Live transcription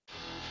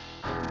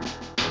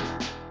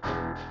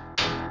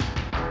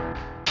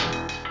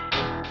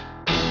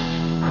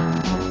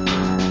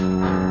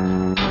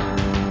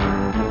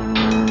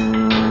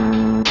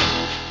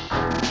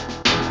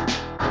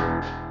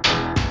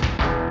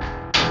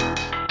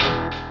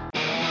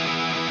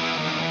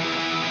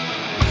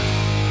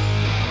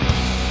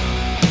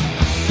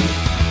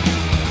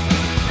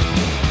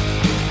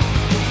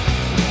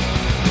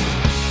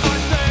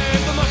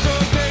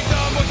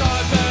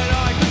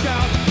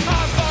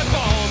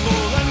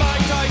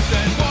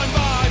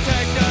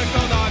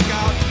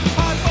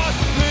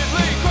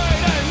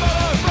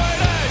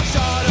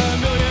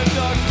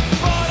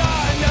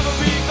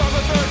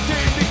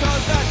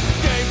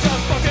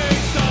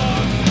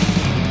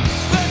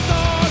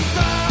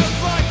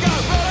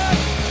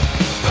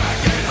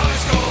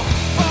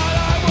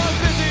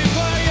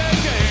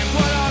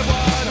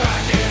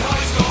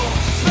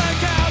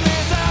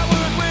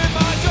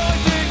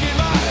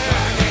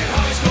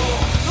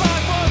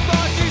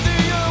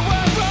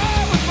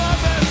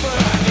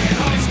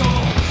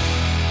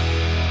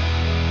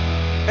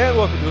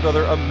welcome to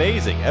another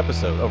amazing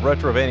episode of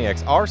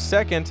Retrovaniacs, our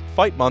second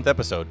Fight Month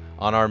episode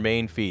on our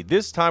main feed.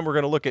 This time we're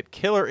going to look at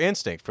Killer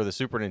Instinct for the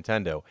Super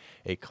Nintendo,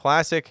 a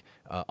classic,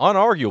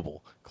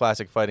 unarguable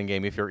classic fighting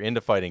game if you're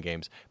into fighting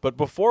games. But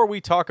before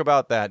we talk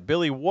about that,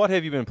 Billy, what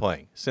have you been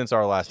playing since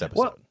our last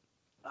episode? Well,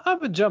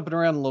 I've been jumping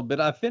around a little bit.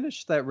 I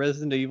finished that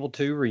Resident Evil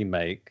 2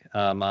 remake.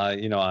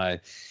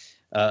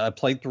 I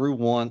played through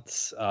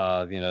once.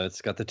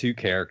 It's got the two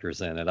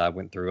characters in it. I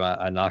went through.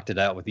 I knocked it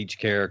out with each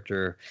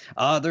character.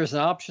 There's an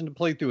option to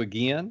play through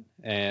again,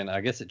 and I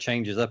guess it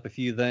changes up a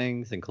few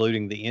things,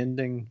 including the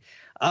ending.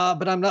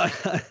 But I'm not.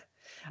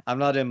 I'm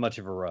not in much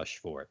of a rush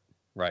for it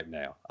right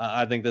now.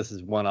 I think this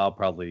is one I'll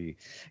probably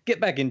get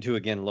back into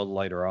again a little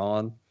later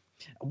on.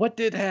 What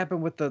did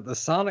happen with the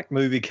Sonic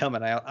movie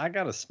coming out? I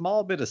got a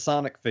small bit of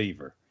Sonic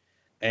fever.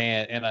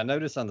 And I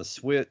noticed on the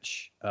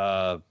Switch,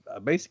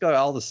 basically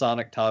all the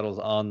Sonic titles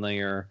on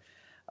there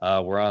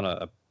were on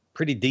a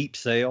pretty deep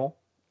sale.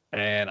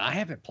 And I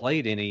haven't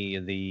played any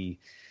of the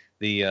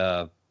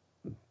I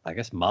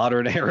guess,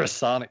 modern era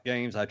Sonic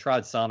games. I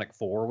tried Sonic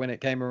 4 when it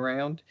came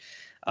around.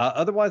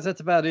 Otherwise, that's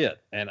about it.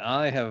 And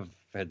I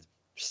had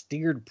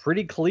steered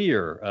pretty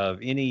clear of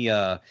any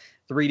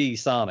 3D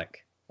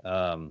Sonic.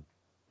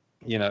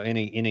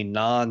 Any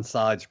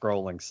non-side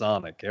scrolling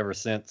Sonic ever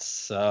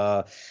since,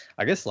 I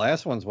guess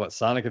last one's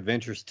Sonic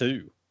Adventures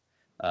 2.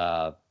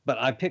 But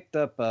I picked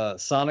up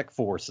Sonic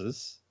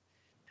Forces,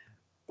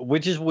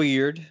 which is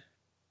weird,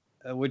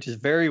 which is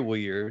very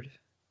weird.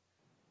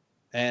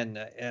 And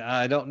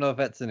I don't know if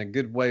that's in a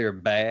good way or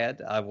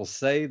bad. I will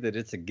say that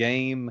it's a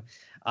game.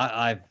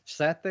 I've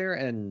sat there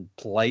and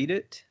played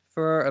it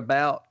for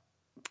about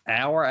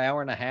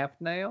hour and a half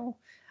now.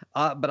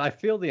 But I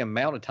feel the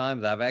amount of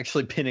time that I've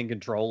actually been in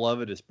control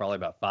of it is probably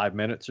about 5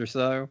 minutes or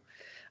so.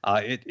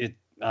 I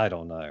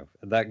don't know.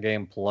 That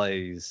game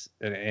plays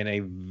in a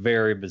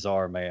very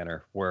bizarre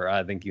manner where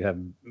I think you have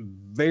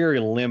very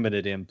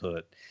limited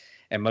input.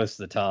 And most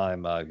of the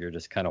time, you're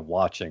just kind of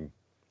watching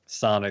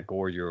Sonic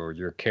or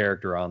your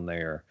character on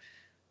there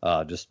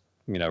just,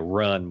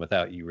 run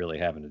without you really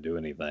having to do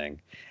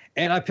anything.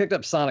 And I picked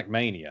up Sonic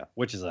Mania,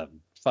 which is a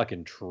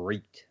fucking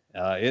treat.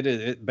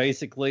 It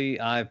basically,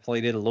 I've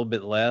played it a little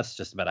bit less,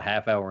 just about a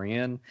half hour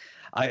in.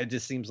 It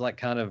just seems like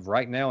kind of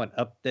right now an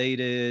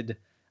updated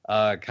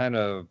kind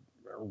of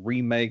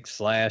remake /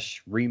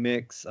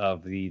 remix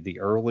of the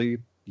early,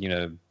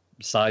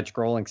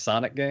 side-scrolling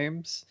Sonic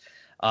games.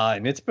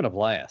 And it's been a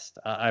blast.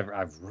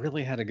 I've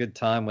really had a good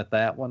time with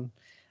that one.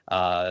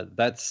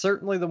 That's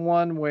certainly the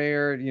one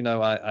where,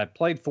 I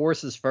played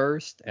Forces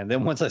first, and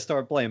then once I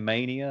started playing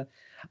Mania,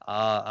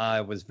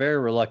 I was very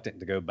reluctant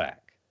to go back.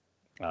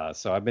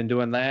 So I've been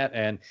doing that,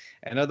 and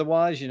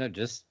otherwise,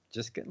 just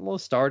getting a little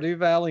Stardew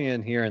Valley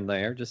in here and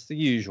there, just the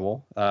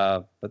usual.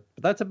 But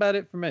that's about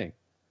it for me.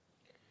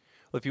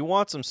 Well, if you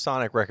want some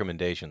Sonic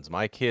recommendations,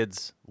 my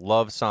kids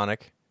love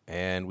Sonic,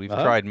 and we've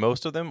tried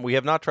most of them. We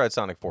have not tried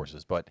Sonic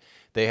Forces, but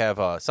they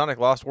have Sonic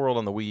Lost World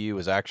on the Wii U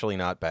is actually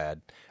not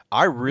bad.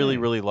 I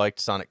really liked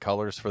Sonic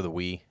Colors for the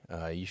Wii.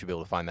 You should be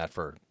able to find that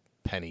for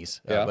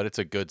pennies, but it's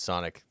a good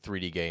Sonic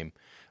 3D game.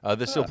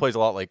 This still plays a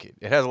lot like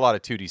it has a lot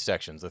of 2D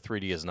sections. The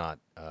 3D is not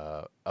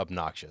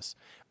obnoxious.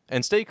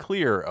 And stay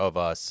clear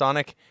of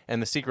Sonic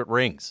and the Secret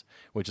Rings,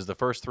 which is the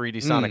first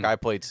 3D Sonic I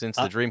played since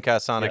the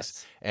Dreamcast Sonics,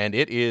 yes. And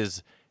it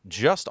is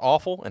just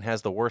awful and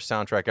has the worst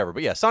soundtrack ever.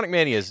 But yeah, Sonic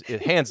Mania is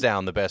hands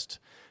down the best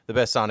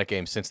Sonic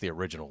game since the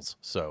originals.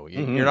 So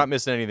you're not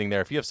missing anything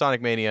there. If you have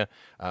Sonic Mania,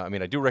 I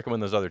do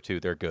recommend those other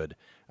two. They're good.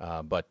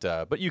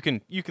 But you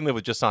can live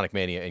with just Sonic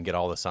Mania and get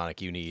all the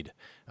Sonic you need.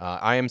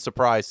 I am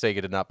surprised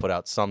Sega did not put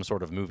out some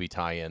sort of movie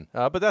tie-in,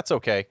 but that's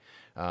okay.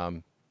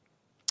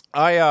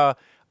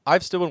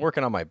 I've still been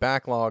working on my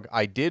backlog.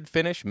 I did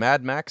finish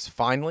Mad Max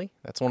finally.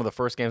 That's one of the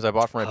first games I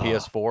bought for my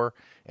PS4,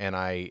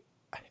 and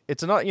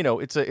it's not,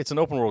 it's an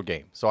open world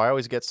game. So I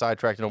always get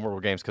sidetracked in open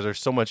world games because there's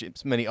so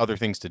many other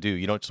things to do.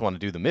 You don't just want to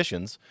do the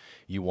missions.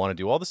 You want to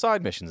do all the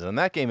side missions. And in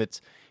that game,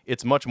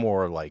 it's much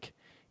more like,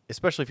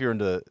 especially if you're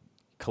into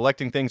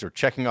collecting things or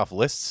checking off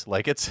lists,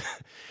 like it's,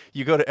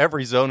 you go to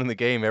every zone in the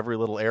game, every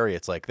little area.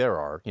 It's like there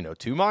are, 2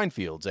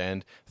 minefields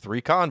and 3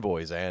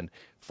 convoys and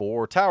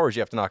 4 towers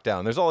you have to knock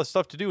down. There's all this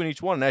stuff to do in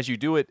each one. And as you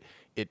do it,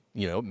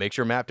 makes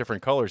your map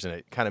different colors and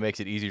it kind of makes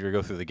it easier to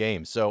go through the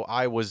game. So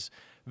I was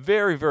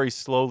very, very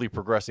slowly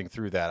progressing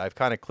through that. I've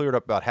kind of cleared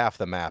up about half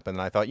the map, and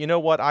then I thought, you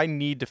know what? I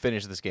need to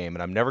finish this game,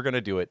 and I'm never going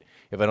to do it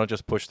if I don't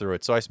just push through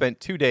it. So I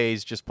spent 2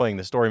 days just playing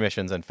the story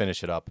missions and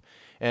finish it up,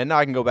 and now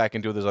I can go back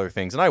and do those other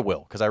things, and I will,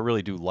 because I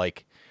really do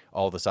like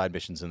all the side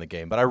missions in the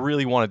game, but I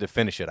really wanted to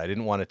finish it. I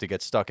didn't want it to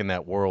get stuck in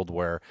that world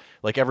where,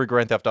 like every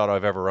Grand Theft Auto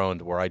I've ever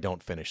owned, where I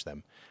don't finish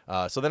them.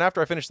 So then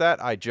after I finished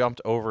that, I jumped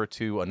over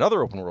to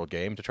another open world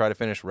game to try to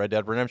finish Red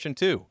Dead Redemption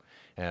 2,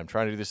 and I'm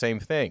trying to do the same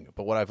thing.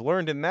 But what I've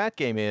learned in that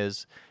game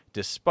is,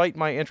 despite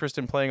my interest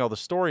in playing all the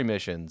story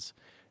missions,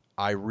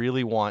 I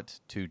really want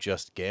to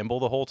just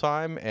gamble the whole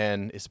time,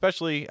 and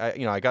especially, I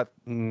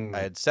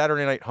had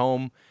Saturday night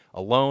home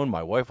alone.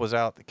 My wife was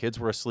out, the kids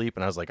were asleep,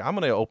 and I was like, I'm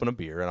going to open a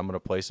beer and I'm going to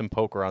play some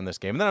poker on this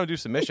game, and then I'll do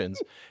some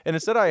missions. And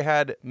instead, I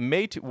had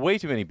way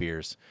too many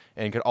beers,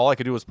 and all I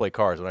could do was play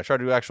cards. When I tried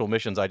to do actual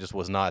missions, I just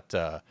was not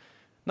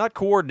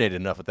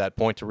coordinated enough at that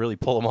point to really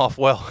pull them off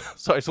well.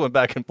 So I just went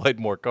back and played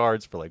more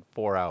cards for like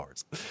 4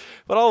 hours.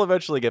 But I'll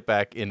eventually get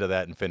back into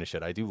that and finish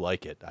it. I do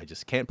like it. I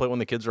just can't play it when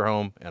the kids are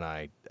home,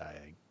 and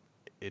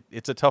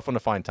it's a tough one to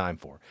find time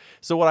for.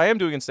 So what I am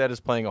doing instead is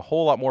playing a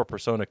whole lot more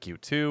Persona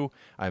Q2.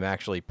 I'm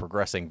actually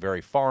progressing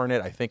very far in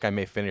it. I think I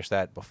may finish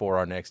that before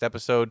our next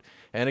episode.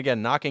 And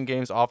again, knocking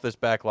games off this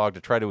backlog to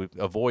try to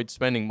avoid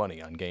spending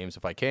money on games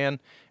if I can.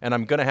 And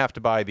I'm going to have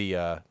to buy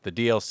the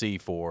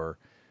DLC for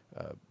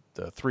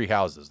the Three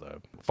Houses,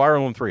 the Fire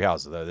Emblem Three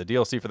Houses. The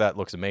DLC for that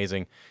looks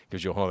amazing.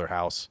 Gives you a whole other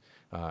house.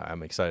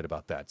 I'm excited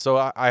about that. So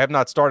I have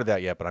not started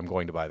that yet, but I'm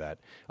going to buy that.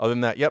 Other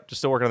than that, yep,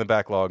 just still working on the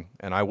backlog,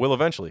 and I will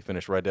eventually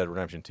finish Red Dead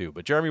Redemption 2.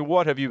 But Jeremy,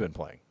 what have you been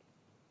playing?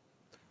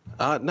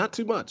 Not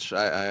too much.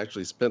 I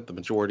actually spent the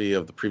majority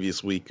of the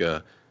previous week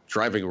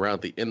driving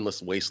around the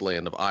endless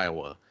wasteland of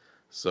Iowa.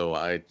 So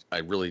I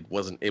really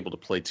wasn't able to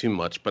play too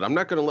much, but I'm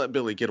not going to let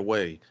Billy get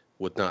away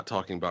with not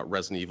talking about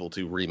Resident Evil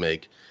 2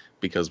 Remake,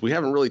 because we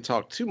haven't really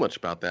talked too much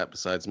about that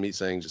besides me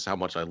saying just how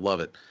much I love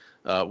it.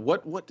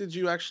 What did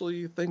you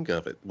actually think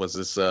of it? Was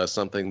this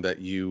something that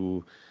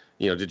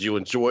did you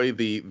enjoy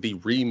the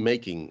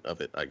remaking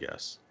of it, I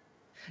guess?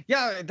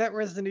 Yeah, that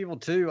Resident Evil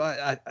 2,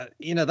 I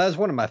that was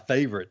one of my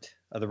favorite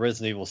of the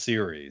Resident Evil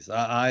series.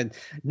 I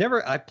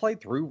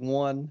played through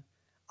one,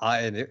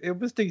 and it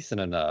was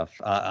decent enough.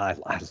 I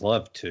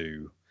love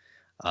 2.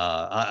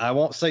 I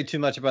won't say too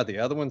much about the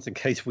other ones in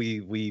case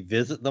we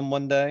visit them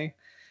one day.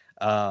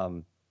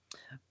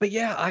 But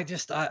yeah,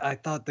 I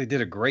thought they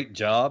did a great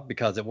job,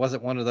 because it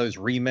wasn't one of those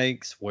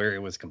remakes where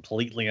it was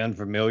completely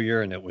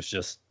unfamiliar and it was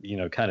just,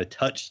 kind of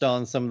touched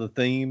on some of the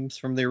themes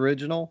from the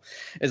original.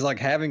 It's like,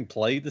 having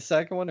played the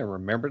second one and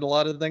remembered a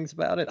lot of things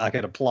about it, I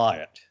could apply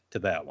it to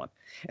that one.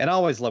 And I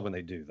always love when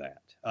they do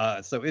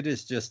that. So it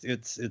is just,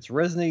 it's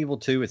Resident Evil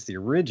 2. It's the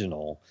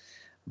original,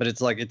 but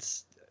it's like,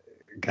 it's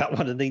got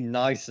one of the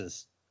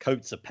nicest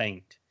coats of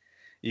paint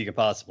you could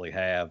possibly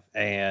have.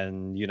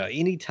 And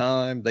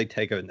anytime they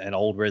take an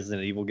old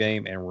Resident Evil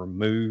game and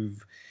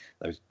remove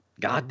those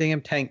goddamn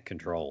tank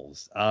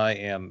controls, I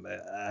am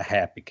a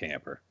happy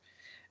camper.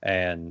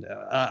 And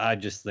I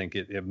just think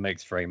it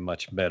makes for a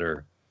much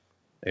better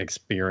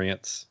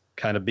experience,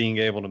 kind of being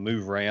able to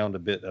move around a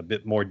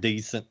bit more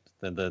decent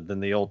than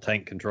the old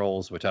tank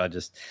controls, which I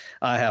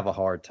have a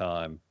hard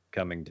time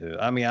coming to.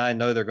 I mean, I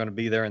know they're going to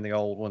be there in the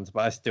old ones,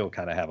 but I still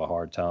kind of have a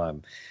hard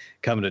time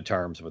coming to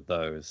terms with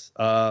those.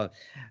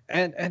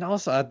 And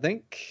also, I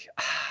think,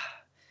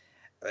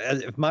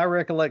 if my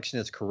recollection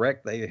is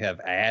correct, they have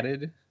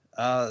added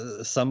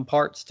some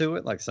parts to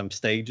it, like some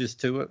stages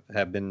to it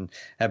have been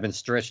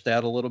stretched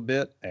out a little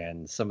bit,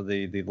 and some of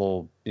the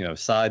little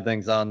side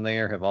things on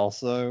there have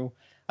also,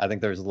 I think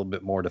there's a little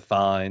bit more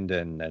defined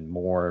and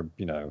more,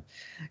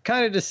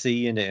 kind of to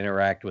see and to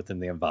interact within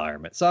the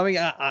environment. So, I mean,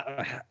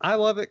 I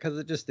love it, because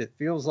it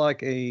feels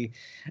like a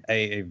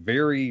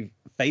very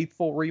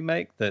faithful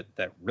remake that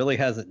really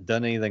hasn't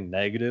done anything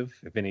negative.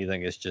 If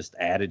anything, it's just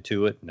added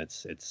to it, and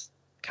it's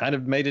kind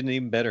of made it an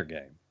even better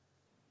game.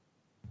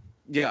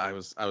 Yeah, I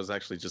was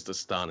actually just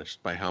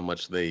astonished by how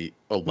much they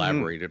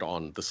elaborated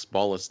on the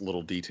smallest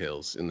little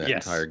details in that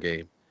entire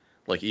game.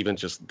 Like, even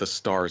just the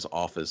STARS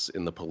office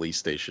in the police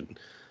station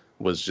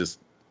was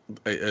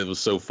it was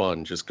so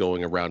fun, just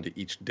going around to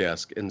each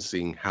desk and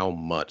seeing how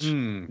much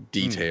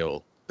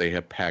detail they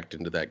have packed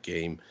into that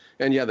game.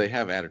 And yeah, they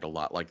have added a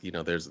lot. Like,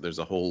 there's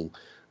a whole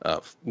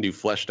new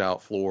fleshed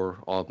out floor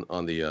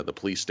on the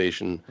police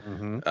station.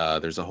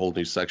 There's a whole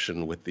new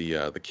section with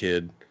the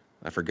kid.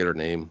 I forget her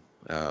name.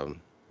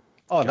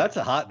 That's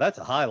a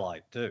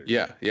highlight too.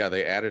 Yeah,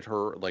 they added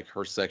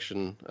her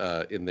section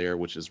in there,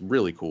 which is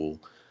really cool.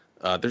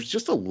 There's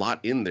just a lot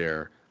in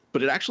there,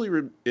 but it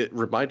actually it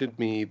reminded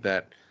me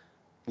that,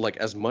 like,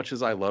 as much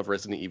as I love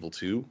Resident Evil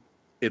 2,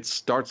 it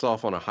starts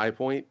off on a high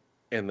point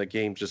and the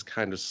game just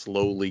kind of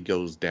slowly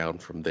goes down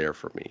from there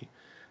for me.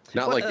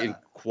 Not in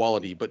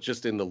quality, but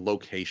just in the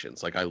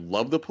locations. Like, I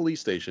love the police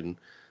station.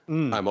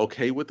 I'm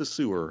okay with the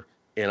sewer,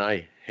 and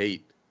I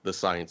hate the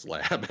science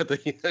lab at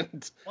the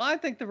end. Well, I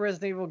think the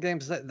Resident Evil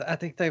games, I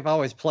think they've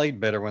always played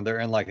better when they're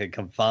in like a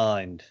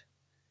confined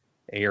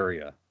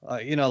area,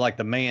 like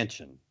the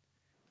mansion,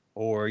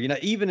 or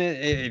even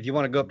if you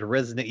want to go up to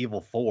Resident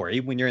Evil 4,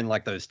 even when you're in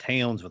like those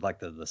towns with like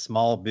the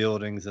small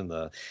buildings and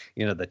the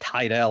the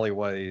tight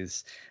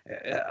alleyways,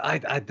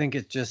 I think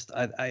it's just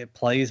it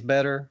plays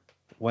better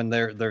when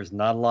there's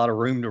not a lot of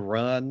room to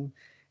run.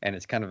 And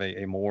it's kind of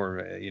a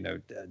more,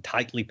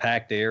 tightly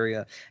packed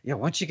area. Yeah,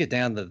 once you get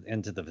down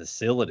into the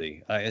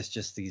facility, it's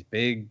just these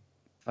big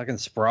fucking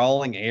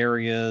sprawling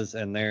areas,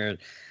 and it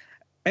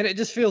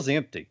just feels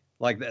empty.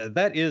 Like,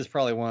 that is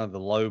probably one of the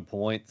low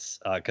points,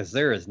 because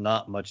there is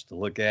not much to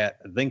look at.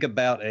 Think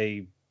about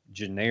a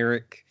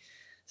generic,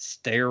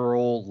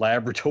 sterile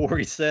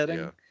laboratory setting.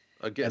 Yeah.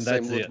 Again,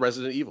 same with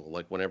Resident Evil.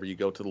 Like, whenever you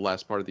go to the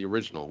last part of the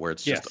original, where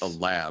it's just a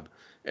lab,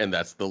 and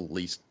that's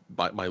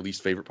my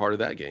least favorite part of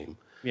that game.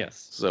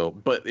 Yes. So,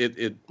 but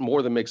it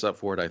more than makes up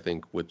for it, I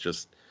think, with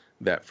just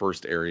that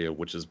first area,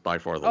 which is by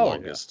far the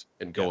longest,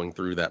 and going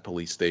through that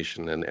police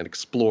station and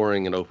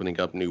exploring and opening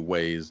up new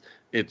ways.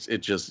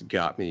 It just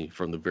got me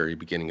from the very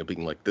beginning of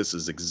being like, this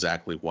is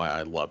exactly why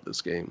I love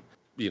this game.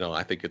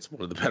 I think it's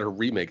one of the better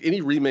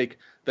any remake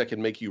that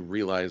can make you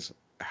realize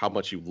how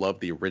much you love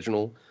the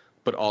original,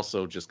 but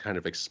also just kind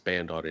of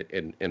expand on it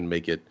and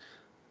make it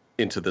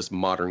into this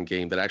modern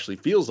game that actually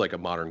feels like a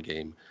modern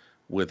game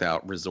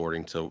without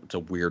resorting to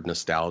weird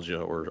nostalgia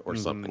or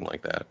something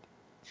like that.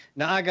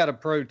 Now, I got a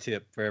pro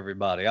tip for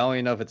everybody. I don't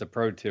even know if it's a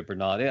pro tip or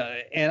not.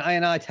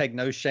 And I take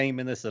no shame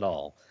in this at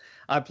all.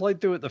 I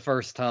played through it the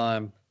first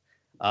time.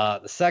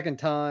 The second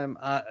time,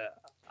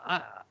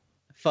 I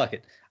fuck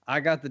it. I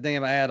got the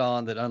damn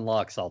add-on that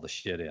unlocks all the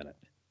shit in it.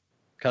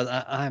 Because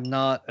I'm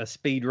not a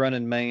speed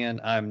running man.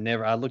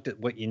 I looked at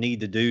what you need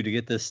to do to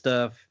get this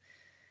stuff.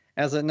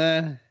 I said,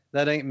 nah,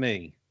 that ain't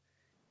me.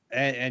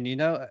 And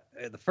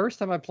the first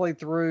time I played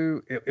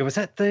through, it was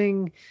that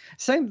thing,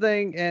 same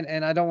thing.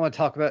 And I don't want to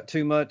talk about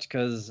too much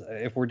because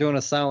if we're doing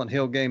a Silent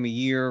Hill game a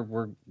year,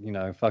 we're,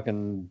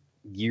 fucking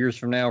years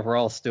from now, we're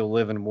all still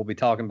living. We'll be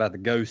talking about the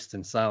ghosts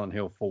in Silent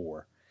Hill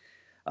 4.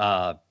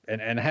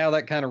 And how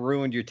that kind of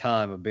ruined your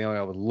time of being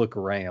able to look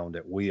around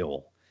at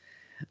will.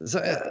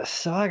 So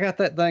I got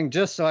that thing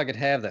just so I could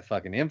have that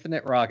fucking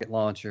infinite rocket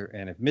launcher.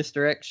 And if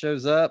Mr. X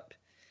shows up,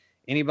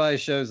 anybody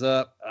shows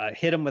up, I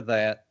hit him with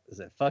that. I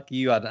said, fuck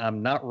you.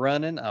 I'm not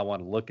running. I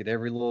want to look at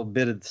every little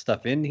bit of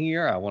stuff in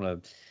here. I want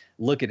to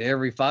look at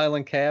every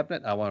filing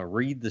cabinet. I want to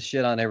read the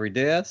shit on every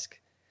desk.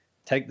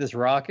 Take this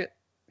rocket.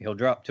 He'll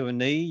drop to a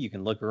knee. You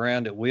can look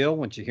around at will.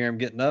 Once you hear him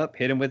getting up,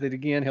 hit him with it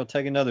again. He'll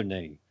take another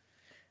knee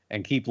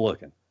and keep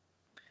looking.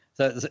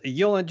 So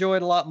you'll enjoy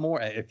it a lot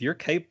more. If you're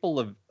capable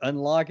of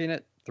unlocking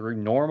it through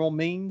normal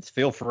means,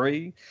 feel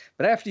free.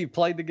 But after you've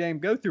played the game,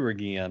 go through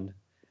again.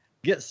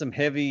 Get some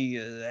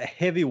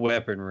heavy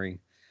weaponry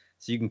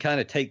so you can kind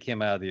of take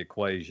him out of the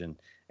equation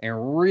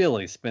and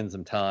really spend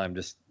some time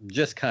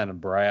just kind of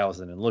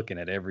browsing and looking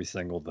at every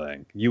single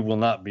thing. You will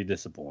not be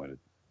disappointed.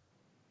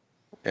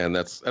 And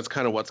that's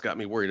kind of what's got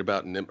me worried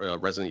about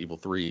Resident Evil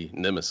 3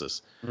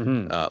 Nemesis.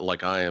 Mm-hmm.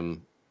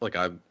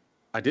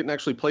 I didn't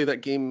actually play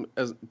that game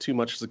too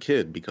much as a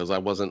kid because I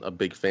wasn't a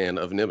big fan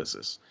of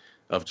Nemesis,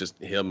 of just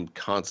him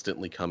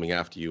constantly coming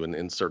after you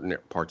in certain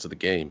parts of the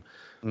game.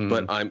 Mm-hmm.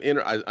 But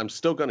I'm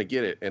still going to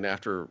get it. And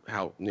after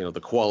how,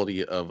 the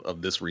quality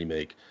of this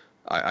remake,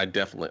 I'm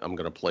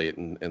going to play it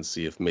and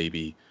see if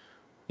maybe,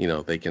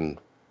 they can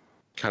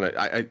kind of,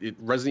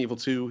 Resident Evil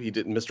 2,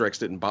 Mr. X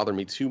didn't bother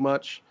me too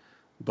much,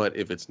 but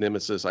if it's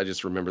Nemesis, I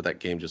just remember that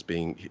game just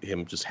being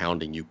him just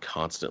hounding you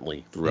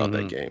constantly throughout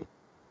that game.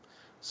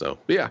 So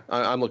yeah,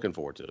 I'm looking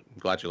forward to it. I'm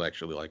glad you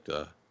actually liked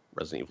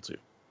Resident Evil 2.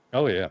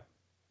 Oh yeah.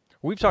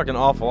 We've talked an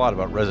awful lot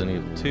about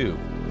Resident Evil 2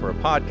 for a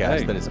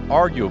podcast that is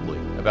arguably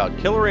about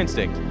Killer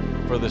Instinct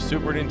for the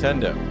Super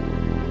Nintendo.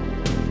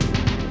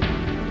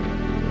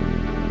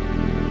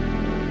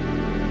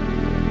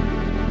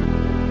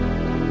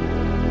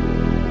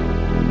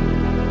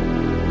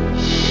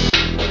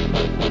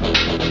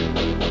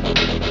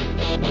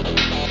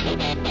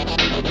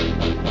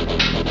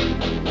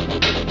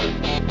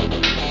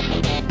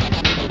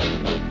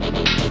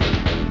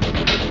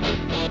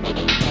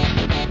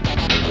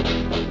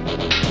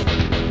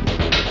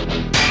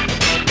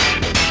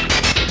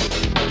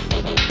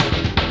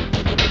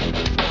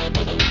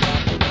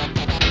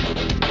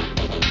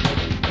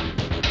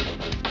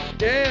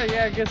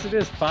 It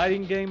is.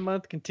 Fighting game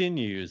month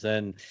continues,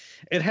 and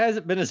it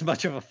hasn't been as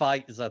much of a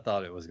fight as I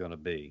thought it was going to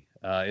be.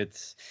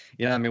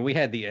 We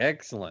had the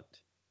excellent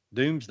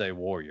Doomsday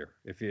Warrior.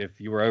 If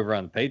you were over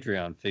on the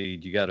Patreon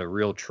feed, you got a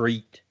real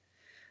treat.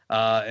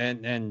 But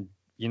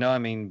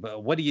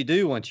what do you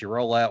do once you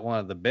roll out one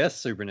of the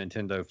best Super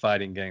Nintendo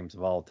fighting games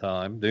of all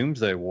time,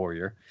 Doomsday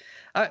Warrior?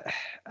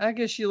 I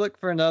guess you look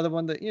for another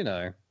one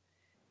that,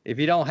 if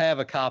you don't have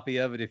a copy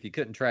of it, if you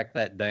couldn't track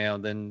that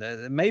down,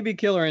 then maybe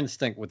Killer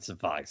Instinct would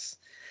suffice.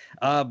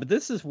 But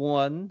this is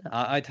one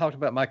I talked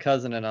about. My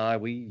cousin and I,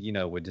 we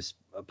would just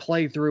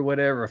play through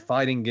whatever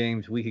fighting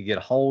games we could get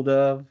a hold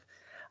of,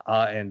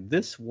 and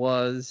this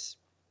was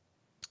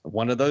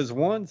one of those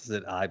ones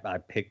that I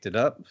picked it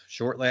up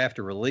shortly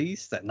after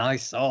release. That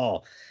nice,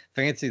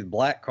 fancy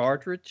black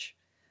cartridge.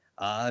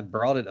 I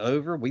brought it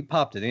over. We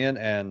popped it in,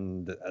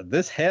 and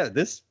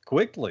this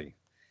quickly,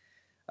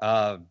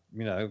 kind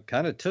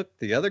of took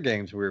the other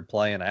games we were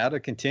playing out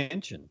of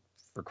contention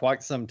for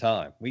quite some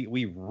time.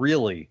 We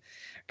really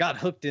got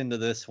hooked into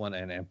this one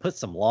and put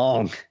some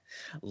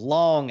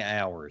long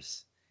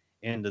hours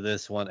into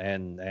this one.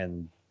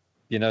 And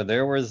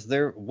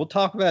we'll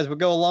talk about as we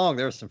go along.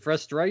 There was some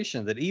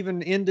frustration that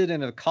even ended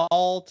in a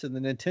call to the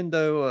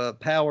Nintendo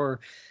Power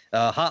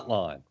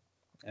hotline,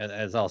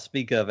 as I'll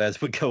speak of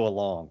as we go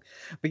along.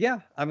 But yeah,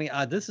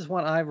 this is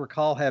one I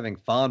recall having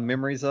fond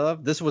memories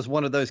of. This was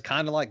one of those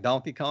kind of like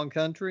Donkey Kong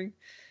Country,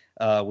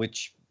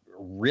 which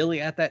really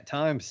at that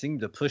time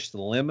seemed to push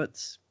the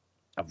limits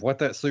of what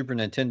that Super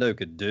Nintendo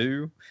could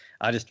do.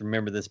 I just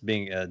remember this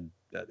being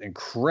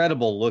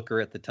incredible looker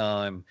at the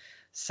time.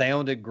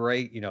 Sounded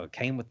great. It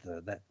came with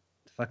that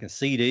fucking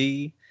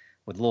CD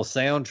with a little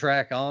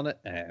soundtrack on it,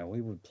 and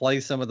we would play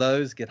some of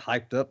those, get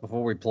hyped up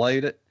before we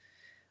played it.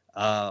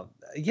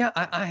 Yeah,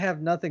 I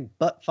have nothing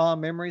but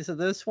fond memories of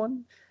this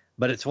one,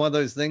 but it's one of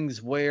those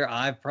things where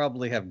I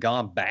probably have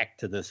gone back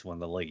to this one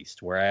the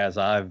least, whereas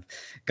I've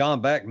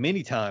gone back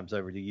many times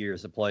over the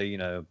years to play,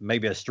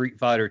 maybe a Street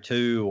Fighter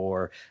 2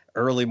 or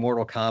early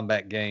Mortal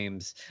Kombat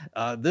games.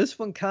 This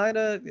one kind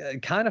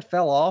of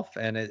fell off,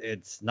 and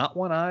it's not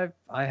one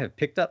I have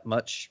picked up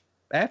much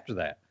after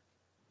that.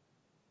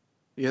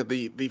 Yeah,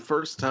 the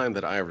first time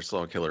that I ever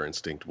saw Killer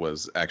Instinct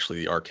was actually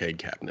the arcade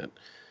cabinet,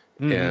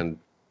 and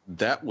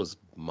that was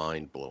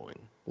mind-blowing.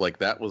 Like,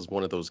 that was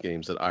one of those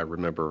games that I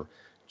remember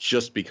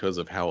just because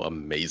of how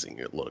amazing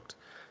it looked.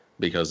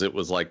 Because it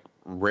was like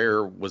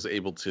Rare was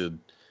able to,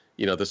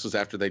 this was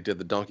after they did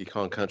the Donkey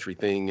Kong Country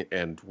thing,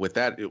 and with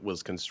that, it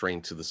was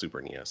constrained to the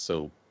Super NES,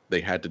 so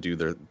they had to do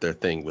their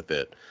thing with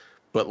it.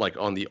 But, like,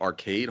 on the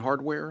arcade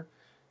hardware,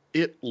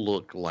 it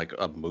looked like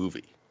a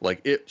movie. Like,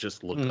 it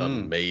just looked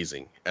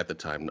amazing at the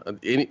time.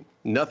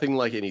 Nothing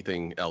like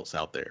anything else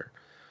out there.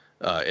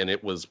 And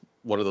it was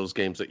one of those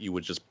games that you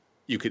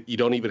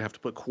don't even have to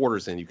put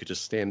quarters in. You could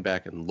just stand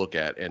back and look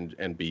at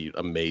and be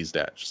amazed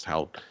at just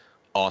how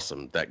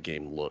awesome that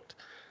game looked.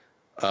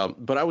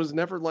 But I was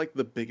never like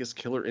the biggest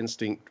Killer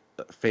Instinct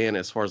fan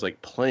as far as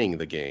like playing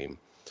the game.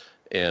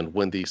 And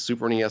when the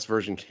Super NES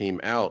version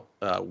came out,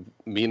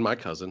 me and my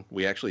cousin,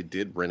 we actually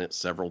did rent it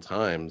several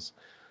times.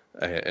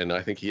 And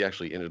I think he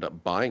actually ended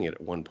up buying it at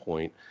one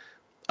point.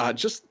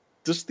 Just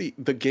the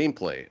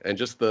gameplay and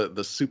just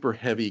the super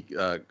heavy,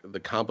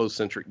 the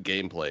combo-centric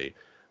gameplay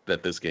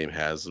that this game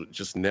has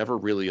just never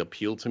really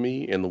appealed to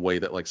me in the way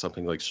that like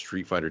something like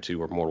Street Fighter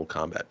 2 or Mortal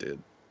Kombat did.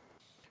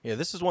 Yeah,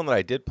 this is one that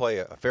I did play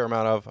a fair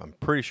amount of. I'm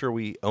pretty sure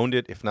we owned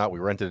it. If not, we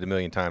rented it a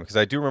million times because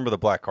I do remember the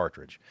black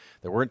cartridge.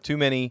 There weren't too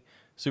many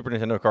Super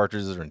Nintendo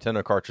cartridges or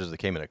Nintendo cartridges that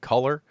came in a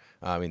color.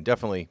 I mean,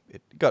 definitely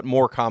it got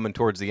more common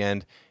towards the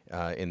end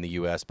in the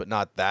U.S., but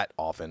not that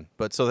often.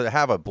 But so to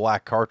have a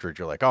black cartridge,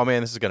 you're like, oh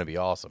man, this is going to be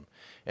awesome.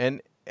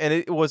 And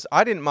it was,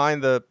 I didn't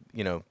mind the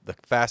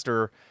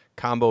faster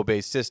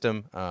combo-based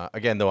system.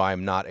 Again, though I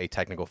am not a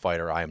technical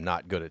fighter, I am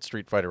not good at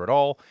Street Fighter at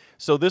all.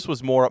 So this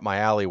was more up my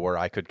alley where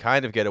I could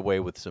kind of get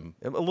away with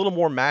a little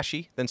more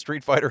mashy than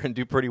Street Fighter and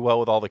do pretty well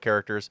with all the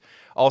characters.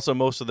 Also,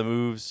 most of the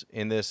moves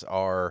in this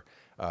are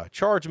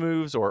charge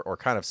moves or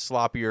kind of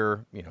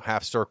sloppier,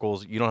 half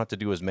circles. You don't have to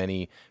do as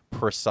many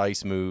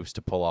precise moves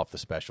to pull off the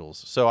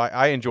specials. So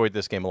I enjoyed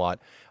this game a lot.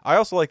 I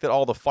also like that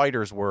all the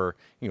fighters were,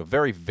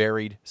 very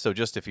varied. So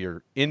just if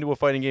you're into a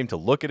fighting game to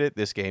look at it,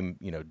 this game,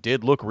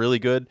 did look really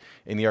good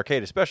in the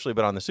arcade especially,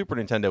 but on the Super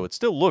Nintendo, it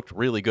still looked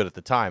really good at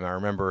the time. I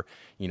remember,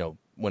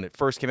 when it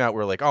first came out, we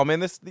were like, oh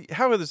man,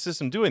 how is the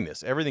system doing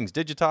this? Everything's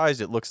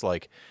digitized. It looks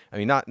like,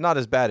 not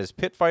as bad as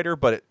Pit Fighter,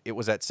 but it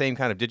was that same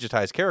kind of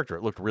digitized character.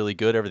 It looked really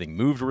good. Everything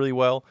moved really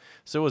well.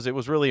 So it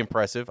was really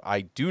impressive.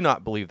 I do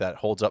not believe that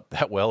holds up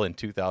that well in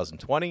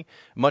 2020.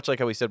 Much like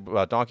how we said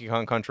about Donkey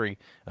Kong Country,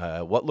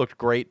 what looked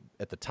great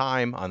at the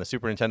time on the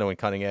Super Nintendo and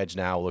cutting edge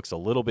now looks a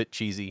little bit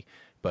cheesy.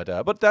 But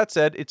that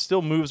said, it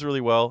still moves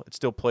really well. It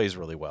still plays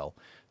really well.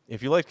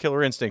 If you liked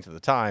Killer Instinct at the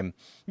time,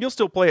 you'll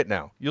still play it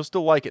now. You'll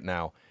still like it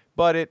now.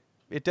 But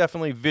it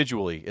definitely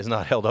visually is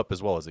not held up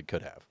as well as it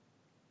could have.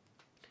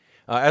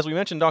 As we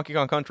mentioned, Donkey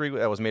Kong Country,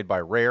 that was made by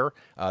Rare.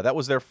 That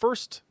was their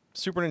first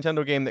Super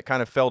Nintendo game that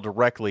kind of fell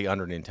directly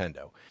under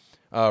Nintendo.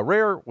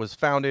 Rare was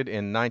founded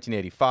in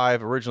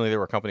 1985. Originally, they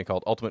were a company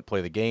called Ultimate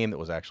Play the Game that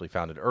was actually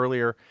founded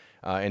earlier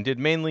and did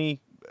mainly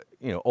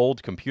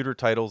old computer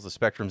titles, the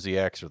Spectrum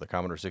ZX or the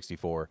Commodore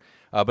 64.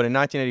 But in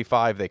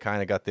 1985, they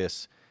kind of got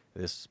this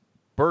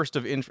burst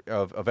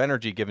of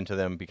energy given to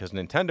them because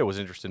Nintendo was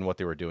interested in what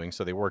they were doing.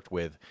 So they worked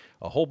with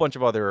a whole bunch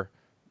of other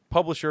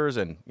publishers,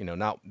 and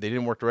they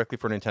didn't work directly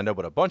for Nintendo,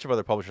 but a bunch of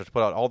other publishers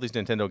put out all these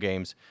Nintendo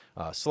games,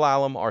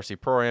 Slalom,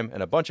 RC Pro-Am,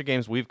 and a bunch of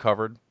games we've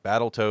covered,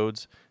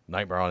 Battletoads,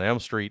 Nightmare on Elm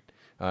Street,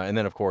 and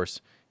then of course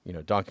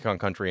Donkey Kong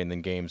Country, and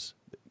then games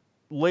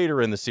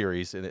later in the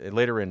series,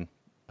 later in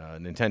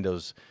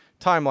Nintendo's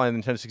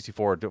timeline, Nintendo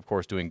 64, of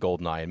course, doing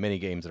GoldenEye and many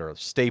games that are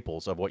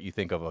staples of what you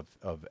think of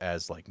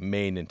as like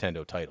main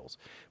Nintendo titles.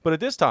 But at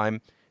this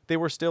time, they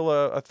were still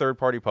a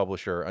third-party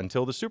publisher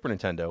until the Super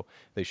Nintendo.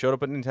 They showed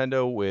up at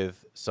Nintendo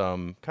with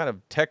some kind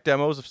of tech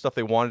demos of stuff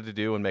they wanted to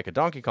do and make a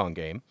Donkey Kong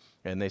game,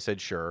 and they said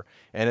sure.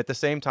 And at the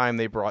same time,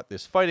 they brought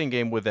this fighting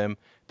game with them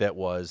that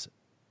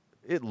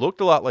it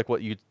looked a lot like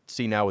what you'd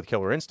see now with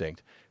Killer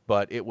Instinct,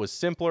 but it was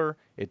simpler.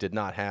 It did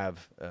not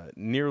have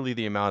nearly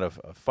the amount of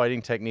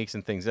fighting techniques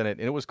and things in it,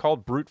 and it was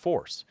called Brute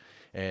Force.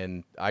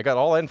 And I got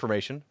all that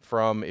information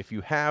from, if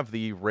you have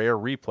the Rare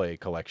Replay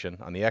collection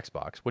on the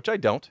Xbox, which I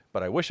don't,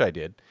 but I wish I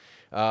did,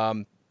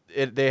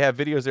 they have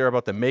videos there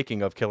about the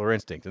making of Killer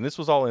Instinct, and this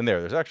was all in there.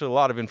 There's actually a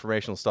lot of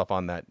informational stuff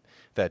on that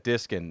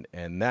disc, and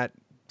that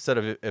set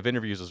of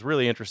interviews was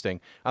really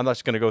interesting. I'm not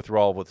just going to go through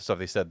all of the stuff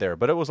they said there,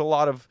 but it was a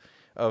lot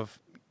of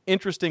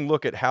interesting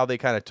look at how they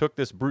kind of took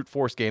this brute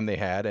force game they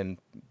had, and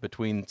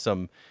between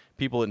some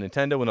people at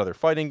Nintendo and other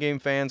fighting game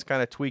fans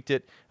kind of tweaked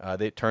it,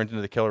 they turned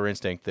into the Killer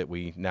Instinct that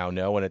we now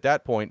know. And at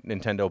that point,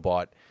 Nintendo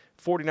bought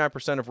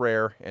 49% of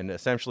Rare and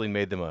essentially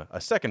made them a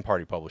second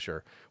party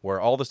publisher, where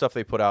all the stuff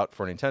they put out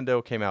for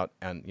Nintendo came out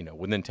and,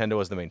 with Nintendo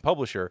as the main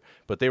publisher,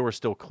 but they were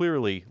still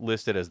clearly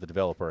listed as the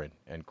developer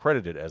and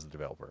credited as the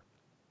developer.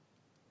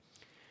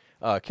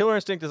 Killer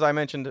Instinct, as I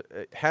mentioned,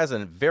 has a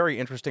very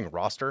interesting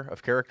roster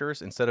of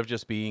characters. Instead of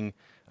just being,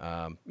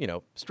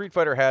 Street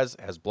Fighter has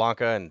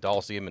Blanka and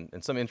Dhalsim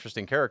and some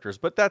interesting characters,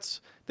 but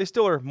they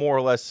still are more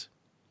or less,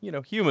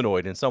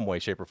 humanoid in some way,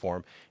 shape, or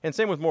form. And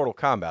same with Mortal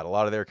Kombat. A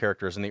lot of their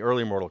characters in the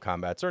early Mortal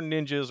Kombats are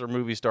ninjas or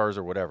movie stars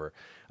or whatever.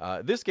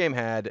 This game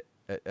had,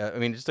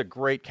 just a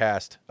great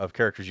cast of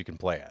characters you can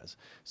play as.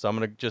 So I'm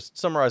going to just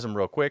summarize them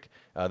real quick.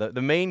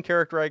 The main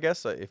character, I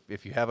guess,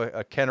 if you have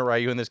a Ken or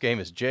Ryu in this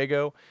game, is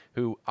Jago,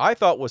 who I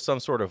thought was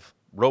some sort of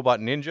robot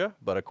ninja,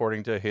 but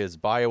according to his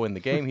bio in the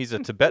game, he's a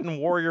Tibetan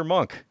warrior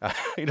monk.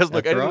 He doesn't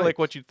look anything like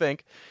what you'd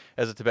think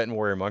as a Tibetan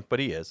warrior monk, but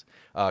he is.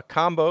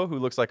 Combo, who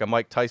looks like a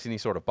Mike Tyson-y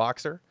sort of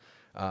boxer.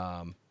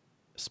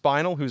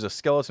 Spinal, who's a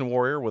skeleton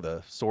warrior with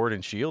a sword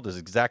and shield, is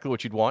exactly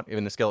what you'd want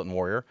in a skeleton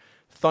warrior.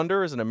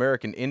 Thunder is an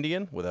American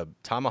Indian with a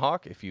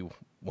tomahawk. If you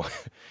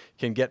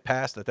can get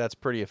past that, that's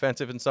pretty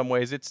offensive in some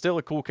ways. It's still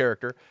a cool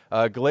character.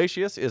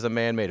 Glacius is a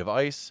man made of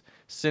ice.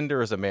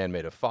 Cinder is a man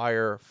made of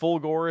fire.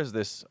 Fulgor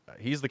is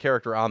he's the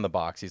character on the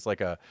box. He's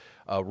like a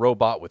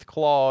robot with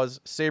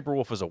claws.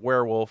 Saberwolf is a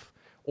werewolf.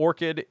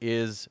 Orchid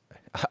is,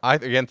 I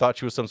again thought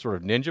she was some sort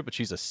of ninja, but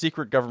she's a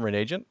secret government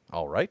agent.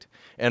 All right.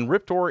 And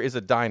Riptor is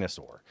a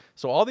dinosaur.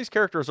 So all these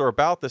characters are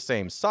about the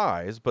same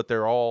size, but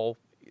they're all,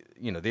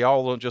 they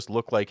all don't just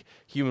look like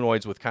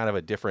humanoids with kind of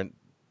a different,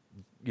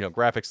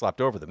 graphics slapped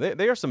over them.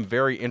 They are some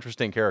very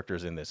interesting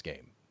characters in this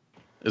game.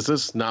 Is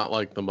this not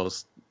like the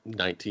most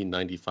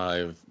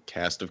 1995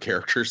 cast of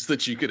characters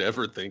that you could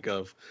ever think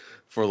of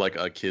for like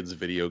a kid's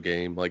video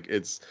game? Like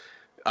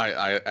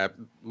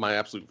my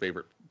absolute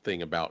favorite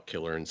thing about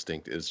Killer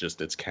Instinct is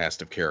just its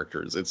cast of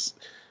characters. It's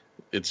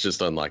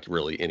just unlike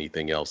really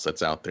anything else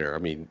that's out there. I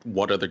mean,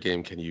 what other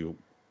game can you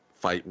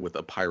fight with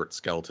a pirate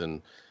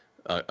skeleton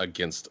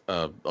against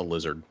a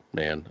lizard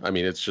man? I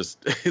mean, it's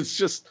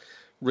just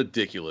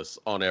ridiculous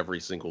on every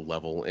single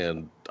level,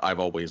 and I've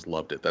always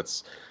loved it.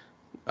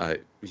 I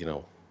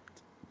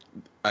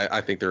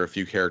think there are a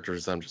few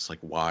characters I'm just like,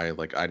 why?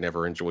 Like, I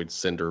never enjoyed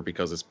Cinder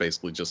because it's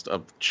basically just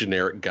a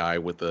generic guy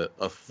with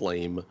a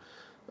flame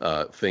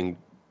thing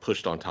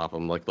pushed on top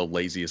of him, like the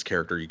laziest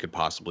character you could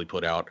possibly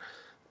put out.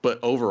 But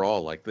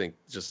overall, I think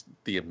just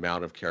the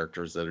amount of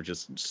characters that are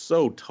just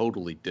so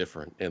totally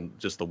different, and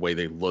just the way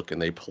they look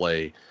and they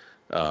play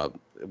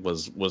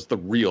was the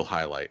real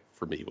highlight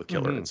for me with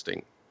Killer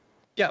Instinct.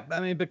 Yeah, I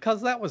mean,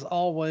 because that was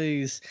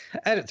always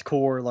at its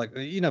core, like,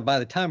 by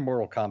the time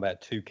Mortal Kombat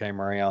 2 came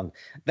around,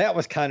 that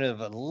was kind of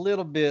a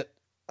little bit,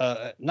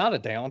 not a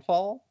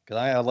downfall, because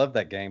I love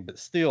that game, but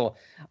still,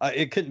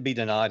 it couldn't be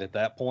denied at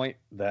that point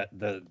that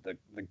the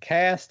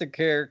cast of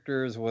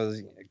characters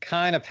was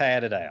kind of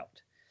padded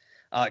out.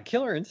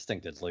 Killer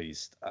Instinct, at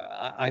least,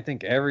 I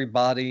think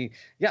everybody,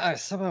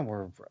 some of them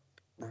were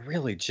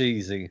really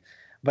cheesy,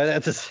 but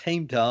at the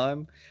same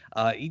time,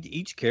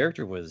 each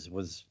character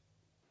was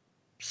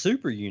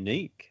super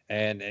unique,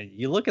 and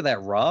you look at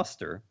that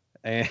roster,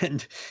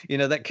 and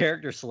that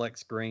character select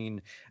screen,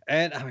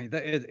 and I mean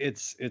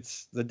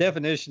it's the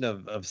definition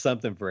of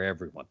something for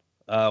everyone,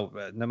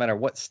 no matter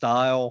what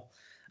style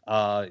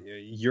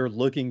you're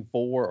looking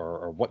for,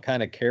 or what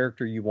kind of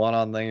character you want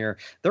on there.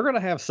 They're going to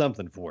have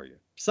something for you,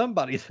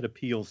 somebody that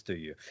appeals to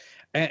you,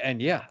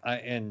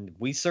 and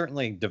we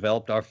certainly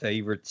developed our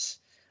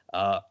favorites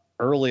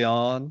early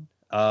on.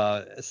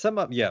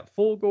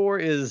 Fulgor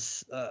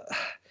is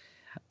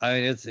I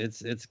mean,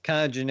 it's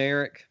kind of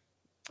generic,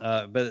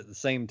 but at the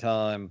same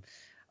time,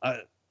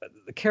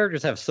 the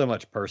characters have so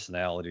much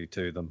personality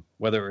to them.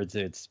 Whether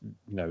it's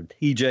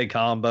TJ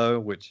Combo,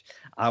 which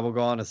I will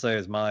go on to say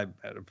is my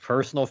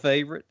personal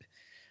favorite,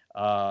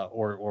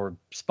 or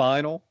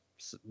Spinal,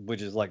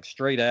 which is like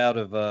straight out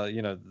of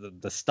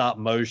the stop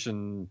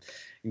motion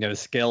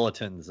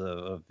skeletons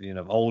of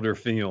older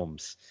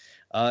films.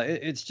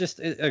 It's just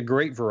a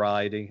great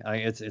variety.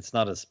 It's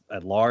not a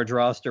large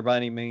roster by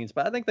any means,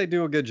 but I think they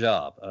do a good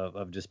job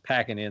of just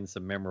packing in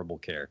some memorable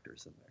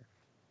characters in there.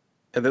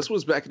 And this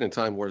was back in a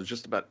time where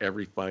just about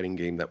every fighting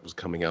game that was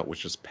coming out was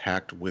just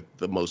packed with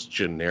the most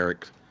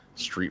generic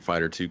Street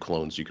Fighter 2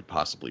 clones you could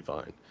possibly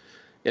find.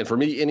 And for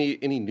me,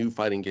 any new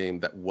fighting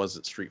game that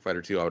wasn't Street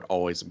Fighter 2, I would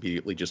always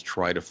immediately just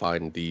try to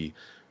find the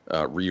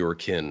Ryu or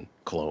Ken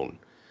clone.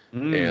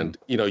 And,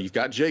 you've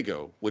got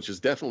Jago, which is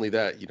definitely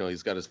that.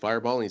 He's got his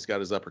fireball and he's got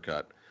his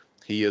uppercut.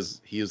 He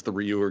is the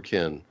Ryu or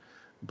Ken.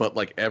 But,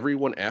 like,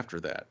 everyone after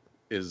that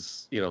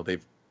is,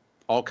 they've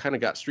all kind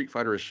of got Street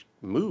Fighter-ish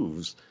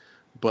moves.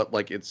 But,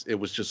 like, it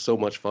was just so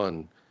much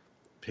fun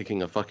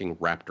picking a fucking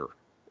raptor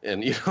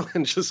and,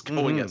 and just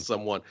going at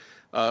someone.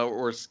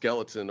 Or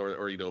Skeleton or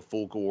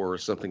Fulgor or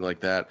something like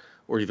that.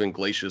 Or even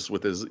Glacius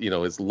with his,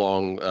 his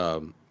long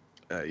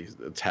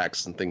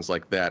attacks and things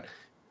like that,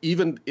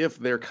 even if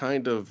they're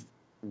kind of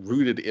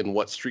rooted in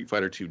what Street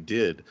Fighter 2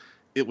 did,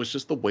 it was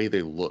just the way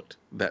they looked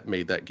that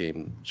made that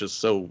game just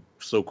so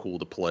cool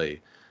to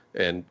play.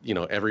 And, you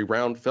know, every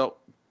round felt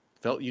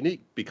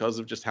unique because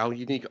of just how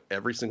unique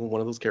every single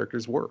one of those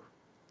characters were.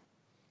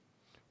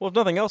 Well, if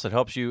nothing else, it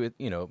helps you,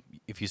 you know,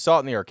 if you saw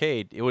it in the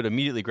arcade, it would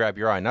immediately grab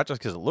your eye, not just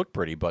because it looked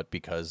pretty, but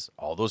because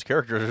all those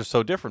characters are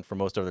so different from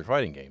most other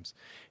fighting games.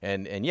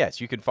 And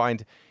yes, you can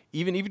find,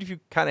 even if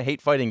you kind of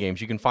hate fighting games,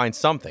 you can find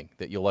something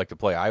that you'll like to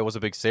play. I was a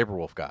big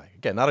Saberwolf guy.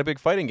 Again, not a big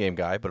fighting game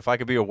guy, but if I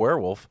could be a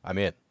werewolf, I'm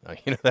in.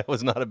 You know, that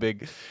was not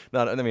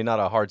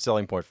a hard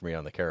selling point for me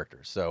on the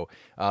characters. So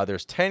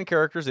there's 10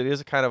 characters. It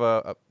is kind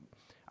of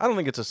I don't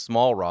think it's a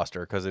small roster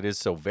because it is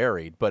so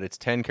varied, but it's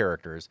 10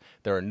 characters.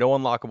 There are no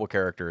unlockable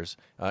characters,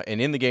 and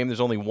in the game, there's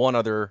only one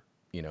other,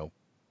 you know,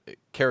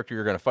 character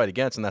you're going to fight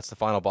against, and that's the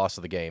final boss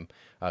of the game,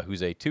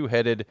 who's a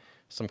two-headed,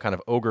 some kind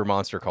of ogre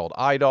monster called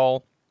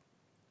Idol.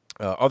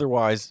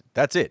 Otherwise,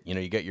 that's it. You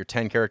know, you get your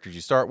 10 characters you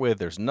start with.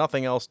 There's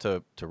nothing else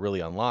to really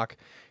unlock.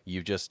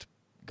 You've just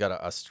got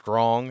a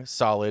strong,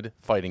 solid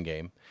fighting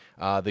game.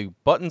 The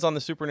buttons on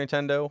the Super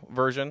Nintendo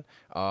version,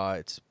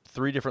 it's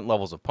 3 different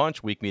levels of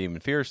punch: weak, medium,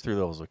 and fierce. 3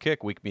 levels of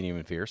kick: weak, medium,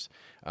 and fierce.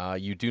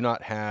 You do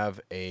not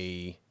have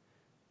a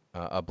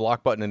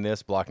block button in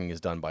this. Blocking is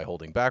done by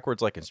holding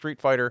backwards, like in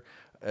Street Fighter.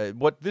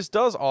 What this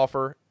does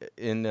offer,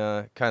 in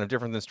kind of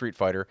different than Street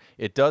Fighter,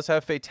 it does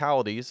have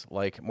fatalities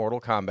like Mortal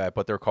Kombat,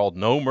 but they're called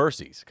No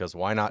Mercies, because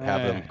why not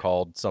have them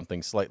called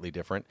something slightly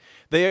different?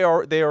 They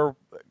are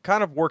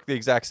kind of work the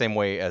exact same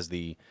way as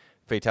the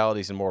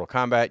fatalities in Mortal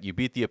Kombat. You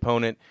beat the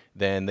opponent,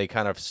 then they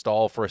kind of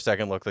stall for a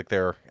second, look like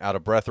they're out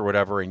of breath or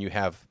whatever, and you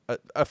have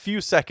a few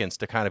seconds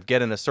to kind of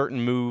get in a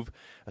certain move,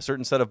 a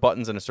certain set of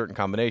buttons, and a certain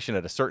combination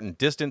at a certain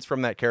distance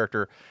from that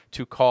character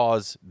to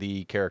cause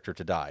the character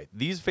to die.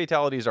 These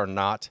fatalities are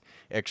not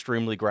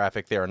extremely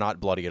graphic. They are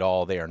not bloody at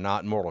all. They are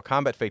not Mortal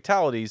Kombat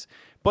fatalities,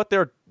 but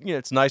they're, you know,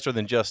 it's nicer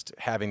than just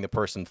having the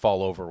person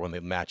fall over when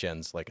the match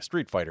ends like a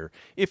Street Fighter.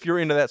 If you're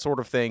into that sort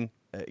of thing,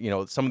 you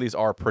know, some of these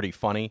are pretty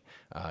funny.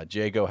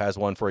 Jago has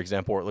one, for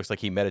example, where it looks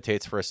like he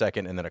meditates for a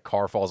second and then a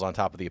car falls on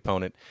top of the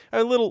opponent.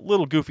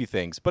 Little goofy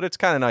things, but it's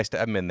kind of nice to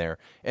have them in there.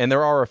 And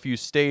there are a few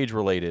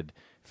stage-related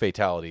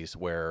fatalities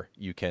where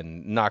you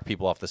can knock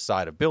people off the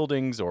side of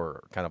buildings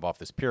or kind of off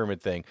this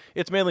pyramid thing.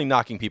 It's mainly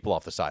knocking people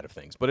off the side of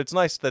things, but it's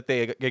nice that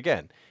they,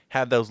 again,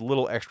 have those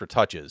little extra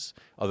touches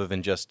other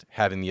than just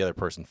having the other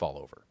person fall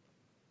over.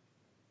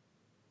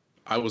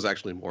 I was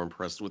actually more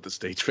impressed with the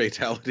stage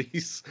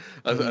fatalities,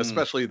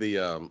 especially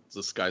the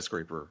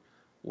skyscraper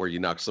where you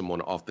knock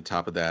someone off the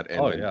top of that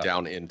and then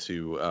down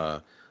into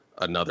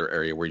another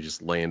area where you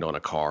just land on a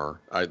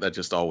car. That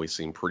just always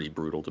seemed pretty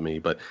brutal to me,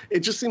 but it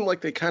just seemed like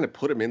they kind of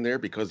put them in there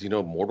because, you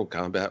know, Mortal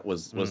Kombat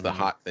was the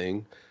hot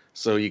thing.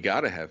 So you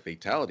got to have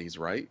fatalities,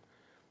 right?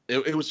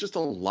 It was just a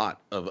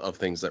lot of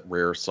things that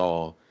Rare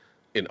saw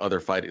in other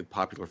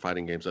popular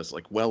fighting games. That's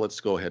like, well, let's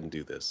go ahead and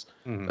do this.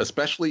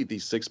 Especially the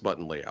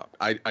 6-button layout.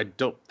 I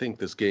don't think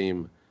this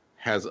game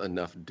has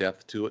enough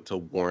depth to it to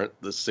warrant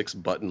the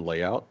 6-button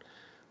layout.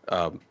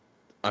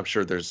 I'm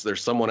sure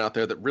there's someone out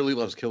there that really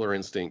loves Killer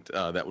Instinct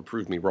that would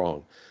prove me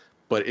wrong,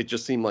 but it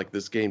just seemed like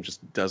this game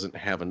just doesn't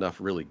have enough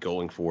really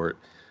going for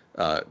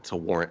it to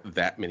warrant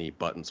that many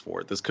buttons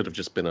for it. This could have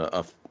just been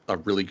a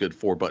really good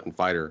 4-button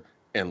fighter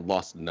and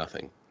lost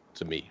nothing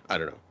to me. I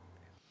don't know.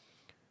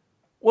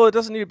 Well, it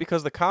doesn't need it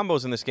because the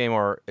combos in this game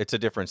it's a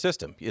different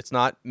system. It's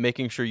not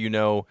making sure you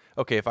know,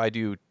 okay, if I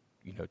do,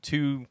 you know,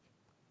 2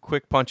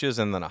 quick punches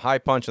and then a high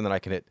punch and then I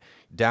can hit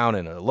down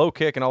and a low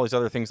kick and all these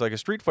other things like a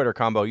Street Fighter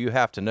combo, you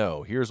have to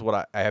know, here's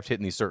what I have to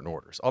hit in these certain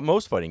orders.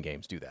 Most fighting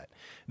games do that.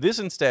 This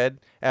instead,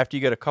 after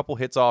you get a couple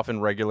hits off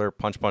in regular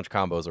punch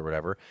combos or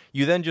whatever,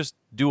 you then just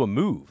do a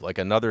move, like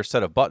another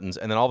set of buttons,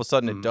 and then all of a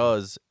sudden it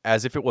does,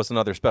 as if it was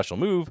another special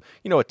move,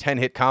 you know, a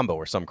 10-hit combo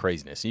or some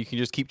craziness. And you can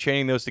just keep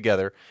chaining those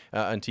together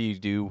until you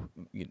do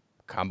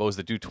combos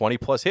that do 20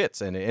 plus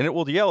hits, and it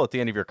will yell at the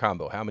end of your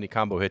combo how many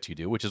combo hits you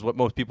do, which is what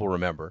most people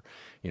remember.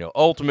 You know,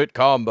 ultimate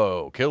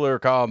combo, killer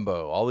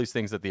combo, all these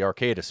things at the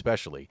arcade,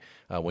 especially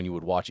when you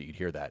would watch it, you'd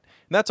hear that.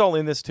 And that's all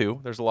in this too.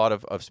 There's a lot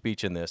of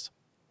speech in this.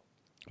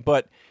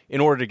 But in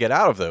order to get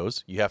out of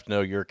those, you have to know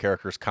your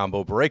character's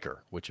combo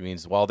breaker, which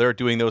means while they're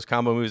doing those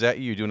combo moves at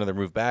you, you do another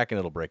move back and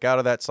it'll break out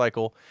of that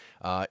cycle.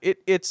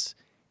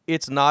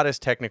 It's not as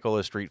technical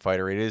as Street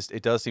Fighter.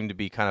 It does seem to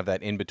be kind of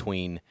that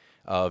in-between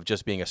of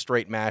just being a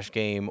straight mash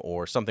game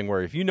or something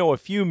where if you know a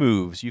few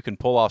moves, you can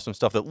pull off some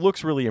stuff that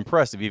looks really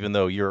impressive, even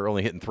though you're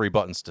only hitting 3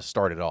 buttons to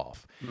start it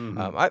off.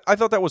 I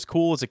thought that was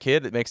cool as a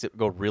kid. It makes it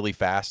go really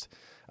fast.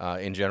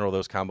 In general,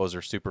 those combos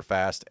are super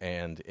fast,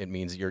 and it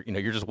means you're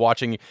just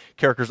watching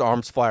characters'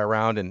 arms fly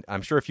around. And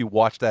I'm sure if you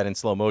watch that in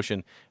slow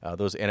motion,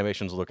 those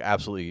animations look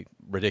absolutely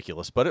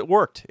ridiculous. But it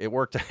worked. It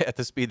worked at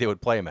the speed they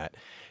would play them at.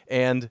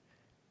 And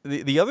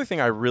the other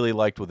thing I really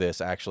liked with this,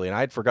 actually, and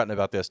I had forgotten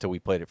about this till we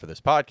played it for this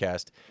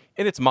podcast,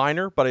 and it's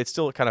minor, but it's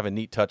still kind of a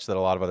neat touch that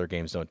a lot of other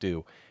games don't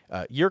do.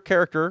 Your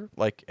character,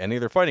 like any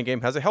other fighting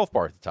game, has a health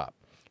bar at the top.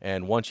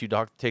 And once you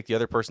take the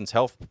other person's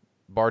health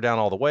bar down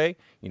all the way.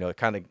 You know,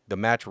 the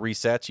match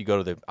resets. You go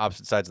to the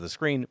opposite sides of the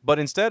screen. But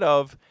instead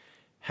of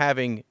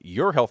having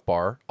your health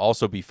bar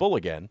also be full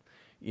again,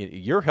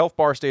 your health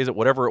bar stays at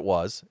whatever it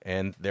was,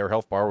 and their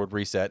health bar would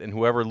reset, and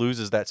whoever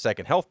loses that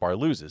second health bar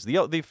loses.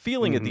 The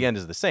feeling at the end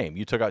is the same.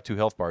 You took out 2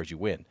 health bars, you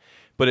win.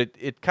 But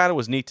it kind of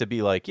was neat to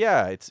be like,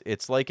 yeah,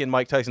 it's like in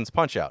Mike Tyson's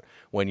Punch-Out,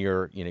 when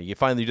you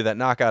finally do that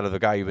knockout of the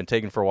guy you've been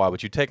taking for a while,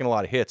 but you've taken a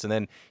lot of hits, and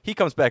then he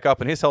comes back up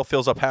and his health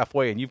fills up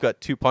halfway, and you've got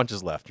 2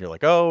 punches left. And you're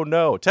like, oh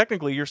no,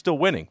 technically you're still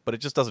winning, but it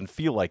just doesn't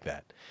feel like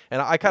that.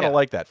 And I kind of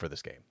like that for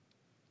this game.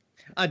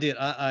 I did.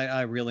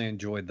 I really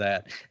enjoyed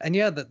that. And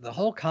yeah, the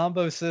whole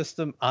combo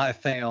system, I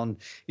found,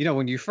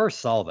 when you first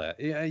saw that,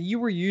 you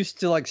were used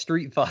to like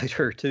Street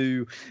Fighter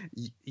 2,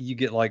 you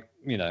get like,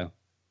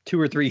 2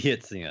 or 3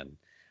 hits in.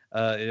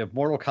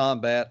 Mortal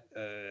Kombat,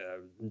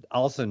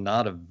 also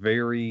not a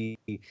very,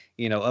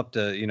 up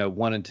to,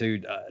 1 and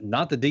 2,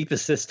 not the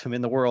deepest system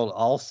in the world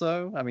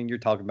also. I mean, you're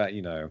talking about,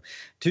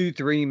 2,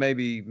 3,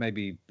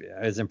 maybe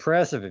as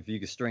impressive if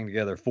you could string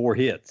together 4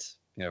 hits,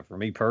 for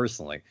me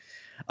personally.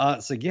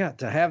 So yeah,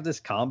 to have this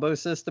combo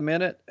system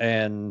in it,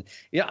 and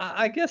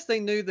I guess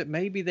they knew that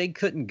maybe they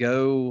couldn't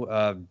go,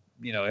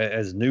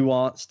 as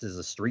nuanced as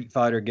a Street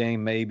Fighter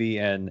game, maybe,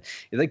 and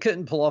they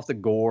couldn't pull off the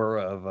gore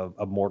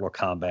of Mortal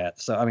Kombat.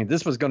 So I mean,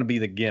 this was going to be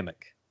the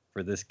gimmick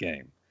for this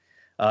game.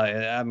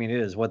 I mean, it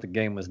is what the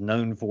game was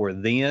known for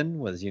then,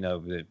 was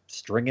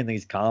stringing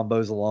these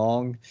combos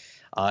along,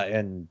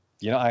 and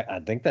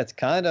I think that's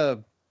kind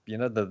of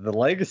the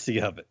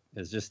legacy of it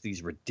is just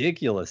these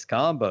ridiculous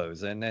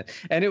combos,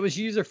 and it was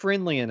user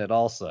friendly in it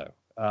also.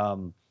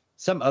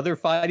 Some other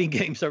fighting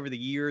games over the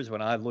years,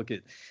 when I look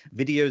at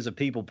videos of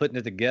people putting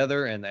it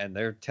together and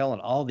they're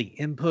telling all the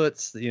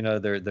inputs,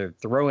 they're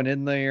throwing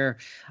in there,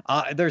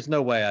 there's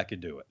no way I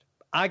could do it.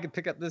 I could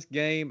pick up this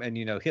game and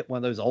hit one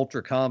of those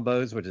ultra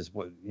combos, which is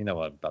what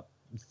a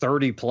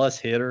 30 plus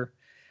hitter,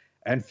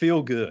 and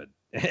feel good.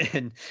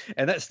 And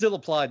that still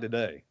applied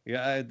today.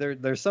 Yeah,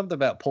 there's something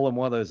about pulling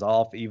one of those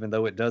off, even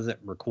though it doesn't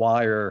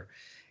require,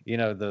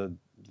 the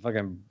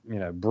fucking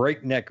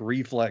breakneck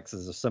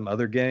reflexes of some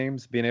other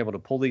games. Being able to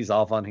pull these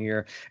off on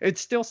here, it's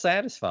still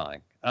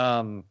satisfying.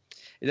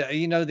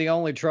 The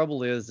only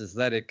trouble is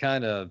that it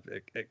kind of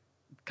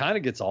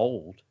gets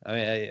old.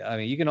 I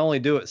mean, you can only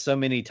do it so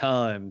many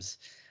times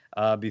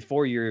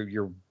before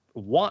you're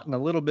wanting a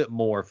little bit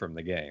more from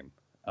the game.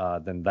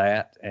 Than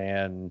that.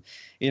 And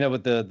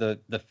with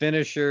the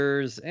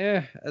finishers,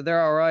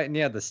 they're all right. And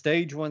yeah, the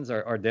stage ones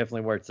are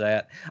definitely where it's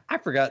at. I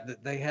forgot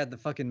that they had the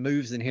fucking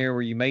moves in here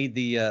where you made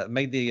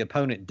the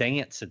opponent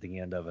dance at the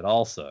end of it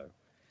also.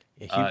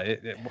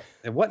 It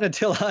wasn't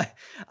until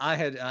I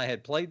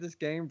had played this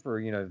game for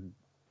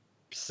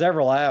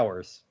several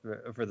hours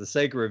for the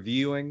sake of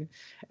reviewing,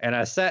 and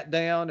I sat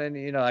down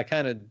and I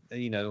kind of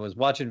was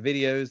watching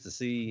videos to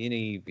see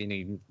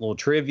any little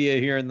trivia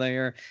here and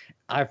there.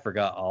 I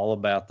forgot all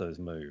about those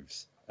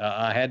moves.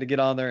 I had to get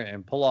on there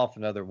and pull off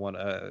another one,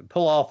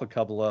 pull off a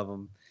couple of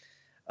them.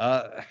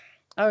 I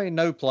mean,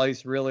 no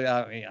place really.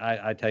 I mean,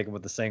 I take them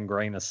with the same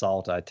grain of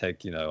salt. I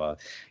take the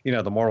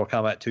Mortal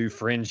Kombat 2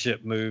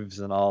 friendship moves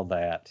and all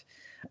that.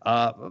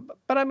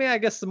 But I mean, I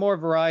guess the more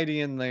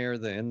variety in there,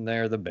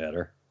 the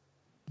better.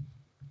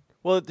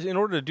 Well, in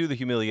order to do the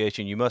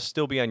humiliation, you must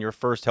still be on your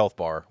first health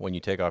bar when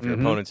you take off your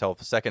opponent's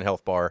second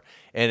health bar,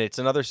 and it's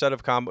another set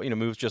of combo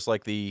moves, just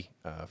like the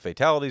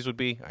fatalities would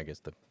be. I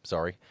guess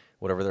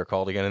whatever they're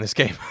called again in this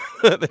game.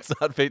 That's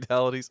not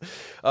fatalities,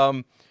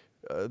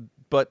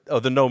 but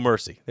the no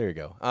mercy. There you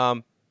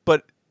go.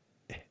 But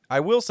I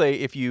will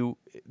say,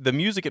 the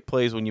music it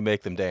plays when you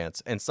make them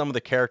dance, and some of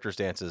the characters'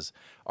 dances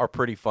are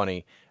pretty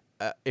funny.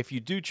 If you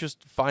do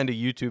just find a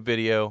YouTube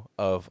video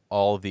of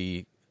all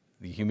the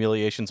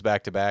humiliations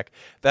back to back,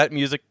 that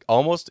music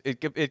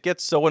it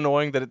gets so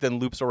annoying that it then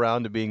loops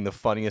around to being the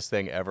funniest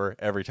thing ever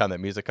every time that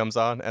music comes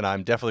on, and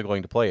I'm definitely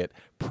going to play it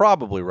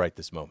probably right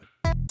this moment.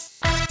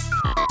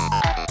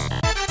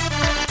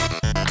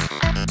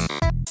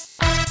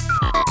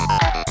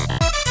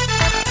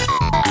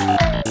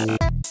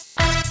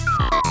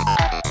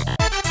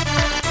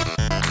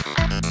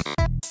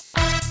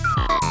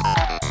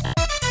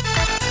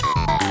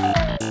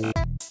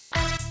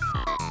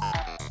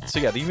 So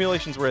yeah, the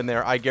humiliations were in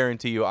there. I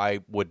guarantee you I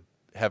would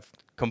have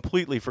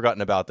completely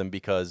forgotten about them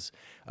because,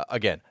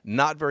 again,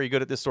 not very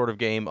good at this sort of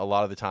game. A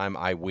lot of the time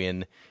I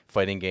win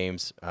fighting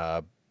games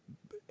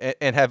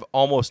and have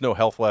almost no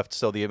health left.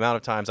 So the amount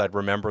of times I'd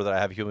remember that I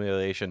have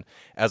humiliation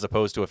as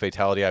opposed to a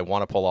fatality I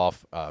want to pull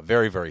off,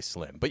 very, very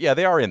slim. But yeah,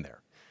 they are in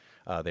there.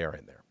 They are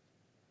in there.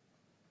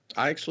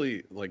 I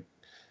actually like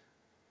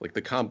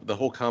the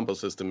whole combo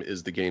system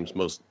is the game's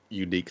most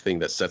unique thing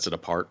that sets it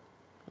apart.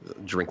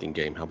 Drinking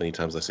game. How many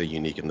times I say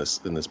unique in this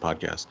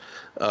podcast?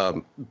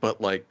 But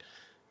like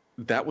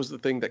that was the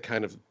thing that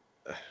kind of,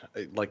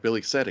 like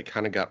Billy said, it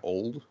kind of got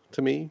old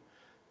to me.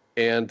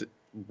 And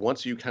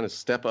once you kind of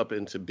step up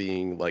into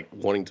being like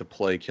wanting to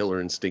play Killer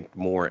Instinct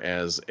more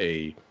as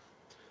a,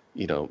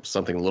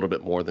 something a little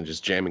bit more than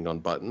just jamming on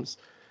buttons,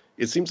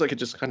 it seems like it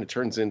just kind of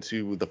turns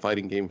into the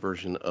fighting game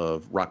version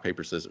of rock,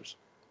 paper, scissors.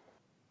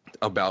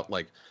 about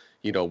like,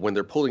 when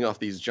they're pulling off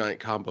these giant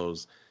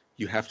combos,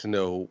 you have to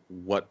know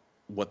what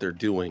they're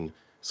doing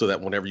so that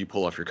whenever you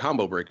pull off your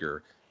combo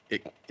breaker,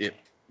 it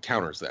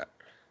counters that,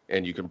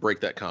 and you can break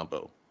that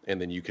combo, and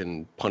then you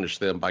can punish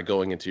them by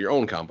going into your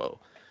own combo.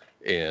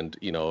 And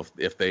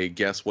if they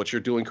guess what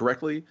you're doing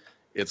correctly,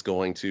 it's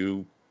going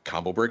to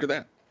combo breaker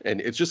that.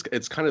 And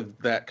it's kind of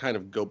that kind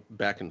of go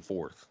back and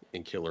forth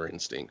in Killer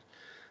Instinct.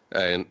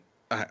 And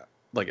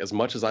like, as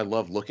much as I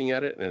love looking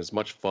at it and as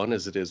much fun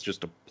as it is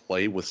just to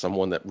play with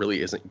someone that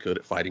really isn't good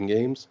at fighting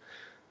games,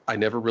 I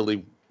never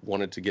really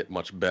wanted to get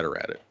much better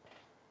at it,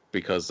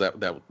 because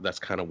that's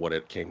kind of what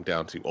it came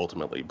down to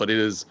ultimately. But it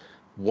is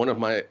one of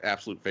my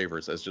absolute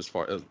favorites as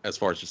far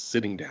as just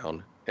sitting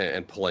down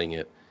and playing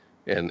it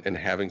and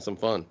having some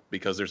fun,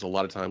 because there's a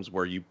lot of times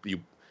where you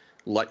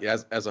like,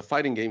 as a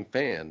fighting game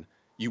fan,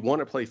 you want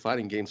to play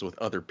fighting games with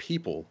other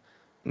people,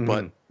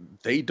 but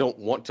they don't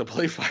want to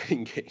play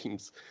fighting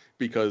games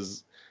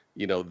because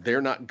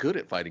they're not good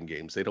at fighting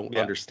games. They don't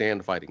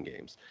understand fighting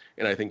games.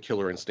 And I think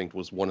Killer Instinct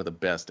was one of the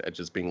best at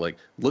just being like,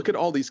 look at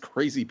all these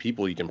crazy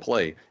people you can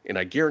play, and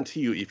I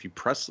guarantee you, if you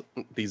press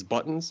these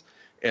buttons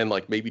and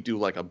like maybe do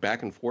like a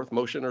back and forth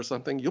motion or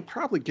something, you'll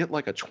probably get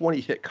like a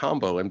 20-hit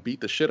combo and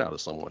beat the shit out of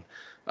someone.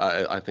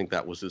 I think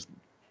that was just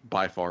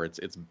by far it's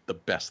the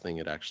best thing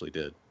it actually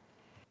did.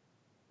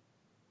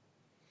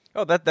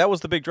 Oh, that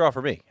was the big draw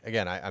for me.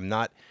 Again, I'm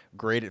not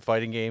great at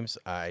fighting games.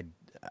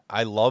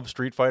 I love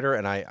Street Fighter,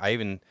 and I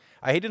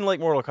didn't like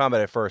Mortal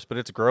Kombat at first, but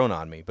it's grown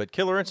on me. But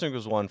Killer Instinct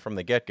was one from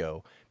the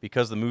get-go,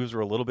 because the moves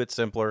were a little bit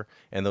simpler,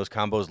 and those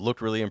combos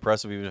looked really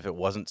impressive, even if it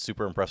wasn't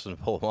super impressive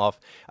to pull them off.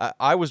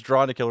 I was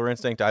drawn to Killer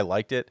Instinct. I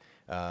liked it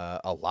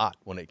a lot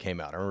when it came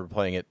out. I remember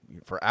playing it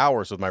for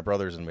hours with my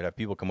brothers, and we'd have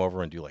people come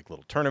over and do like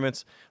little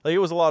tournaments. Like, it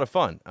was a lot of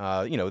fun.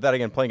 That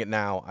again, playing it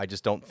now, I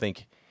just don't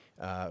think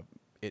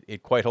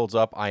it quite holds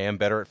up. I am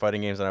better at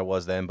fighting games than I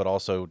was then, but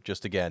also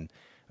just again,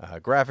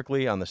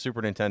 graphically on the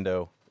Super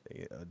Nintendo,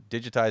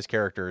 digitized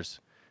characters,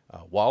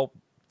 while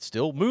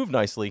still move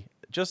nicely,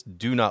 just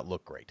do not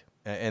look great.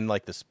 And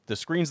like the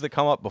screens that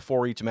come up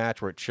before each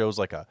match, where it shows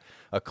like a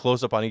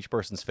close up on each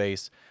person's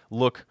face,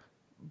 look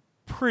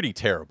pretty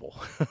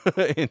terrible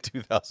in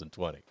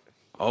 2020.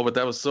 Oh, but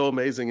that was so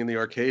amazing in the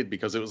arcade,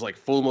 because it was like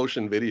full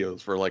motion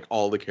videos for like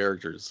all the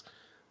characters.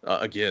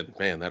 Again,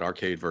 man, that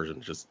arcade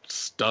version just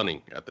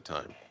stunning at the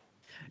time.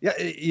 Yeah,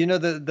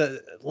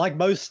 the like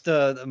most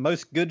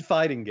good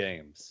fighting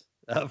games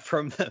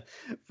from the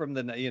the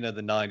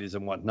 90s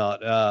and whatnot.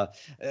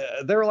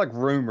 There were like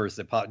rumors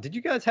that popped. Did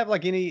you guys have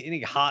like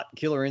any hot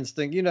Killer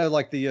Instinct?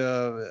 Like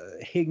the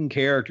hidden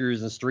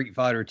characters in Street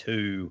Fighter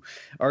 2,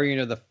 or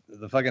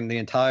the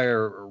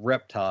entire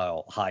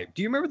Reptile hype.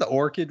 Do you remember the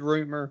Orchid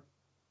rumor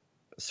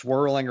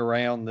swirling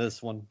around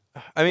this one?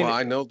 I mean,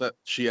 I know that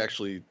she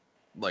actually,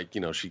 like,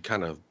 she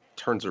kind of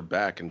turns her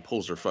back and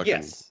pulls her fucking.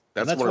 Yes.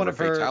 That's one of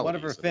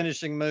her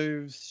finishing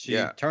moves. She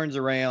turns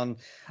around,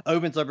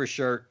 opens up her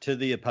shirt to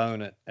the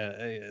opponent.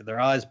 Their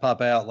eyes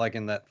pop out like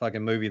in that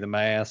fucking movie, The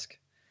Mask,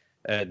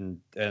 and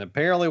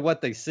apparently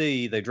what they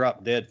see, they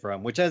drop dead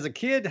from. Which, as a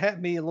kid,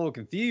 had me a little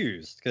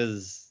confused,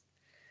 because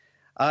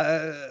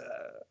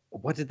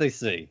what did they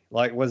see?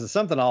 Like, was it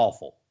something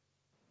awful?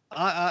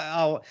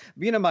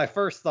 My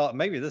first thought,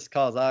 maybe this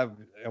cause I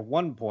at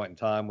one point in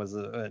time was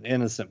an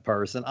innocent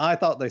person. I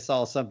thought they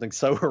saw something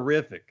so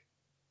horrific.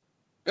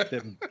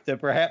 that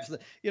perhaps,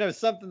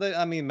 something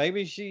that,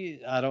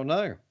 maybe I don't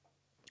know.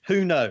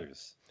 Who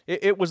knows?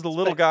 It was the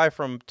little guy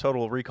from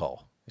Total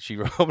Recall. She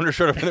opened her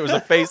shirt up and there was a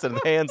face and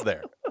hands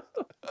there.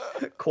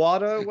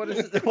 Quado? What is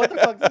it? What the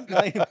fuck's his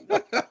name?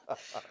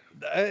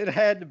 It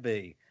had to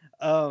be.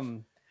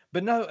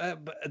 But no,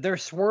 they're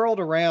swirled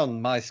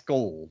around my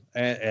school,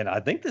 and I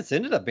think this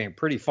ended up being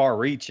pretty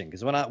far-reaching,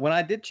 because when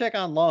I did check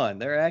online,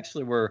 there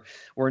actually were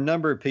a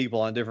number of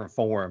people on different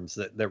forums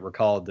that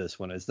recalled this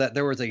one. Is that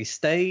there was a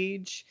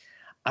stage,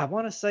 I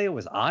want to say it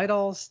was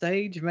Idol's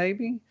stage,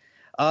 maybe,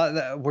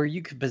 where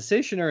you could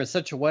position her in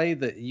such a way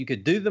that you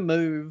could do the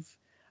move.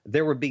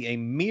 There would be a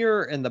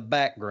mirror in the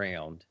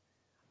background,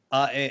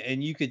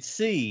 and you could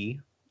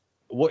see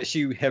what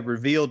she had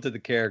revealed to the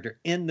character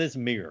in this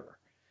mirror.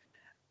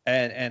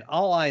 And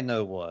all I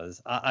know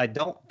was I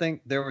don't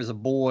think there was a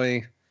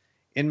boy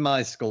in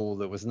my school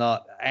that was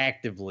not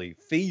actively,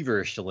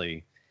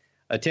 feverishly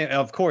attempting.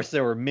 Of course,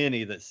 there were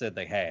many that said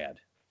they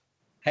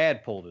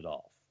had pulled it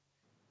off.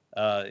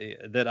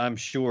 That I'm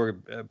sure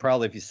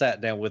probably if you sat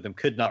down with them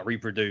could not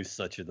reproduce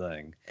such a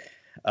thing.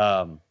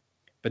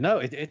 But no,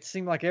 it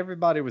seemed like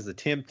everybody was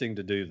attempting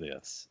to do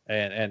this.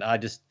 And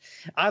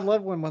I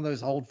love when one of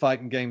those old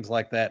fighting games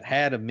like that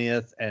had a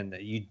myth and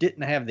you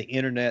didn't have the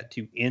internet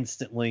to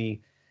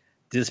instantly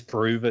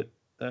disprove it.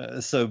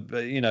 So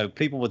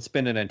people would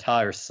spend an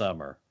entire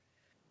summer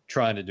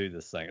trying to do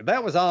this thing.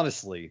 That was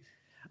honestly,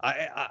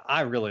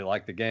 I really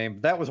liked the game.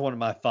 That was one of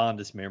my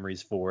fondest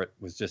memories for it,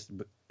 was just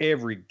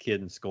every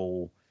kid in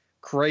school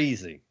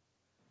crazy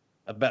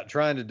about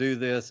trying to do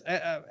this.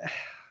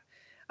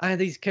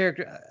 These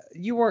characters,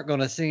 you weren't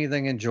going to see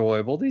anything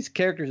enjoyable. These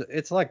characters,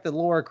 it's like the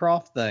Lara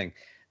Croft thing.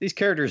 These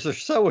characters are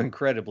so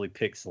incredibly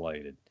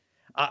pixelated.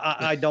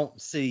 I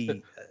don't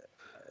see.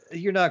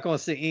 You're not going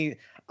to see any.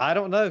 I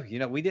don't know.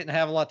 We didn't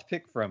have a lot to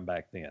pick from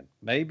back then.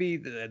 Maybe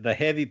the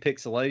heavy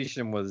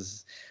pixelation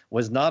was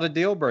not a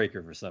deal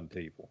breaker for some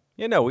people.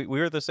 We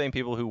were the same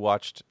people who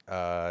watched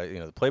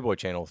the Playboy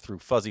channel through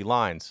fuzzy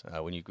lines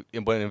when you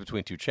went in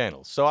between two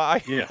channels. So I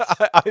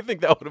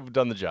think that would have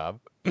done the job.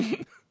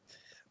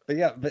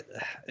 But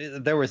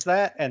there was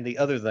that, and the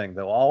other thing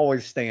that will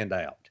always stand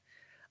out.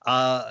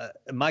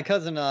 My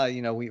cousin and I,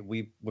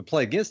 we would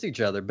play against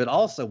each other, but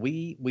also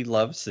we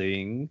love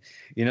seeing,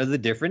 the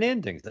different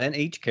endings. And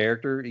each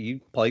character you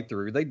play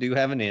through, they do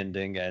have an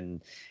ending,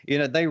 and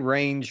they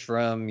range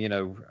from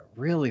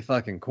really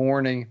fucking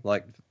corny,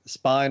 like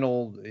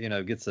Spinal,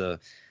 gets a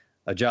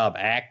job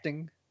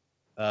acting,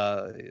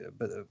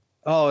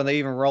 and they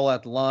even roll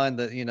out the line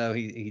that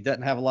he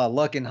doesn't have a lot of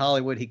luck in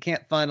Hollywood. He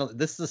can't find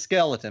this is a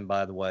skeleton,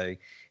 by the way.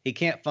 He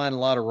can't find a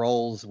lot of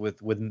roles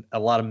with a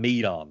lot of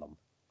meat on them.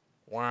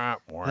 Wow.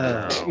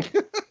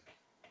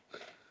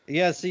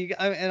 Yeah, see,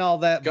 and all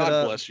that.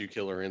 God bless you,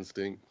 Killer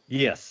Instinct.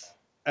 Yes,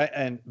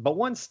 but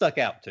one stuck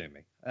out to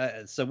me.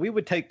 So we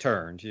would take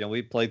turns.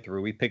 We'd play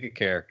through. We pick a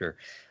character,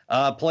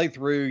 play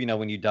through.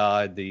 When you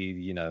died,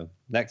 the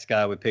next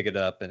guy would pick it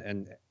up,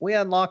 and we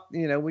unlocked.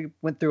 We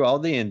went through all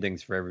the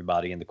endings for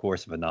everybody in the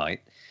course of a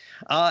night,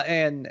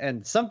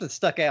 and something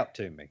stuck out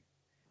to me.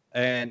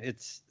 And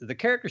it's the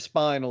character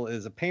Spinal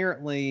is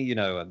apparently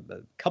a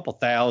couple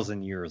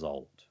thousand years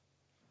old.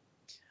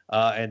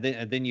 And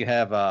then you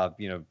have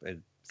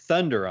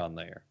Thunder on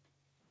there,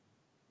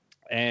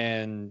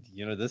 and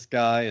this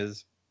guy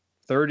is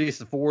 30s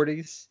to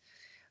 40s,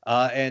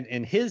 and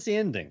in his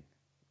ending,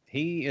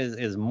 he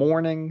is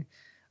mourning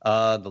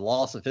the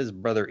loss of his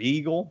brother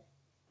Eagle.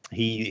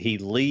 He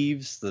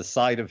leaves the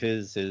site of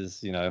his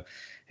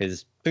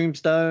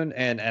tombstone,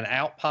 and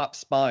out pops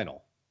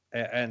Spinal,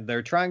 and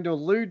they're trying to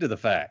allude to the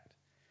fact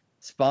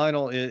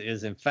Spinal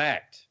is in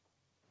fact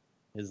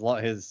his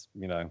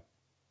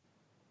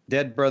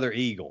dead brother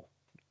Eagle.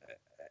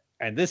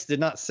 And this did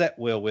not set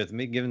well with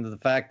me, given the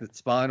fact that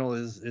Spinal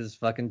is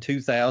fucking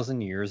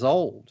 2,000 years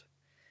old,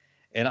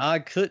 and I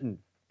couldn't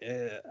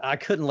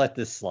let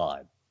this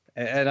slide.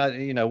 And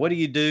I, what do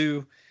you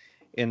do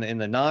in the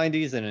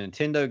 90s in a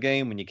Nintendo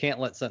game when you can't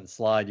let something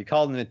slide? You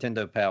call the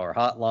Nintendo Power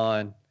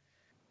Hotline,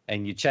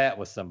 and you chat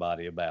with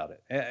somebody about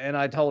it. And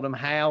I told him,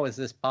 how is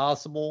this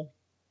possible?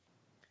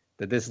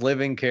 That this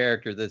living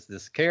character,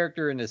 this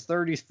character in his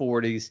 30s,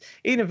 40s,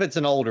 even if it's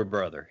an older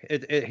brother,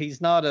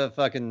 he's not a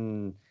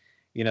fucking,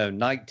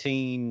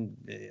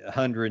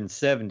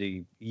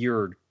 1970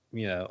 year,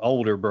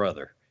 older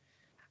brother.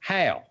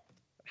 How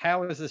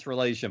is this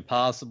relation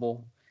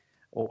possible?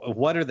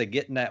 What are they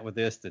getting at with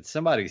this? Did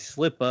somebody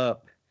slip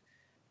up?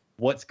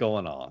 What's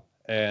going on?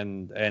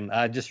 And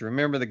I just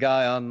remember the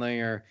guy on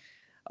there,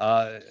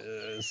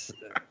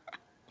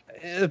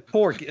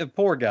 poor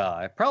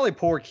guy, probably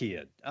poor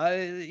kid.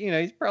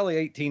 He's probably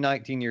 18,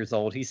 19 years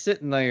old. He's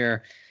sitting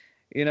there,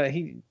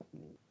 he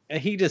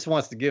just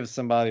wants to give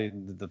somebody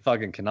the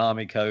fucking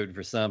Konami code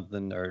for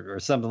something or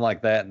something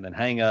like that, and then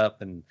hang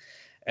up and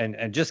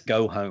just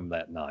go home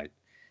that night.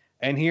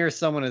 And here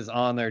someone is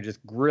on there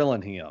just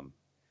grilling him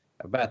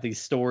about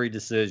these story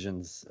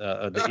decisions,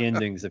 the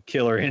endings of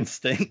Killer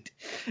Instinct,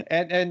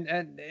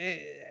 and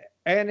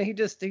he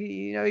just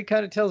he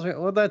kind of tells me,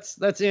 well,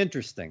 that's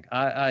interesting.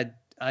 I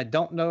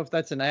don't know if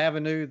that's an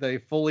avenue they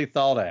fully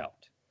thought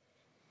out.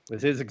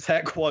 Was his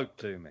exact quote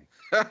to me.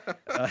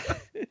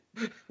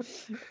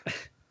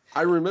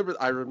 I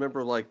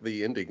remember like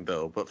the ending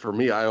though, but for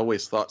me, I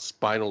always thought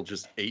Spinal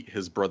just ate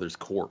his brother's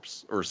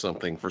corpse or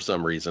something for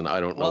some reason. I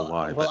don't know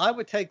why. Well, I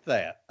would take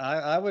that.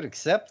 I would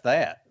accept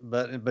that,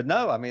 but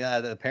no, I mean,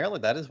 apparently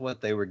that is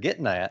what they were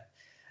getting at,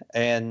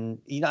 and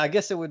I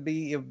guess it would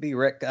be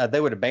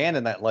they would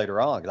abandon that later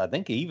on, because I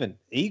think even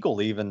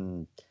Eagle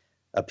even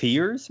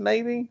appears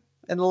maybe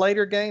in the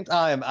later games.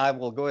 I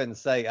will go ahead and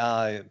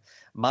say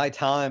my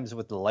times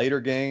with the later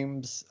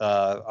games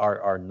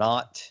are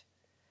not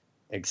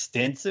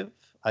extensive.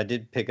 I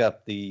did pick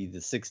up the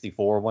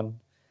 64 one,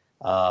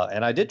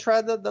 and I did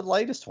try the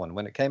latest one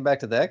when it came back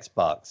to the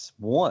Xbox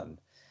One.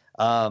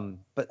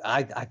 But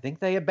I think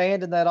they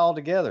abandoned that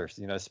altogether.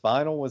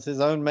 Spinal was his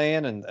own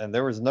man, and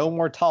there was no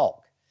more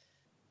talk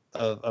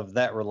of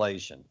that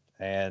relation.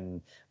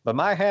 But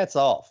my hat's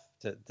off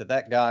to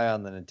that guy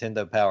on the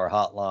Nintendo Power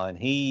Hotline.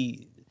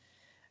 He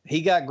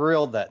got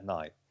grilled that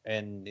night,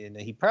 and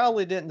he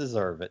probably didn't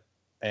deserve it.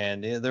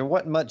 And there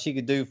wasn't much he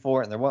could do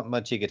for it, and there wasn't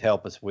much he could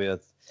help us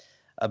with.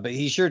 But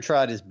he sure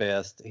tried his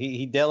best.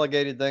 He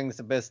delegated things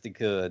the best he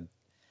could.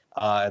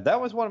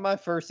 That was one of my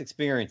first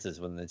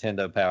experiences with the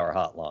Nintendo Power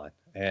Hotline.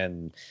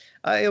 And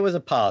it was a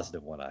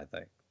positive one, I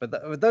think.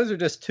 But those are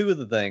just two of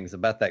the things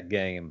about that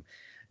game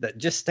that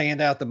just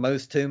stand out the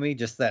most to me.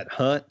 Just that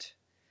hunt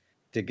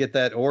to get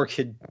that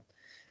orchid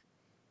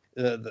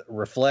the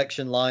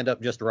reflection lined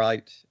up just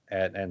right,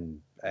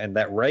 and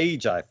that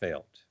rage I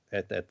felt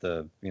at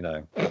the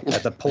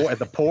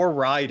poor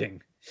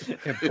writing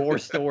and poor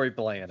story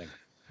planning.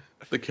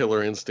 The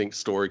Killer Instinct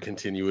story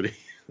continuity.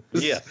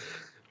 Yeah.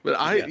 But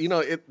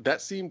Yes.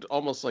 that seemed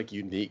almost like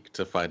unique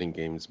to fighting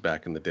games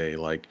back in the day.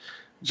 Like,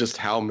 just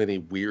how many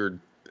weird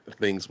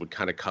things would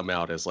kind of come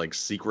out as like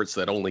secrets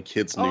that only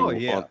kids Oh knew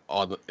yeah.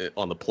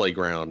 on the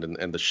playground,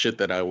 and the shit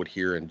that I would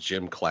hear in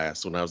gym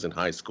class when I was in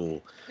high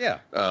school. Yeah.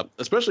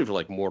 Especially for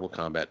like Mortal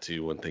Kombat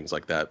 2 and things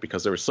like that,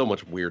 because there was so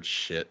much weird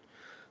shit.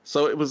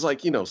 So it was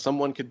like,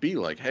 someone could be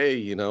like,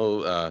 hey,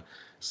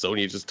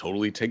 Sonya just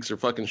totally takes her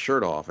fucking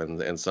shirt off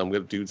and some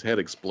dude's head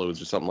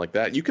explodes or something like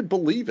that. You could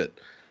believe it.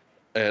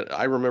 And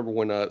I remember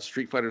when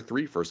Street Fighter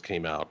 3 first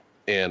came out,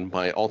 and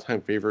my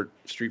all-time favorite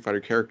Street Fighter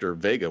character,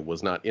 Vega,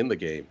 was not in the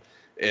game.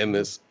 And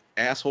this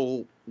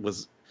asshole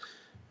was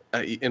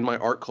in my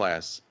art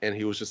class, and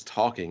he was just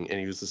talking, and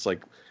he was just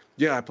like,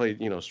 yeah, I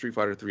played, Street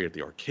Fighter 3 at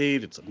the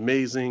arcade. It's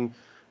amazing.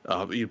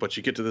 But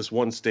you get to this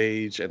one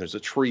stage, and there's a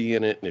tree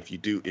in it, and if you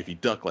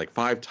duck like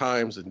 5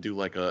 times and do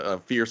like a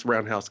fierce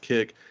roundhouse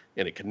kick,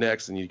 and it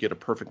connects, and you get a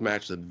perfect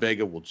match, then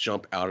Vega will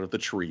jump out of the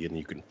tree, and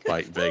you can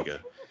fight Vega.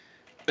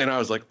 And I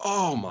was like,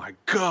 oh my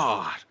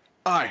God,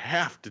 I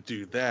have to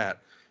do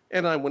that.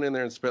 And I went in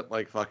there and spent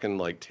like fucking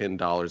like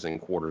 $10 in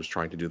quarters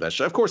trying to do that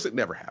shit. Of course, it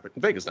never happened.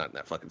 Vega's not in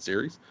that fucking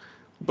series.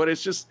 But it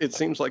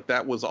seems like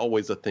that was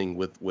always a thing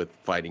with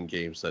fighting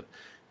games, that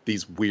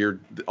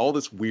all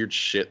this weird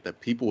shit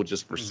that people would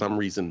just for some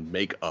reason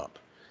make up.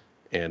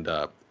 And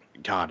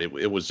God,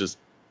 it was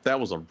that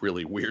was a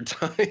really weird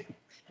time.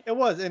 It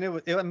was, and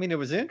it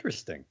was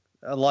interesting.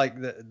 Like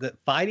the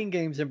fighting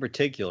games in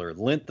particular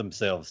lent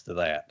themselves to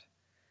that.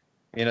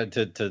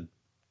 To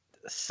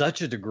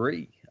such a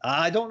degree.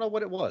 I don't know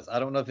what it was. I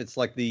don't know if it's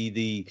like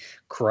the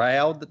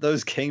crowd that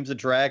those games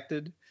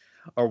attracted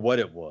or what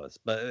it was.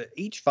 But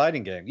each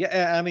fighting game,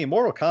 yeah, I mean,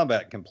 Mortal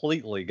Kombat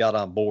completely got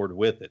on board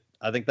with it.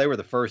 I think they were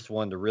the first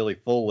one to really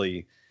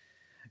fully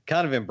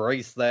kind of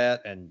embrace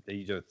that and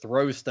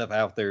throw stuff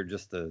out there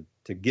just to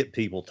get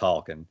people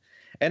talking,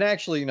 and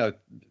actually,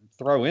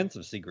 throw in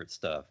some secret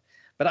stuff.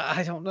 But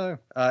I don't know.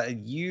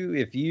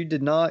 If you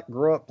did not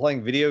grow up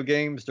playing video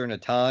games during a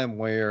time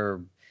where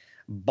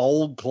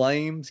bold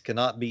claims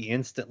cannot be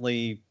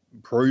instantly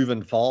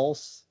proven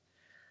false,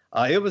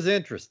 it was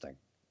interesting.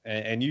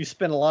 And you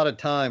spent a lot of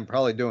time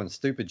probably doing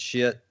stupid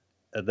shit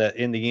that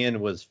in the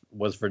end was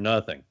for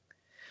nothing.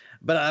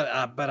 But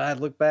I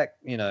look back,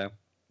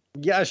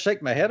 I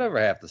shake my head over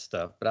half the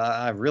stuff, but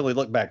I really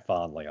look back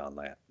fondly on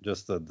that.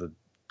 Just the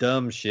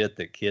dumb shit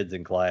that kids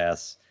in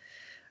class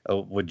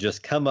would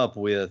just come up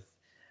with.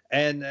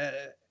 And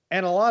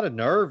a lot of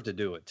nerve to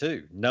do it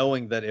too,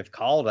 knowing that if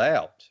called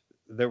out,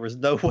 there was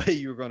no way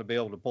you were going to be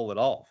able to pull it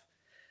off.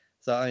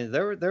 So I mean,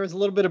 there was a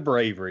little bit of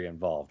bravery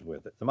involved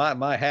with it. So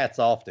my hat's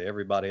off to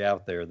everybody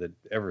out there that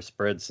ever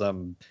spread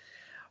some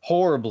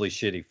horribly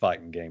shitty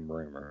fighting game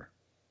rumor.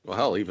 Well,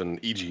 hell, even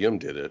EGM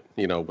did it,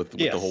 with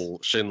the whole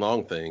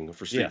Shenlong thing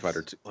for Street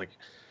Fighter 2. Like,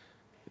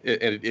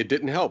 it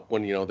didn't help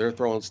when they're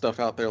throwing stuff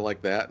out there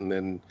like that, and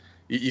then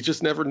you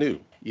just never knew.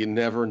 You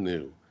never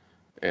knew.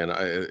 And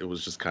it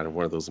was just kind of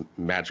one of those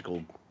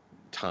magical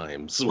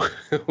times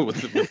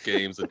with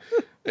games.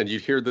 And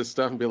you'd hear this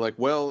stuff and be like,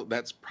 well,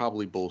 that's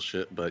probably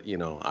bullshit, but,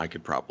 I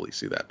could probably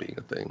see that being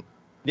a thing.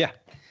 Yeah.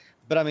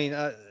 But I mean,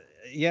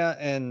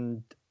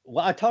 and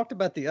I talked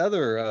about the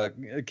other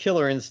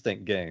Killer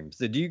Instinct games.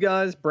 Did you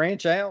guys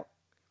branch out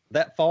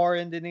that far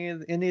into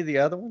any of the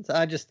other ones?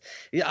 I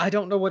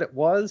don't know what it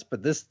was,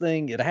 but this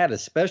thing, it had a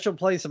special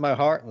place in my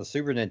heart on the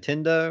Super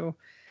Nintendo.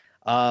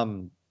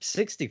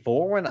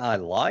 64 one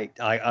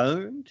I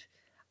owned.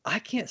 I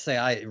can't say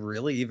I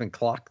really even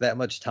clocked that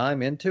much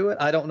time into it.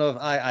 I don't know if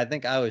I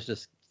think I was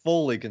just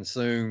fully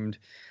consumed.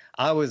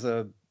 I was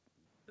a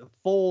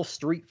full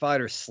Street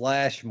Fighter /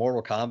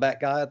 Mortal Kombat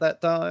guy at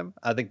that time.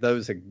 I think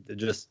those had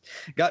just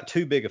got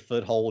too big a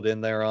foothold in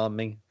there on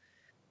me.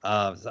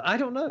 So I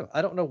don't know.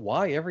 I don't know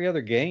why every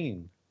other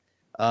game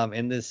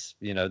in this,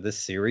 this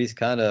series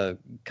kind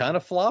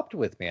of flopped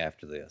with me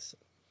after this.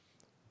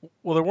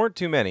 Well, there weren't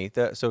too many.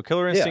 So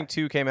Killer Instinct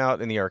 2 came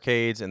out in the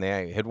arcades, and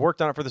they had worked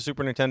on it for the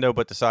Super Nintendo,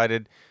 but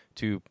decided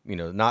to,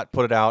 not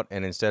put it out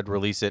and instead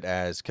release it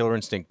as Killer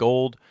Instinct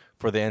Gold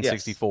for the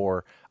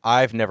N64. Yes.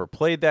 I've never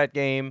played that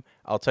game.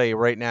 I'll tell you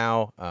right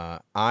now,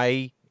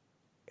 I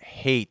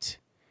hate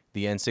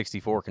the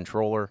N64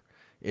 controller.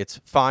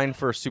 It's fine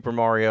for Super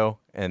Mario,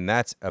 and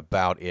that's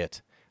about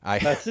it.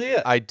 That's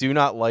it. I do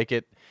not like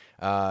it.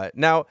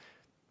 Now,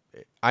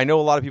 I know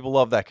a lot of people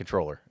love that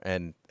controller,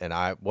 and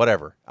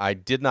I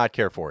did not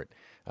care for it.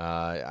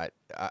 I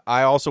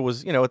also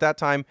was, at that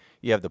time,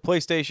 you have the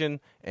PlayStation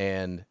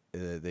and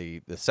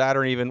the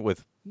Saturn, even,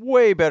 with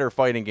way better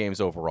fighting games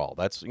overall.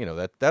 That's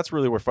that's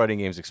really where fighting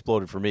games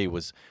exploded for me,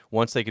 was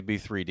once they could be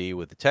 3D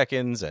with the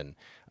Tekkens and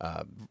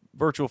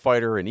Virtual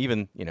Fighter, and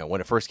even when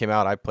it first came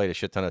out, I played a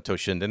shit ton of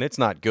Toshinden. It's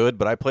not good,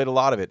 but I played a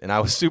lot of it, and I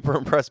was super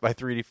impressed by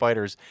 3D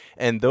fighters,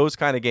 and those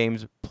kind of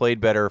games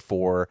played better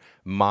for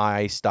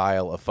my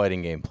style of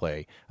fighting game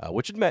play,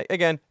 which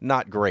again,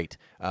 not great,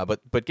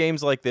 but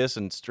games like this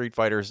and Street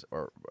Fighters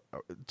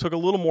took a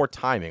little more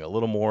timing, a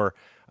little more.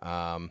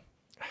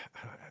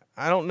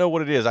 I don't know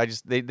what it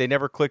is. They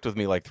never clicked with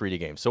me like 3D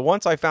games. So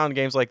once I found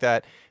games like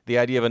that, the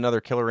idea of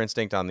another Killer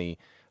Instinct on the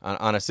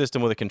on a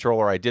system with a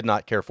controller I did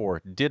not care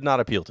for, did not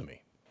appeal to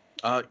me.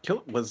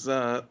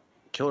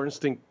 Killer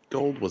Instinct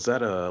Gold, was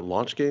that a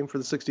launch game for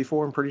the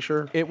 64? I'm pretty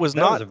sure. It was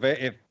That not. was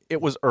it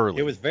was early.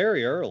 It was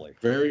very early.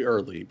 Very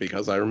early,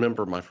 because I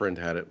remember my friend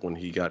had it when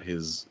he got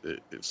his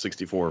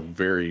 64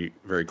 very,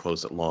 very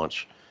close at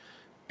launch.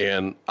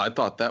 And I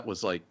thought that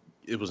was like,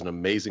 it was an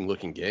amazing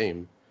looking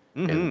game.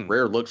 And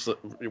rare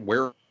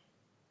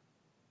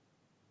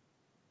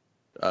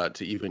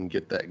to even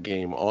get that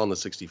game on the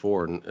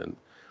 64. And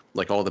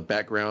like all the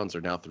backgrounds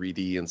are now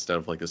 3D instead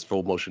of like this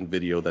full motion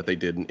video that they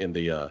did in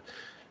the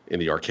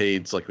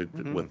arcades, like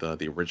with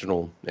the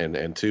original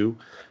and 2.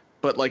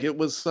 But like it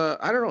was,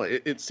 I don't know,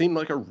 it seemed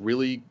like a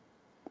really,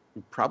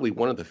 probably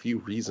one of the few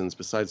reasons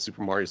besides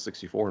Super Mario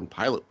 64 and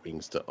Pilot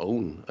Wings to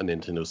own a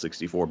Nintendo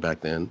 64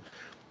 back then.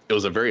 It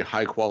was a very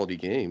high quality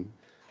game,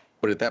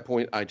 but at that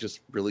point I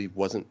just really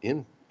wasn't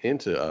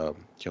into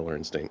Killer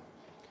Instinct.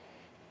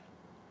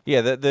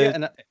 Yeah,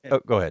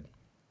 go ahead.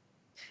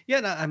 Yeah,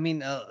 no, I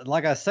mean,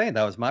 like I was saying,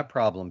 that was my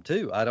problem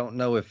too. I don't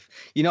know if,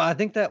 I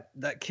think that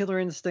Killer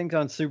Instinct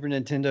on Super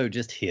Nintendo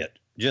just hit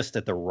just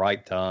at the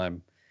right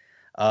time.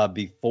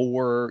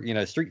 Before,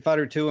 Street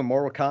Fighter 2 and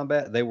Mortal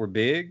Kombat, they were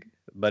big,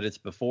 but it's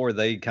before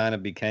they kind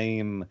of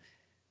became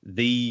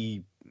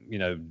the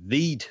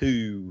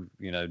two,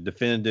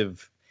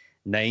 definitive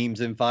names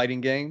in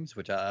fighting games,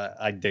 which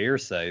I dare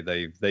say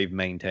they've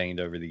maintained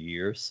over the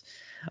years.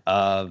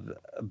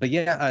 But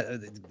yeah,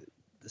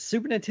 the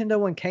Super Nintendo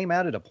one came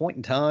out at a point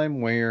in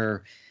time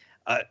where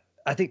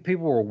I think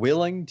people were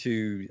willing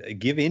to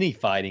give any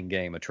fighting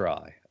game a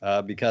try,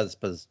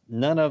 because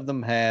none of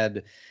them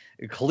had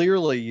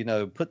clearly,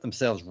 put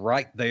themselves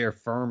right there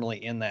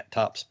firmly in that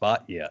top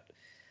spot yet.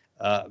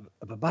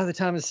 But by the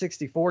time the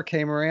 64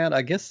 came around,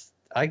 I guess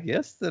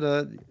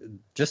that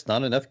just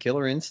not enough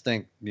Killer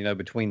Instinct,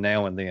 between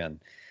now and then.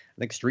 I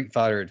think Street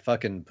Fighter had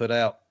fucking put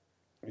out,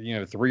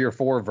 3 or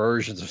 4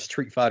 versions of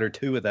Street Fighter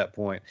 2 at that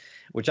point,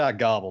 which I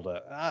gobbled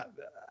up.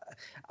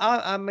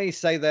 I may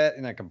say that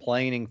in a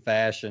complaining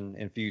fashion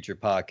in future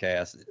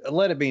podcasts.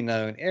 Let it be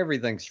known,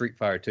 everything Street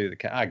Fighter 2,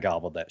 I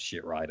gobbled that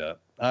shit right up.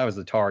 I was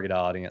the target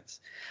audience.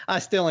 I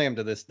still am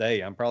to this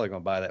day. I'm probably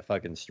going to buy that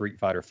fucking Street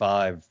Fighter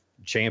 5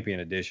 Champion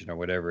Edition or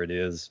whatever it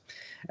is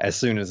as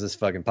soon as this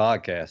fucking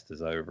podcast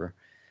is over.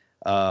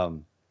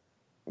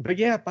 But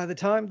yeah, by the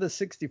time the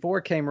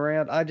 64 came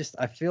around, I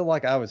feel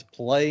like I was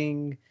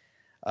playing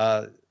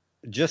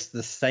just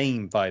the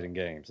same fighting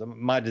games.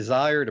 My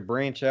desire to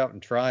branch out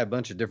and try a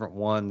bunch of different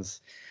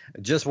ones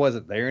just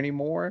wasn't there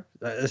anymore.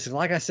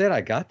 Like I said, I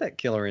got that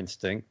Killer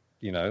Instinct,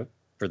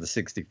 for the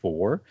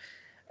 64,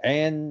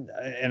 and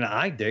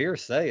I dare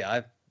say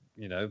I've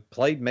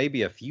played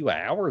maybe a few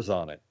hours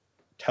on it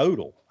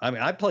total. I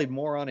mean, I played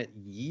more on it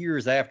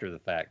years after the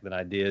fact than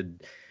I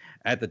did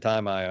at the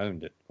time I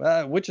owned it,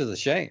 which is a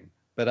shame.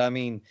 But I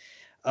mean,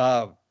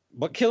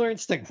 what Killer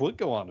Instinct would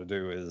go on to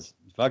do is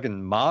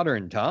fucking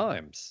Modern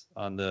Times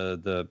on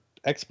the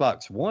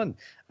Xbox One.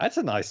 That's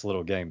a nice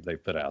little game they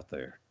put out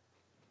there.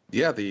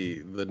 Yeah,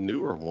 the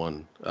newer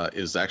one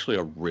is actually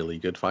a really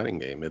good fighting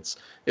game. It's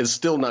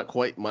still not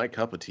quite my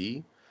cup of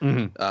tea.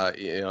 And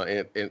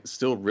it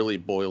still really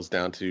boils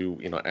down to,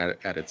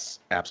 at its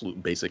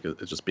absolute basic,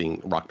 it's just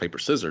being rock, paper,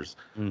 scissors.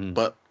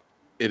 But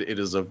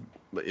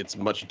it's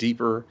much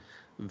deeper.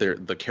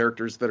 The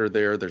characters that are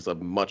there's a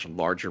much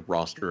larger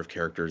roster of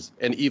characters,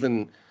 and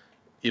even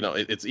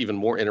it's even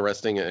more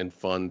interesting and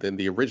fun than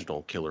the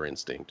original Killer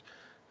Instinct.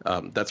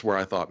 That's where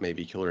I thought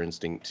maybe Killer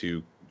Instinct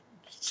 2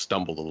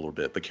 stumbled a little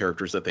bit. The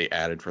characters that they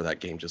added for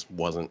that game just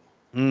wasn't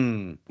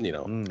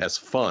as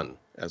fun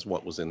as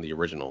what was in the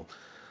original.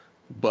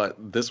 But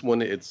this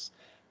one, it's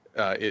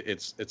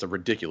a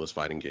ridiculous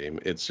fighting game.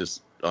 It's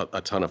just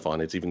a ton of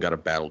fun. It's even got a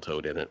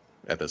Battletoad in it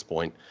at this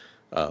point.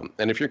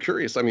 And if you're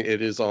curious, I mean,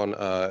 it is on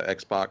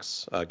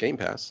Xbox Game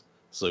Pass,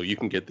 so you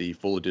can get the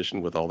full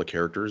edition with all the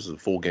characters, the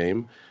full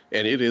game,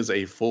 and it is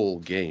a full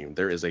game.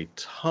 There is a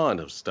ton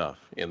of stuff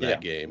in that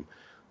game,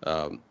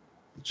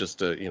 just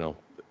to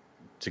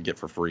get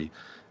for free.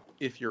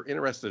 If you're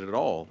interested at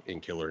all in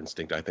Killer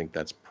Instinct, I think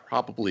that's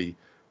probably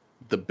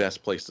the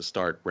best place to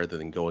start, rather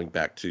than going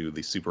back to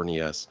the Super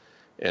NES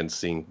and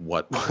seeing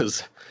what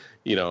was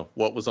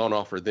on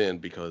offer then,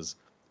 because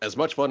as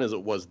much fun as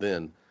it was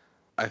then,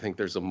 I think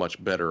there's a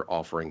much better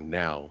offering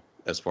now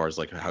as far as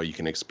like how you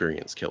can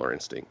experience Killer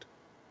Instinct.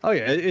 Oh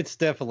yeah, it's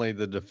definitely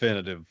the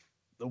definitive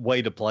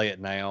way to play it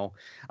now.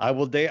 I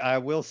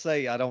will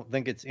say I don't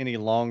think it's any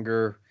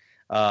longer.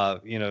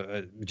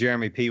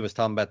 Jeremy P was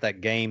talking about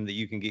that game that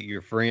you can get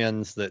your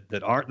friends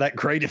that aren't that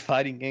great at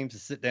fighting games to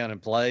sit down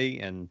and play,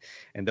 and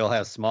they'll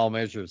have small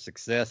measure of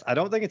success. I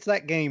don't think it's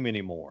that game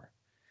anymore.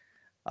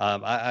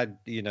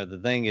 The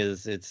thing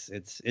is,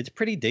 it's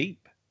pretty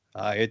deep.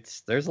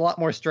 There's a lot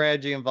more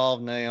strategy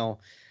involved now.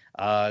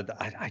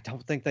 I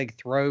don't think they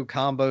throw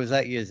combos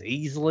at you as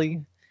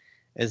easily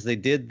as they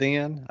did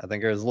then. I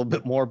think there's a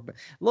little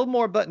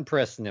more button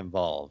pressing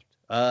involved.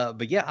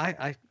 But yeah,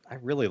 I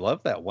really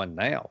love that one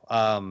now.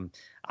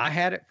 I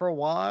had it for a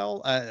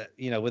while.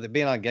 With it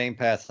being on Game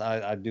Pass,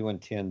 I do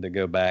intend to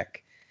go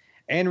back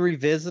and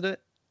revisit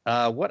it.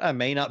 What I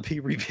may not be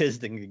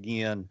revisiting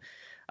again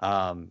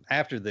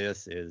after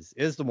this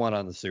is the one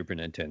on the Super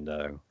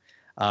Nintendo.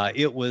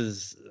 It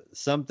was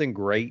something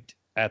great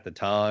at the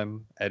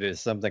time. It is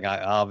something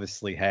I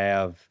obviously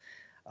have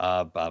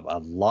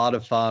a lot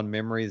of fond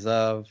memories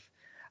of,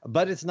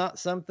 but it's not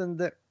something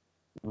that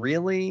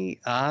really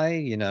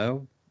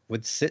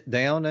would sit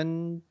down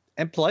and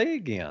play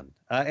again.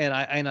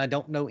 And I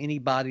don't know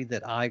anybody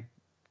that I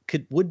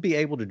would be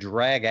able to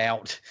drag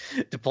out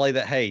to play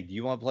that. Hey, do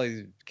you want to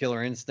play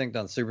Killer Instinct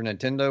on Super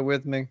Nintendo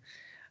with me?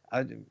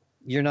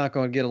 You're not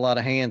going to get a lot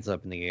of hands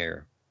up in the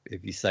air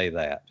if you say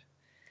that.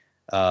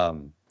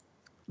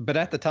 But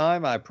at the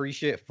time, I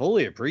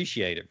fully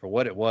appreciate it for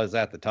what it was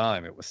at the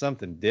time. It was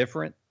something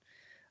different.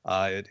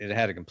 It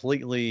had a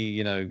completely,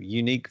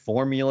 unique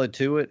formula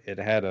to it. It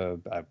had a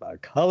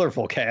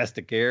colorful cast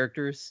of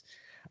characters.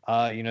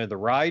 The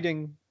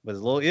writing was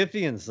a little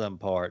iffy in some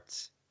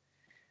parts.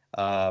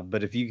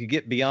 But if you could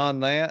get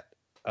beyond that,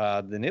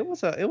 then it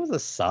was a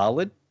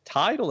solid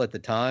title at the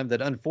time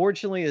that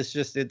unfortunately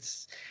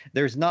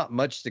there's not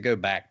much to go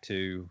back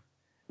to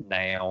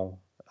now,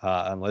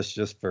 unless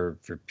just for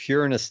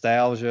pure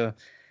nostalgia.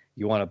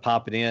 You want to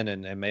pop it in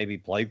and maybe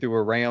play through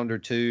a round or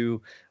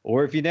two,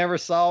 or if you never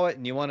saw it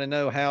and you want to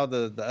know how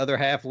the other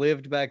half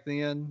lived back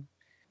then,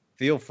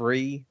 feel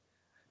free.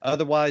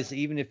 Otherwise,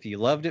 even if you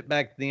loved it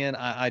back then,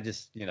 I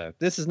just,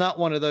 this is not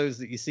one of those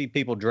that you see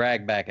people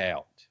drag back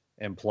out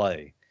and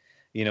play,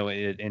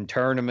 in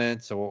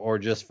tournaments or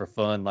just for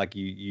fun, like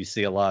you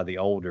see a lot of the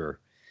older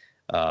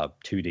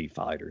 2D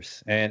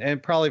fighters,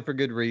 and probably for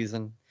good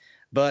reason.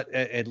 But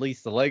at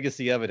least the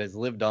legacy of it has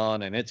lived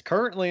on, and it's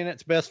currently in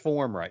its best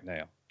form right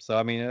now. So,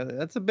 I mean,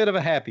 that's a bit of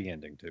a happy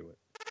ending to it.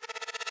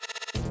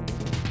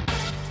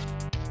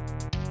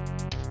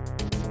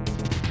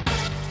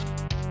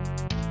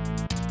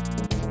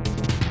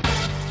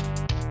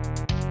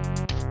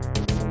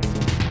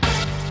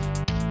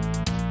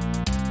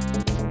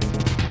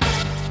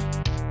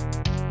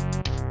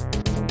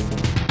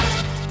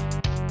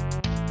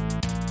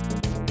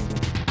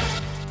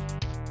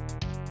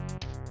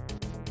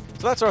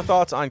 So that's our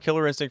thoughts on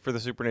Killer Instinct for the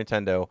Super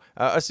Nintendo,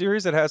 a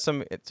series that has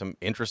some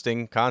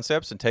interesting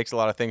concepts and takes a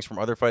lot of things from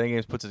other fighting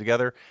games, puts it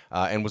together,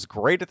 and was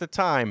great at the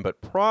time, but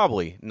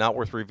probably not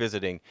worth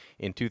revisiting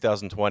in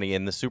 2020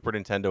 in the Super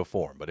Nintendo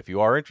form. But if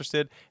you are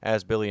interested,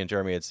 as Billy and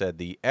Jeremy had said,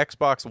 the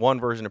Xbox One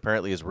version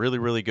apparently is really,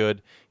 really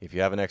good if you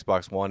have an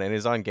Xbox One and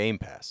is on Game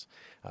Pass.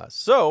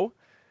 So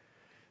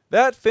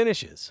that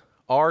finishes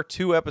our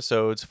 2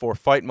 episodes for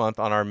Fight Month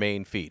on our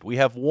main feed. We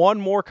have one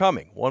more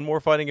coming, one more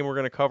fighting game we're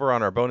going to cover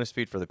on our bonus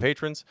feed for the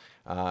patrons.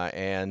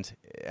 And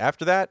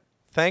after that,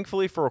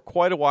 thankfully for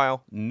quite a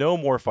while, no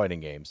more fighting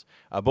games.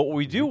 But what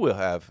we will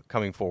have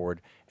coming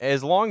forward,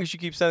 as long as you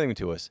keep sending them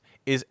to us,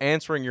 is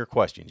answering your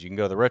questions. You can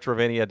go to the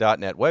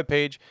retrovania.net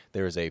webpage.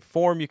 There is a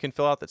form you can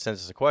fill out that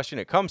sends us a question.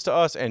 It comes to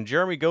us, and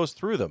Jeremy goes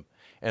through them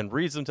and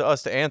reads them to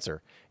us to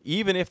answer.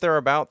 Even if they're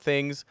about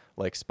things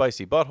like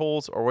spicy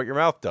buttholes or what your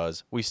mouth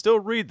does, we still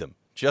read them,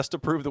 just to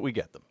prove that we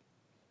get them.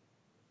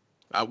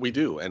 We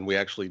do, and we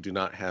actually do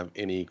not have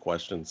any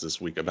questions this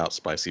week about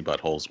spicy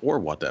buttholes or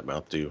what that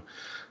mouth do.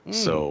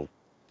 So,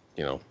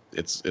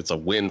 it's a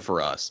win for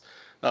us.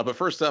 But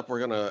first up, we're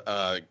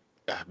gonna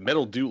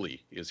Metal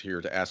Dooley is here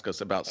to ask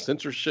us about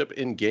censorship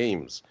in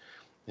games.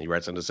 He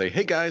writes in to say,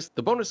 "Hey guys,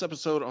 the bonus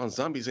episode on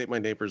Zombies Ate My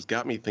Neighbors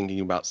got me thinking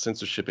about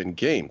censorship in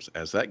games,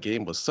 as that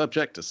game was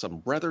subject to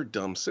some rather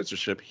dumb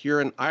censorship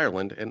here in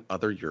Ireland and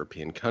other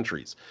European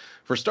countries.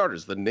 For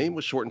starters, the name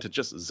was shortened to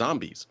just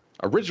Zombies.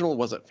 Original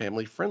wasn't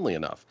family friendly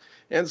enough,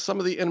 and some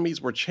of the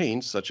enemies were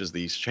changed, such as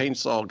these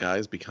chainsaw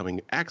guys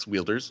becoming axe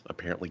wielders.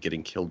 Apparently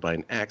getting killed by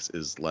an axe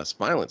is less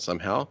violent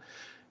somehow.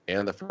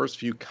 And the first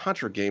few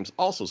Contra games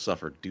also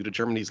suffered due to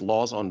Germany's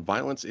laws on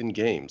violence in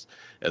games,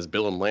 as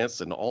Bill and Lance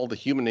and all the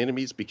human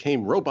enemies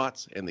became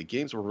robots, and the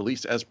games were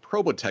released as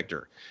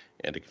Probotector.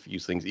 And to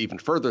confuse things even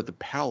further, the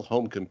PAL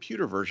home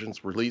computer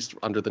versions released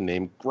under the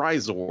name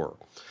Gryzor.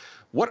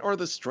 What are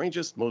the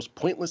strangest, most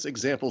pointless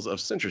examples of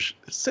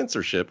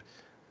censorship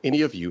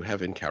any of you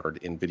have encountered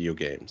in video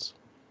games?"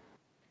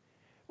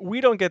 We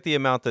don't get the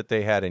amount that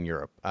they had in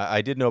Europe.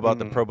 I did know about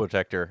the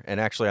Probotector, and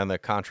actually on the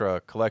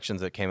Contra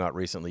collections that came out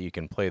recently, you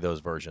can play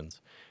those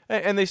versions.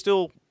 And they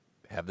still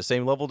have the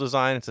same level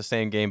design. It's the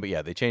same game, but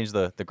yeah, they changed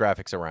the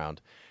graphics around.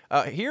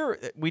 Here,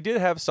 we did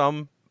have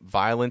some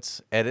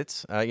violence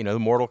edits. The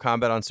Mortal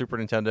Kombat on Super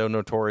Nintendo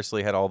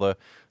notoriously had all the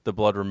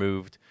blood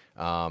removed.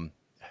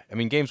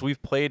 Games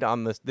we've played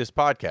on this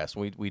podcast.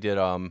 We did,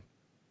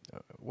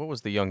 what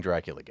was the Young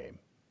Dracula game?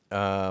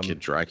 Kid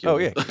Dracula. Oh,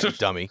 yeah,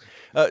 dummy.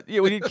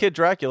 We did Kid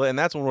Dracula, and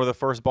that's when we're the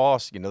first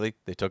boss.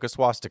 They took a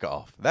swastika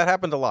off. That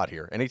happened a lot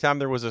here. Anytime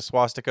there was a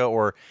swastika,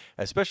 or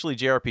especially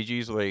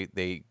JRPGs where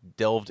they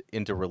delved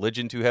into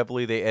religion too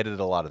heavily, they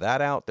edited a lot of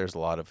that out. There's a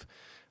lot of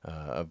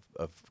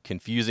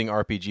confusing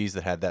RPGs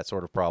that had that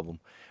sort of problem.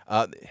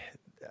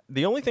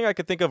 The only thing I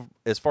could think of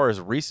as far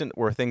as recent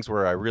were things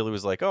where I really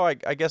was like, oh, I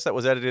guess that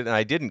was edited, and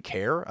I didn't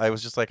care. I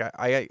was just like,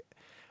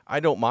 I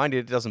don't mind it.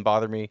 It doesn't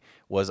bother me.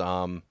 Was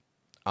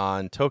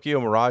on Tokyo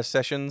Mirage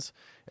Sessions,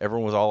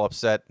 everyone was all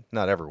upset.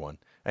 Not everyone.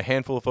 A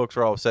handful of folks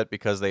were all upset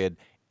because they had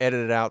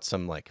edited out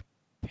some like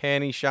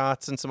panty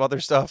shots and some other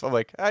stuff. I'm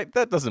like,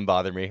 that doesn't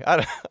bother me.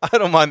 I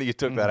don't mind that you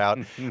took that out.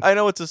 I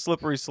know it's a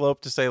slippery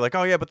slope to say like,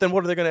 oh yeah, but then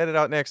what are they going to edit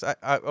out next?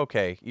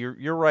 Okay,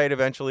 you're right.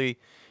 Eventually,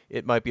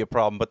 it might be a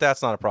problem, but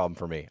that's not a problem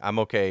for me. I'm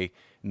okay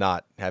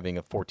not having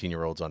a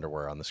 14-year-old's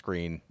underwear on the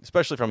screen,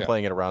 especially if I'm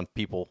playing it around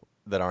people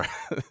that aren't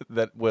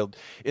that will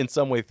in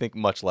some way think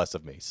much less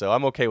of me. So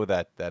I'm okay with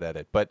that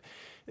edit. But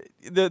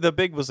the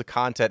big was the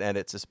content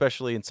edits,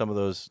 especially in some of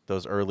those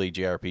early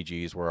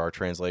JRPGs where our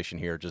translation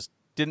here just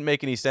didn't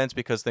make any sense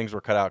because things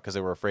were cut out because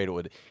they were afraid it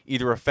would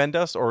either offend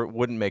us or it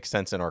wouldn't make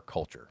sense in our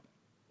culture.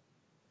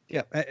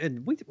 Yeah,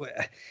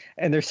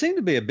 and there seemed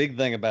to be a big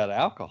thing about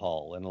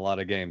alcohol in a lot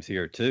of games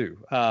here too.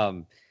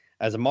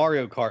 As a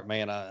Mario Kart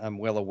man, I'm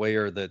well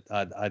aware that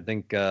I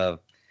think the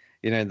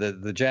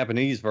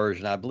Japanese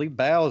version, I believe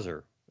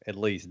Bowser at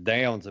least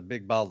downs a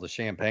big bottle of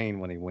champagne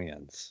when he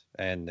wins,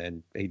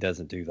 and he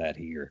doesn't do that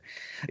here.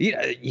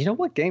 You know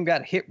what game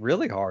got hit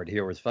really hard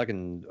here was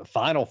fucking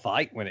Final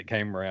Fight when it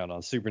came around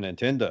on Super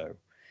Nintendo.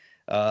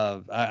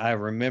 I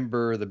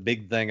remember the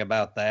big thing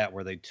about that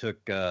where they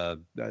took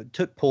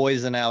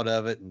poison out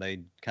of it and they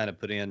kind of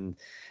put in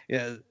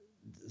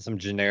some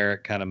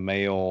generic kind of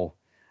male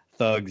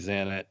thugs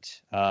in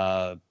it.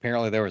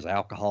 Apparently there was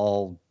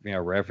alcohol,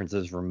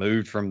 references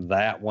removed from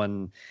that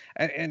one,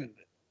 and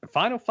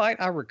Final Fight,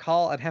 I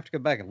recall, I'd have to go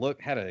back and look,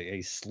 had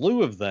a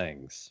slew of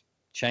things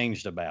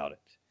changed about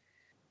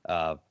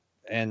it.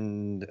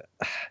 And,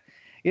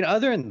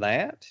 other than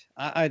that,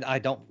 I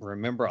don't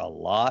remember a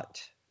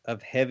lot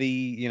of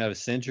heavy,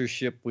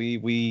 censorship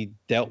we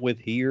dealt with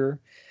here.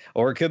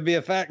 Or it could be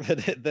a fact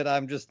that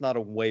I'm just not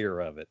aware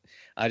of it.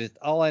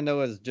 All I know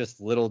is just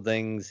little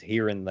things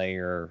here and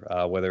there,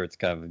 whether it's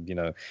kind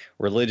of,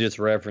 religious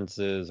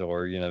references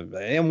or,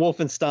 and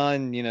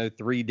Wolfenstein,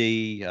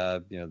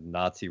 3D,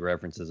 Nazi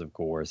references, of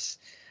course.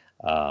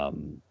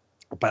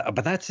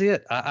 But that's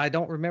it. I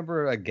don't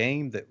remember a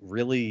game that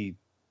really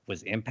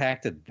was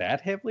impacted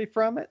that heavily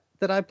from it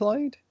that I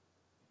played.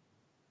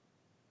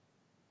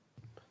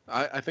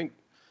 I think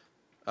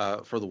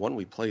for the one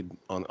we played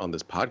on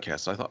this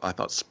podcast, I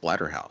thought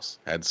Splatterhouse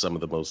had some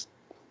of the most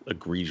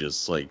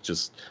egregious, like,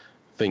 just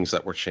things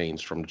that were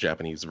changed from the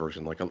Japanese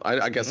version. Like,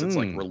 I guess it's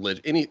like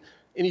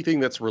anything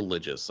that's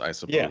religious, I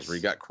suppose, yes. Where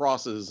you got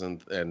crosses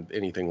and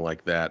anything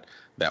like that.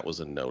 That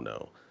was a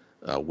no-no,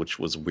 which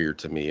was weird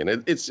to me. And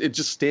it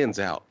just stands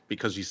out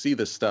because you see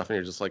this stuff and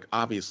you're just like,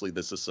 obviously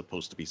this is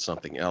supposed to be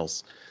something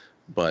else,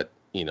 but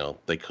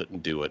they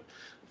couldn't do it.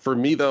 For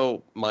me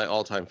though, my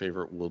all-time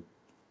favorite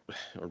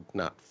or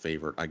not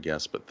favorite, I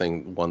guess, but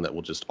one that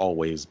will just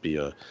always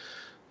be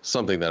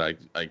something that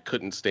I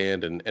couldn't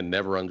stand and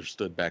never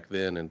understood back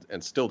then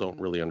and still don't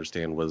really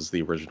understand was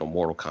the original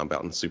Mortal Kombat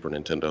on Super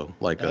Nintendo.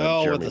 Like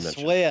Jeremy with the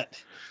mentioned.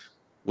 sweat.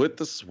 With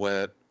the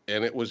sweat.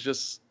 And it was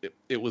just,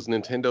 it was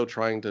Nintendo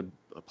trying to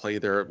play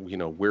their,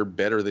 we're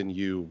better than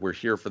you. We're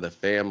here for the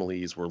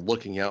families. We're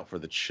looking out for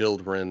the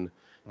children.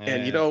 Yeah.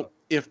 And,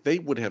 if they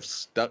would have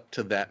stuck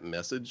to that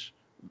message,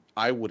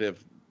 I would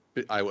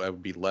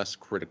be less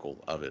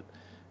critical of it.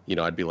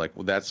 I'd be like,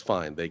 well, that's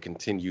fine. They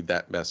continued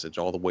that message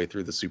all the way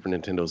through the Super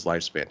Nintendo's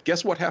lifespan.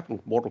 Guess what happened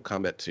with Mortal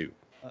Kombat 2?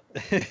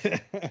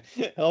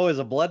 It was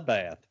a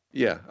bloodbath.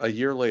 Yeah, a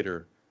year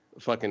later,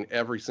 fucking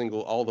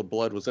all the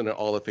blood was in it,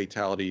 all the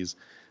fatalities,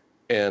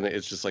 and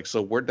it's just like,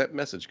 so where'd that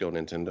message go,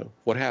 Nintendo?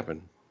 What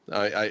happened?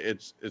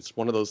 It's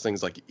one of those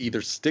things, like,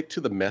 either stick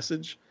to the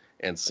message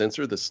and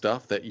censor the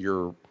stuff that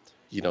you're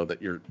that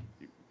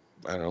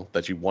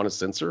you want to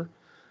censor,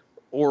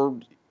 or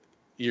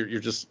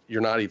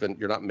you're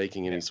not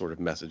making any sort of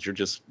message. You're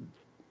just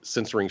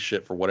censoring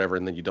shit for whatever,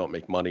 and then you don't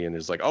make money, and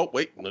it's like, oh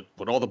wait,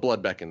 put all the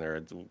blood back in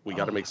there. We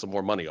got to make some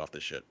more money off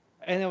this shit.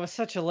 And it was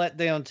such a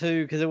letdown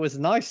too, because it was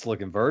a nice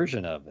looking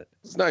version of it.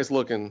 It's nice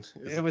looking.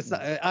 It was.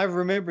 I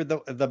remember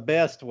the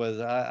best was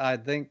I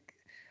think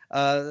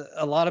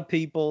a lot of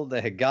people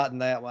that had gotten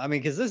that. I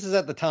mean, because this is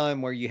at the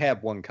time where you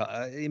have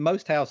in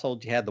most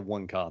households you had the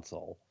one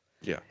console.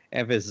 Yeah.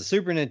 And if it's the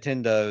Super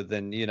Nintendo,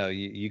 then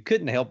you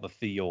couldn't help but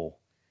feel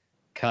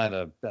kind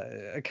of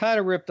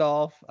ripped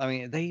off. I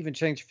mean, they even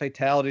changed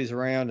fatalities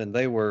around, and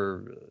they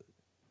were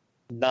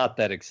not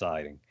that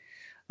exciting.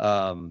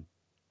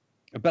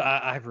 But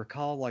I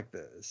recall like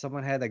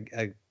someone had I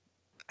can't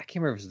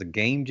remember if it was the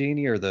Game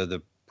Genie or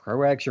the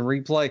Pro Action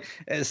Replay,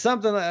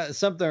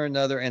 something or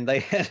another, and they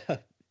had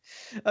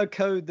a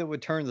code that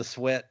would turn the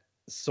sweat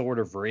sort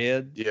of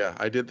red. Yeah,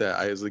 I did that.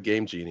 I was the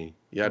Game Genie.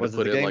 You had to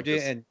put in like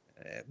this.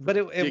 But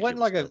it wasn't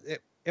like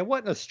it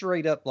wasn't a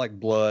straight up like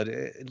blood.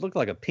 It looked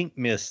like a pink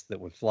mist that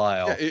would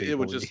fly off. It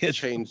would just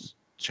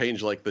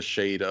change like the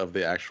shade of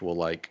the actual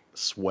like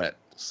sweat.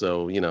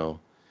 So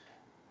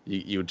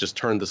you would just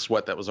turn the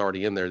sweat that was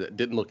already in there that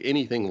didn't look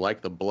anything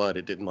like the blood.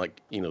 It didn't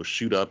like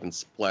shoot up and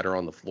splatter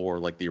on the floor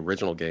like the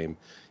original game.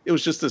 It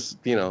was just this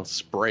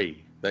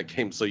spray that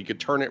came, so you could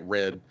turn it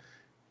red.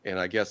 And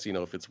I guess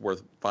if it's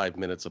worth 5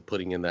 minutes of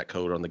putting in that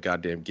code on the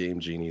goddamn Game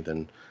Genie,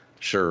 then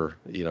sure,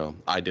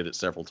 I did it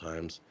several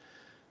times.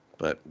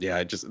 But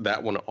yeah,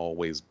 that one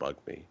always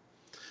bugged me.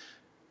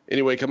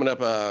 Anyway, coming up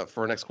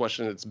for our next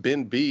question, it's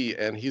Ben B,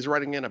 and he's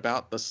writing in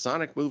about the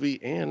Sonic movie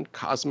and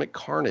Cosmic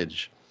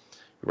Carnage.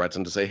 He writes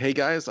in to say, hey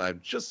guys,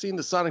 I've just seen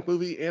the Sonic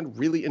movie and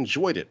really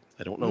enjoyed it.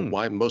 I don't know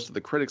why most of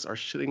the critics are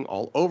shitting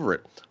all over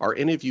it. Are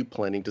any of you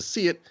planning to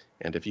see it?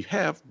 And if you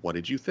have, what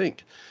did you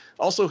think?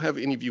 Also, have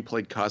any of you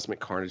played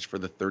Cosmic Carnage for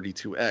the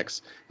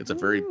 32X? It's a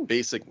very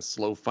basic and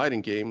slow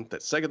fighting game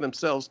that Sega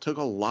themselves took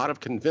a lot of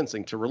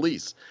convincing to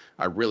release.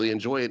 I really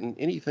enjoy it, and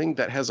anything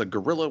that has a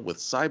gorilla with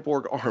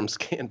cyborg arms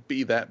can't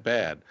be that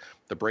bad.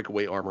 The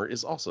breakaway armor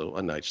is also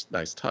a nice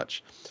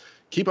touch.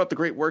 Keep up the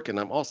great work, and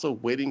I'm also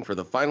waiting for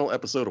the final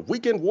episode of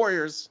Weekend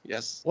Warriors.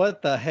 Yes.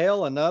 What the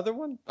hell? Another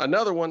one?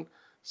 Another one,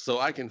 so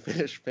I can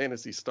finish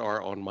Phantasy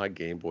Star on my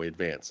Game Boy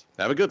Advance.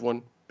 Have a good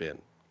one, Ben.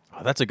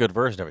 Oh, that's a good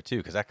version of it, too,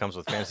 because that comes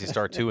with Phantasy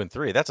Star 2 and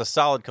 3. That's a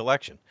solid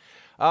collection.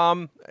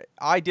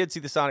 I did see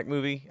the Sonic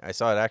movie. I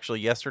saw it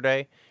actually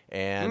yesterday,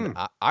 and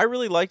I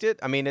really liked it.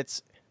 I mean,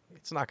 it's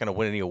not going to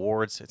win any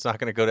awards. It's not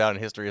going to go down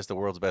in history as the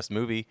world's best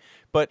movie.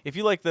 But if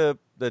you like the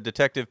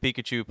Detective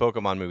Pikachu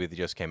Pokemon movie that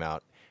just came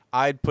out,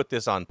 I'd put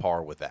this on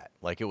par with that.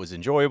 Like, it was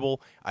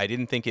enjoyable. I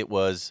didn't think it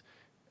was,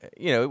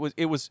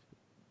 it was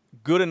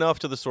good enough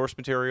to the source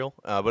material,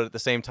 but at the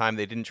same time,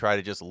 they didn't try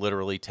to just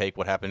literally take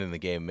what happened in the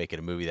game and make it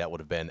a movie that would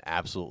have been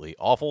absolutely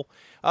awful.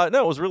 No,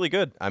 it was really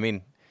good. I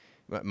mean,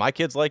 my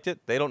kids liked it.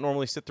 They don't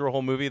normally sit through a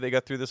whole movie. They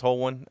got through this whole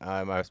one.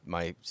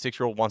 My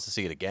 6-year-old wants to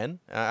see it again.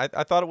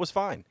 I thought it was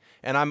fine.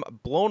 And I'm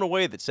blown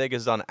away that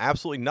Sega's done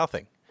absolutely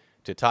nothing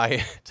to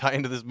tie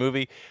into this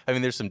movie. I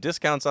mean, there's some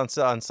discounts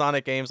on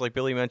Sonic games, like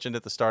Billy mentioned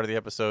at the start of the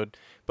episode,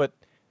 but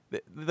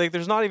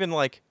there's not even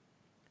like,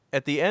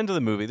 at the end of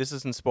the movie, this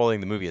isn't spoiling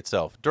the movie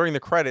itself, during the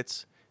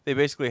credits, they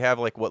basically have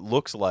like what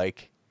looks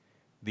like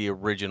the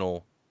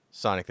original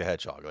Sonic the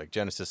Hedgehog, like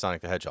Genesis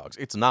Sonic the Hedgehogs.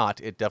 It's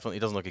not. It definitely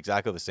doesn't look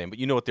exactly the same, but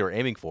you know what they were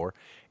aiming for.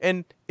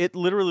 And it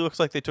literally looks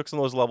like they took some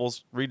of those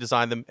levels,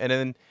 redesigned them, and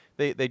then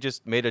they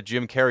just made a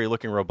Jim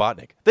Carrey-looking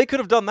Robotnik. They could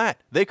have done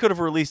that. They could have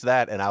released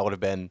that, and I would have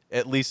been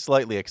at least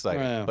slightly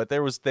excited. Wow. But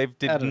they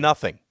did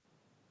nothing.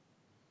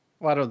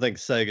 Well, I don't think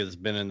Sega's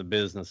been in the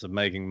business of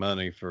making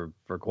money for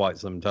quite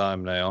some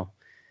time now.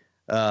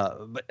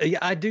 But yeah,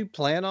 I do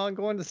plan on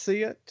going to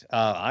see it.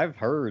 I've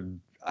heard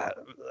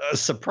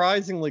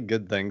surprisingly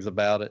good things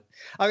about it.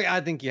 I mean, I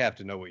think you have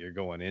to know what you're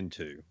going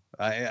into.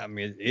 I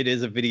mean, it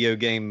is a video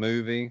game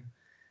movie.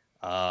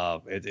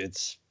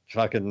 It's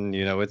fucking,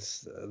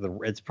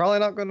 it's probably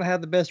not going to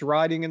have the best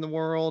writing in the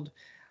world.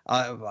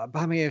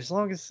 I mean, as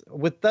long as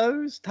with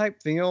those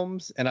type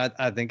films, and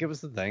I think it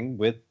was the thing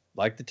with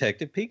like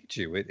Detective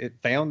Pikachu, it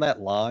found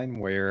that line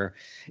where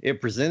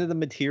it presented the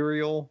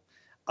material.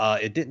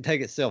 It didn't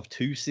take itself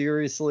too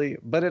seriously,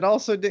 but it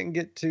also didn't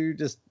get too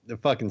just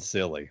fucking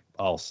silly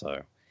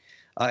also.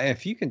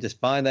 If you can just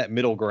find that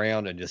middle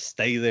ground and just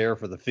stay there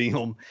for the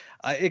film,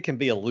 it can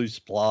be a loose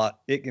plot.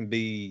 It can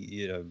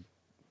be,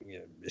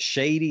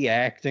 shady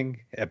acting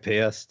at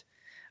best,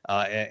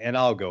 and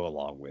I'll go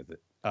along with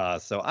it.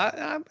 So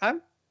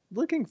I'm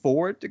looking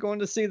forward to going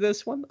to see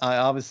this one. I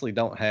obviously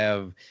don't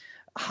have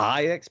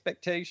high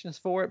expectations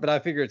for it, but I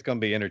figure it's going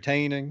to be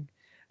entertaining,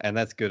 and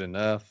that's good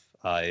enough.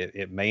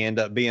 It may end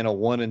up being a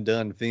one and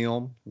done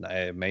film.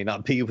 It may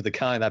not be the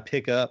kind I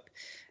pick up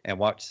and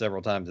watch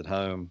several times at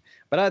home,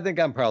 but I think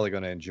I'm probably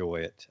going to enjoy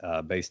it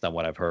based on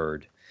what I've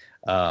heard.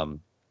 But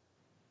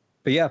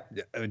yeah,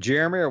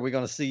 Jeremy, are we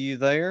going to see you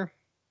there?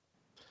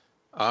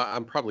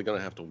 I'm probably going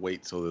to have to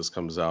wait till this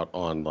comes out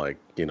on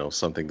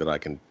something that I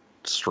can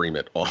stream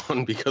it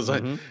on, because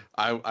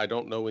I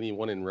don't know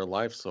anyone in real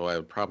life, so I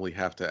would probably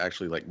have to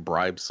actually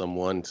bribe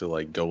someone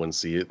to go and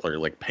see it,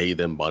 or pay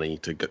them money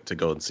to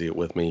go and see it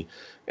with me.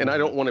 And I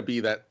don't want to be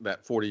that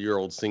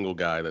 40-year-old single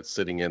guy that's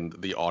sitting in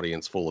the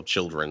audience full of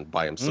children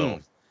by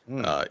himself.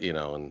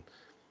 And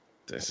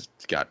it's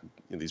got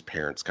these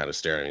parents kind of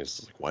staring at me.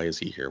 It's like, why is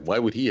he here? Why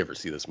would he ever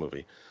see this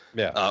movie?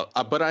 Yeah.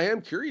 But I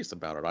am curious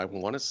about it. I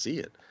want to see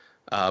it.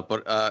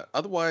 But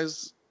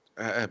otherwise,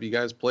 have you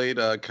guys played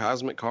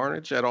Cosmic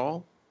Carnage at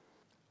all?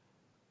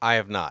 I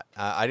have not.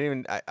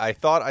 I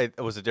thought it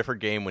was a different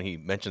game when he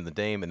mentioned the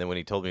name, and then when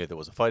he told me that it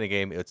was a fighting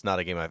game, it's not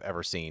a game I've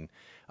ever seen.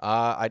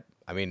 I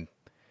mean,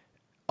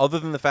 other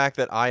than the fact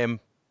that I'm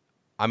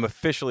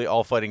officially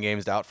all fighting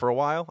games out for a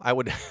while, I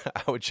would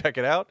check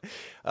it out.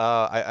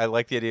 I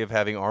like the idea of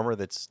having armor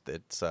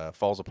that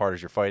falls apart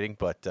as you're fighting,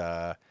 but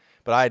I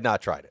had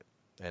not tried it.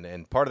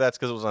 And part of that's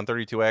because it was on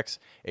 32X,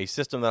 a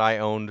system that I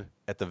owned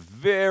at the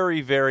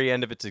very, very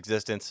end of its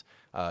existence,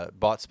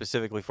 bought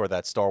specifically for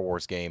that Star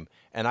Wars game,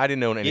 and I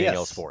didn't own anything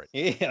else for it.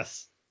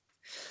 Yes.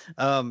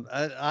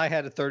 I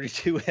had a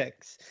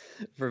 32X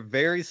for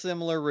very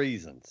similar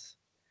reasons.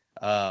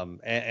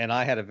 And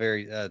I had a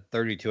very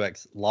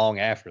 32X long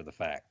after the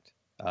fact.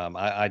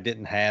 I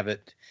didn't have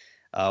it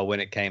when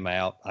it came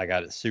out. I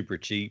got it super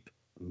cheap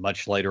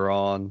much later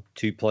on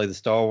to play the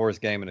Star Wars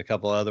game and a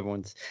couple other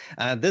ones.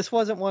 This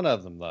wasn't one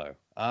of them, though.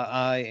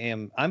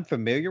 I'm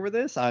familiar with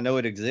this. I know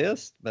it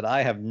exists, but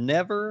I have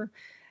never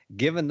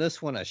given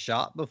this one a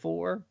shot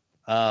before.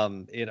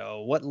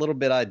 What little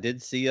bit I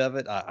did see of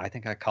it, I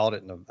think I caught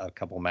it in a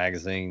couple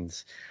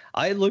magazines.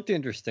 It looked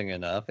interesting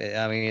enough.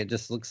 I mean, it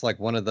just looks like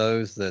one of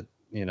those that,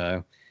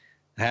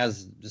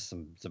 has just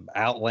some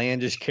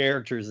outlandish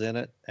characters in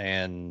it.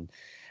 And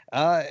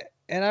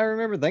I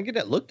remember thinking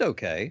it looked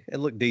okay. It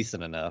looked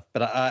decent enough.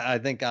 But I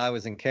think I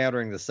was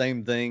encountering the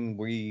same thing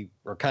we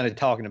were kind of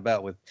talking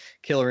about with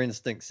Killer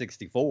Instinct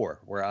 64,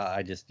 where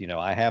I just,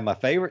 I had my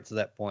favorites at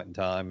that point in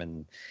time,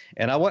 and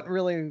I wasn't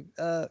really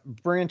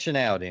branching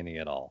out any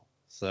at all.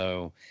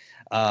 So,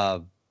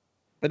 but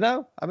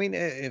no, I mean,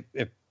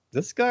 if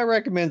this guy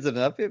recommends it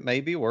enough, it may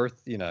be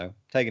worth,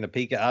 taking a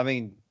peek at. I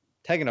mean,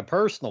 taking a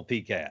personal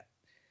peek at.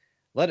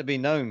 Let it be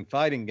known,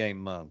 Fighting Game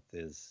Month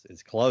is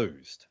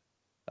closed.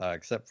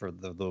 Except for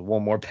the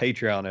one more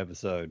Patreon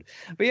episode.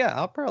 But yeah,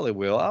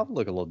 I'll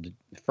look a little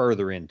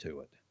further into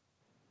it.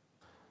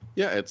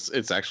 Yeah,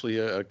 it's actually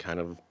a kind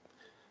of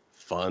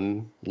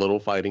fun little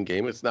fighting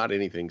game. It's not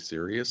anything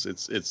serious.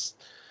 It's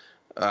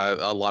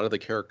a lot of the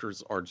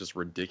characters are just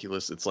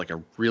ridiculous. It's like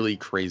a really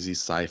crazy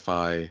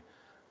sci-fi.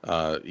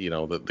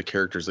 The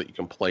characters that you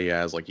can play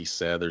as, like you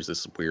said, there's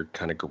this weird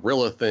kind of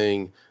gorilla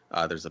thing.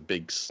 There's a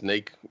big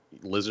snake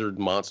lizard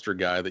monster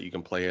guy that you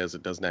can play as.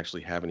 It doesn't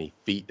actually have any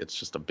feet. It's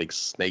just a big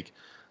snake.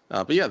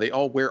 But yeah, they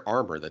all wear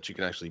armor that you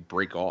can actually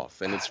break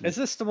off. And is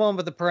this the one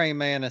with the praying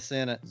mantis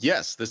in it?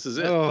 Yes, this is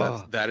it.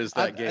 Oh, that is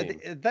that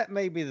game. That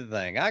may be the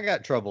thing. I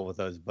got trouble with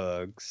those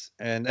bugs,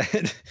 and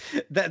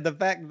that the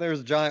fact that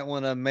there's a giant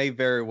one may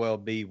very well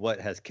be what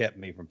has kept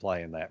me from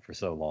playing that for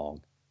so long.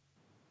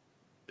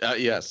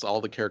 Yes,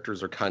 all the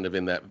characters are kind of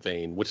in that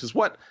vein, which is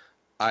what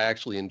I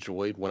actually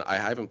enjoyed. When I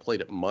haven't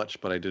played it much,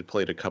 but I did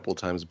play it a couple of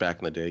times back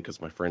in the day because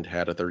my friend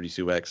had a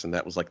 32X, and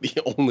that was like the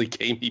only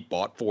game he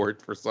bought for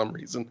it for some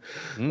reason.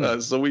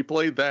 So we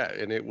played that,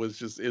 and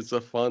it's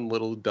a fun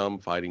little dumb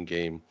fighting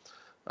game.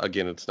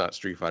 Again, it's not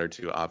Street Fighter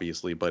 2,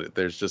 obviously, but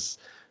it's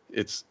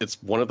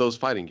one of those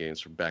fighting games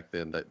from back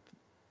then that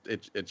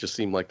it just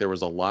seemed like there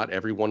was a lot.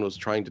 Everyone was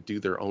trying to do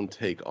their own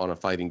take on a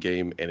fighting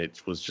game, and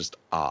it was just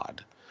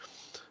odd.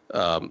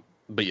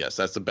 But yes,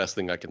 that's the best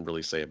thing I can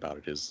really say about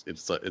it. Is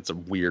it's a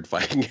weird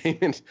fighting game,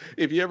 and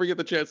if you ever get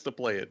the chance to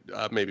play it,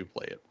 maybe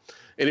play it.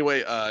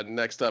 Anyway,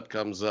 next up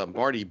comes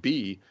Marty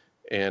B,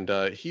 and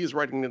he is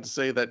writing in to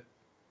say that,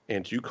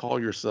 and you call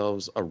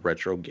yourselves a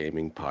retro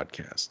gaming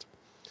podcast.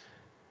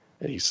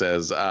 And he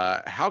says,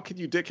 how can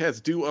you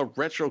dickheads do a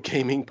retro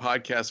gaming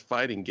podcast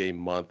fighting game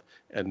month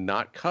and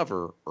not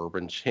cover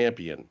Urban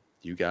Champion?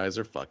 You guys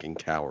are fucking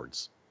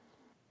cowards.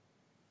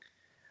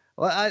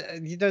 Well,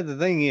 the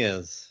thing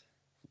is,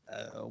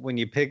 when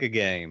you pick a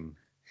game,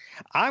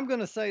 I'm going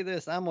to say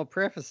this. I'm going to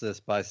preface this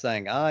by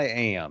saying I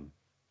am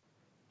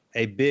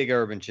a big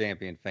Urban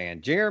Champion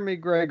fan. Jeremy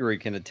Gregory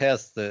can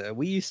attest that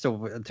we used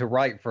to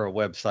write for a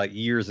website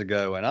years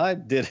ago, and I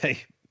did a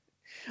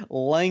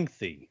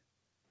lengthy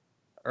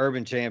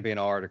Urban Champion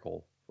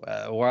article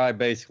where I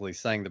basically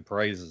sang the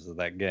praises of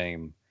that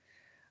game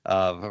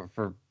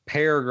for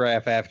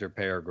paragraph after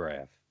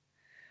paragraph.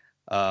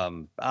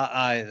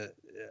 I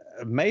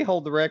may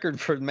hold the record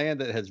for the man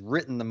that has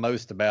written the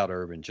most about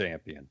Urban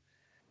Champion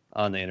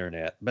on the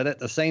internet. But at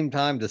the same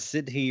time, to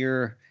sit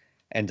here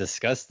and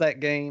discuss that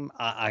game,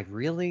 I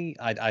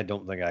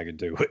don't think I could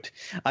do it.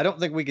 I don't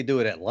think we could do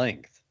it at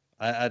length.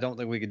 I don't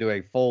think we could do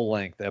a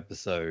full-length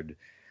episode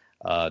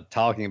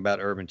talking about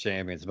Urban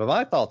Champions. But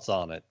my thoughts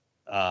on it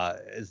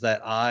is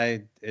that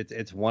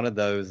it's one of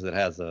those that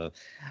has a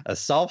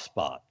soft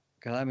spot.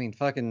 I mean,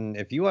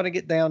 if you want to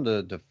get down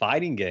to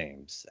fighting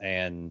games,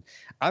 and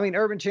I mean,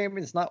 Urban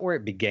Champion's not where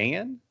it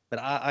began, but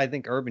I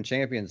think Urban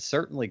Champion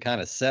certainly kind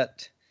of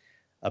set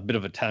a bit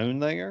of a tone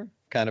there,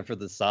 kind of for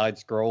the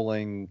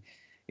side-scrolling,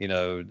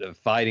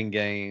 fighting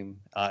game.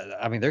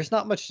 I mean, there's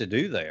not much to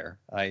do there.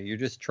 You're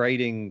just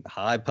trading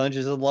high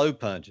punches and low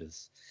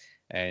punches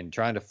and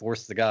trying to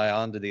force the guy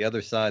onto the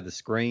other side of the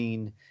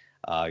screen,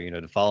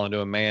 to fall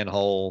into a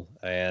manhole.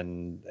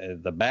 And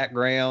the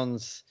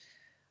backgrounds,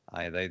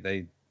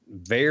 they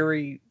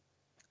very,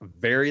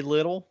 very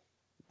little.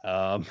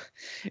 I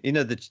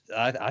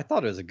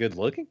thought it was a good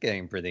looking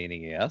game for the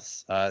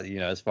NES,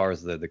 as far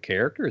as the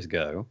characters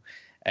go,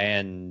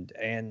 and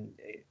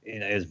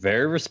it's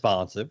very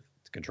responsive.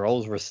 The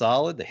controls were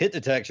solid. The hit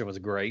detection was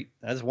great.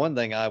 That's one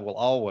thing I will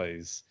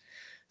always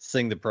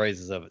sing the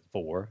praises of it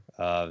for.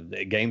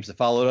 The games that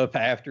followed up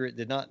after it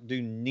did not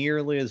do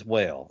nearly as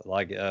well.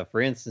 Like, for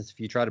instance, if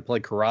you try to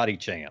play Karate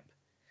Champ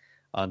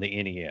on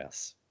the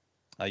NES,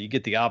 you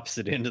get the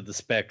opposite end of the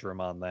spectrum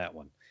on that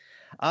one.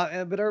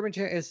 But Urban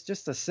Champion is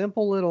just a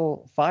simple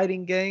little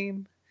fighting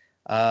game,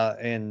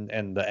 and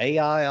the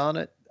AI on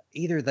it,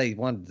 either they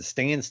wanted to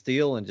stand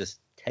still and just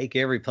take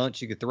every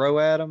punch you could throw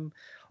at them,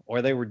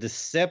 or they were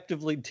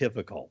deceptively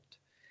difficult.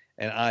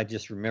 And I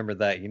just remember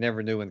that you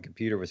never knew when the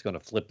computer was going to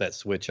flip that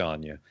switch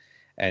on you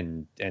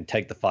and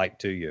take the fight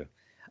to you.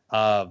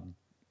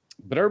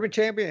 But Urban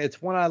Champion,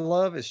 it's one I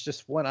love. It's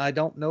just one I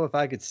don't know if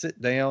I could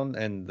sit down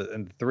and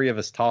the three of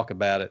us talk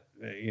about it,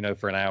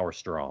 for an hour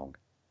strong.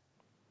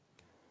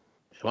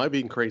 Am I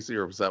being crazy,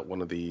 or was that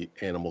one of the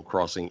Animal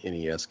Crossing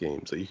NES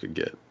games that you could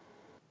get?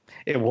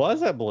 It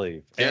was, I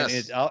believe,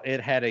 Yes. and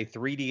it had a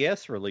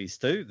 3DS release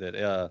too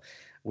that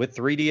with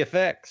 3D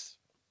effects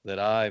that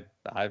I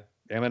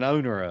am an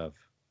owner of.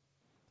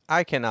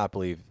 I cannot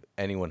believe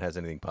anyone has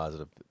anything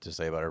positive to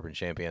say about Urban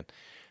Champion.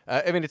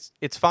 I mean,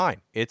 it's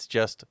fine. It's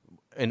just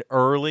an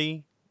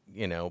early,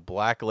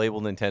 black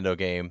label Nintendo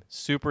game,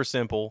 super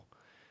simple.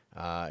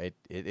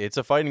 It's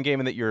a fighting game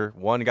in that you're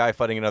one guy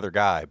fighting another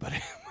guy, but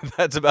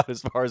that's about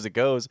as far as it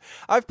goes.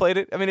 I've played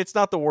it. I mean, it's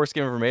not the worst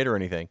game ever made or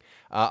anything.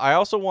 I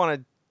also want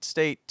to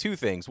state two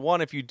things.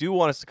 One, if you do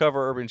want us to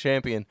cover Urban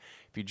Champion,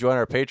 if you join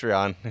our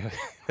Patreon,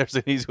 there's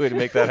an easy way to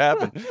make that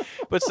happen.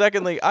 But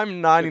secondly,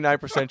 I'm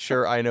 99%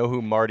 sure I know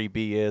who Marty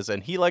B is,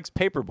 and he likes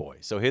Paperboy,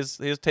 so his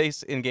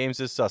taste in games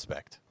is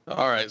suspect.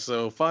 All right,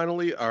 so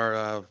finally,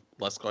 our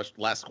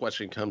last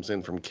question comes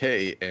in from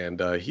Kay,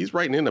 and he's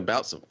writing in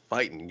about some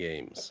fighting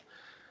games.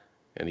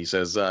 And he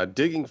says,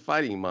 digging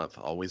Fighting Month.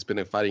 Always been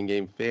a fighting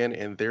game fan,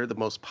 and they're the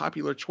most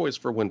popular choice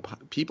for when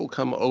people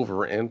come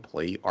over and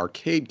play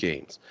arcade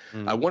games.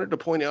 I wanted to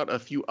point out a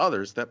few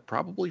others that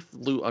probably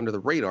flew under the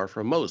radar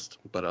for most,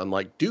 but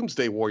unlike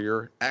Doomsday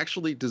Warrior,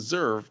 actually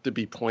deserve to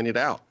be pointed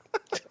out.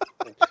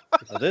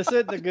 So this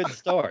isn't a good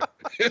start.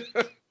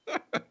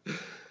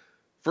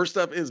 First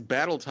up is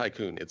Battle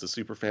Tycoon. It's a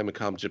Super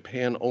Famicom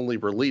Japan-only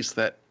release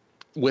that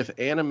with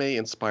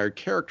anime-inspired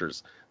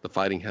characters. The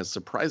fighting has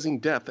surprising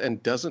depth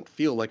and doesn't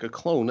feel like a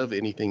clone of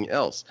anything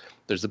else.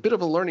 There's a bit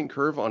of a learning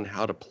curve on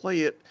how to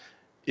play it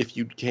if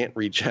you can't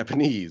read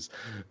Japanese,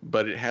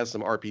 but it has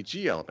some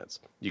RPG elements.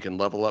 You can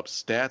level up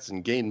stats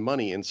and gain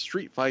money in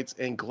street fights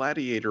and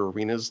gladiator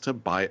arenas to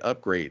buy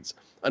upgrades.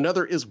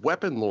 Another is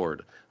Weapon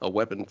Lord, a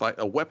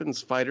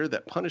weapons fighter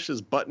that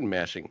punishes button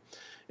mashing.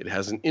 It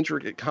has an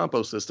intricate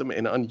combo system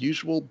and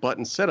unusual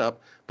button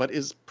setup, but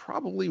is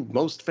probably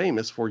most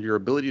famous for your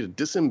ability to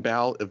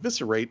disembowel,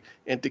 eviscerate,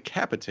 and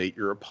decapitate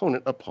your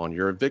opponent upon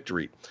your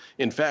victory.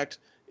 In fact,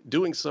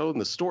 doing so in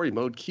the story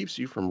mode keeps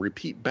you from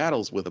repeat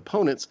battles with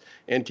opponents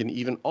and can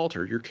even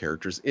alter your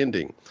character's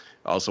ending.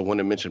 I also want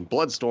to mention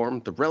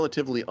Bloodstorm, the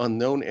relatively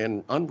unknown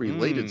and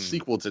unrelated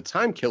sequel to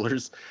Time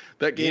Killers.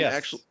 That game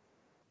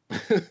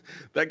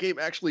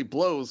actually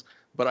blows.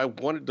 But I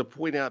wanted to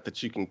point out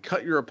that you can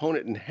cut your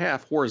opponent in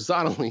half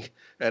horizontally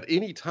at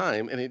any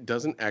time, and it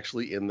doesn't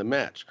actually end the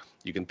match.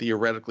 You can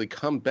theoretically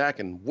come back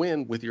and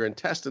win with your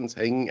intestines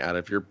hanging out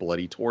of your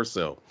bloody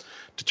torso.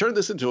 To turn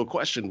this into a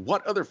question,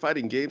 what other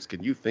fighting games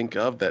can you think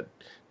of that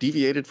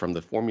deviated from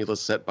the formula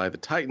set by the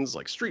Titans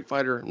like Street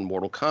Fighter and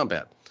Mortal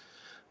Kombat?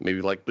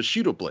 Maybe like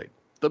Bushido Blade,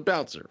 The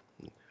Bouncer.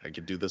 I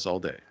could do this all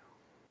day.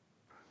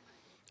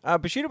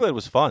 Bushido Blade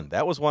was fun.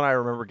 That was one I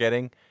remember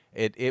getting.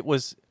 It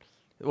was...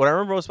 What I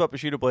remember most about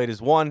Bushido Blade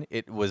is, one,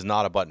 it was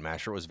not a button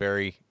masher. It was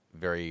very,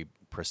 very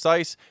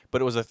precise, but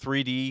it was a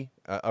 3D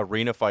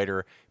arena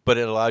fighter, but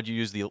it allowed you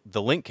to use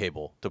the link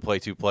cable to play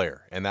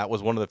two-player. And that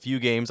was one of the few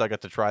games I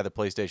got to try the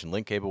PlayStation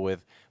link cable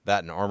with,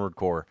 that and Armored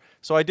Core.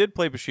 So I did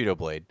play Bushido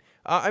Blade.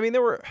 I mean,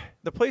 there were...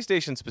 The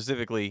PlayStation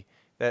specifically,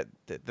 the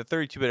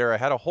 32-bit era,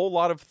 had a whole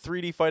lot of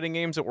 3D fighting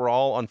games that were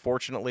all,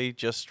 unfortunately,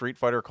 just Street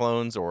Fighter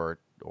clones or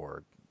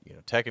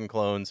Tekken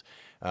clones.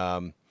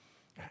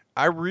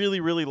 I really,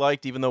 really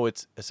liked, even though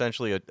it's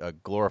essentially a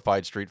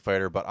glorified Street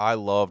Fighter, but I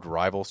loved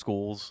Rival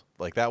Schools.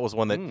 Like, that was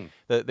one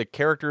that the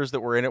characters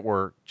that were in it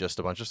were just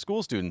a bunch of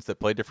school students that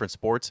played different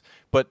sports,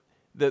 but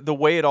the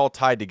way it all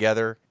tied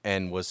together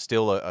and was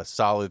still a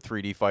solid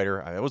 3D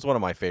fighter, it was one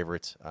of my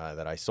favorites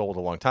that I sold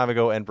a long time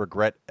ago and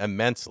regret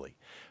immensely.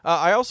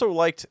 I also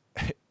liked,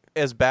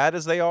 as bad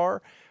as they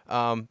are,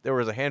 there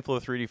was a handful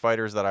of 3D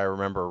fighters that I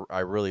remember I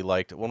really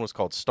liked. One was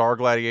called Star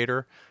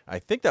Gladiator. I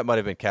think that might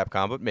have been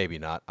Capcom, but maybe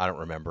not. I don't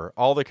remember.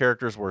 All the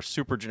characters were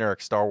super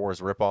generic Star Wars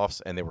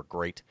ripoffs, and they were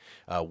great.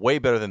 Way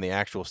better than the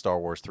actual Star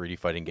Wars 3D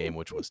fighting game,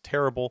 which was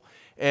terrible.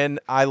 And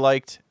I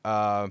liked...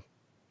 I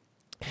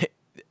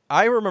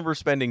remember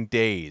spending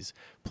days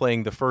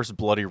playing the first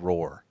Bloody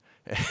Roar.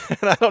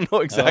 And I don't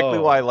know exactly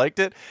why I liked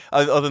it,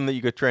 other than that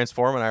you could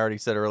transform. And I already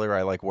said earlier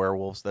I like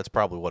werewolves. That's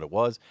probably what it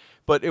was.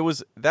 But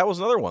that was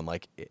another one.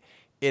 Like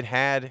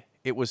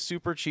it was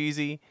super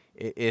cheesy.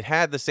 It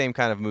had the same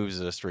kind of moves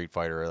as a Street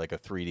Fighter, like a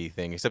 3D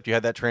thing, except you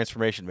had that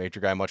transformation, made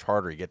your guy much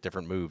harder. You get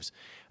different moves.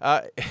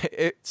 I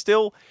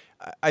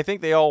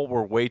think they all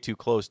were way too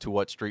close to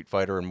what Street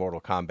Fighter and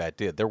Mortal Kombat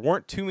did. There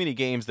weren't too many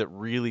games that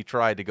really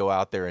tried to go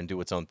out there and do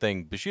its own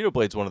thing. Bushido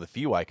Blade's one of the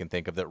few I can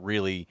think of that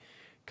really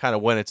kind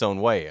of went its own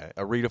way.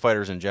 Arena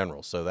fighters in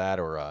general, so that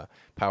or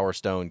Power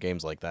Stone,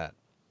 games like that.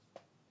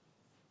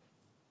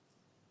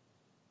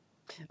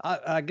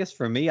 I guess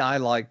for me, I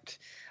liked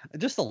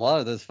just a lot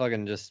of those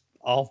fucking just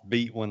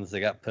offbeat ones that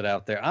got put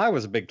out there. I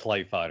was a big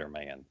Clay Fighter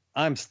man.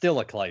 I'm still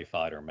a Clay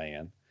Fighter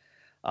man.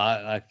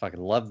 I fucking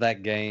love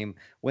that game.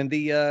 When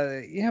the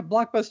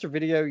Blockbuster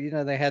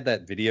Video, they had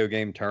that video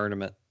game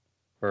tournament,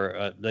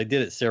 or they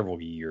did it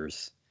several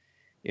years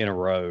in a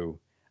row.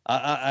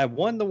 I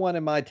won the one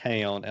in my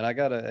town, and I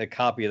got a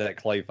copy of that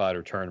Clay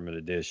Fighter Tournament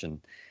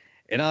Edition,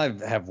 and I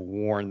have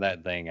worn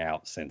that thing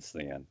out since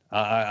then.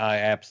 I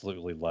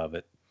absolutely love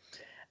it,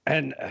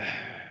 and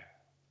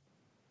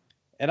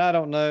and I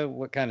don't know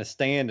what kind of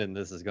standing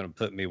this is going to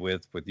put me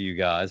with you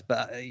guys,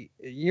 but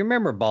you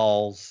remember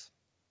Balls?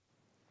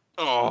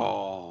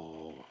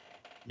 Oh.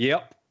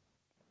 Yep.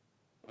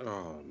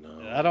 Oh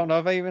no. I don't know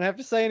if I even have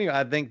to say anything.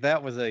 I think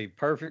that was a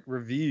perfect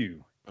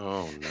review.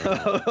 Oh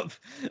no.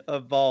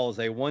 of Balls,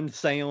 a one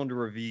sound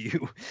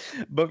review.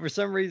 But for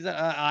some reason,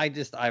 I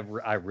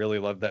really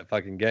loved that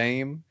fucking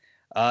game.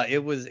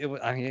 It was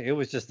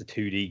just a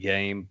 2D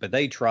game, but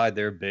they tried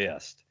their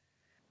best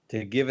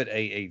to give it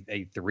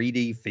a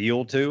 3D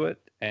feel to it,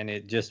 and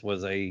it just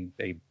was a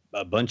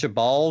bunch of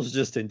balls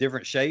just in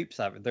different shapes.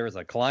 There was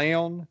a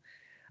clown.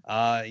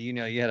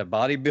 You had a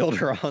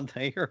bodybuilder on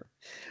there.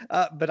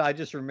 But I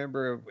just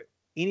remember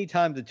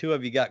anytime the two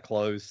of you got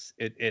close,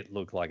 it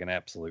looked like an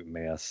absolute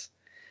mess.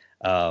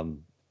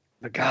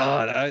 But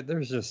God,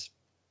 there's just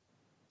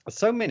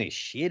so many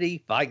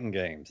shitty fighting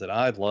games that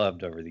I'd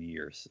loved over the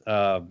years,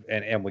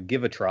 and would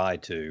give a try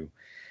to.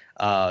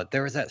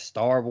 There was that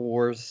Star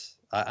Wars.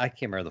 I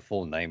can't remember the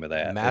full name of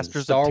that.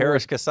 Masters of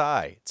Teräs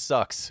Käsi. It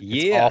sucks.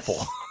 Yes. It's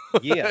awful.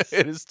 Yes.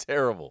 It is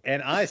terrible.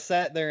 And I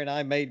sat there and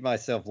I made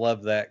myself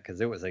love that because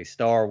it was a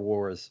Star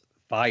Wars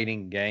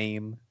fighting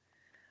game.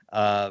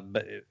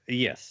 But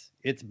yes,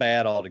 it's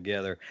bad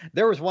altogether.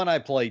 There was one I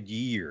played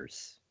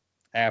years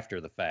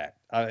after the fact.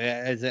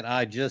 As in,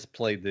 I just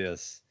played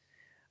this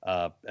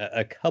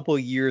a couple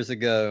years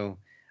ago.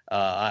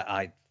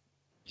 I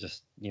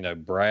just,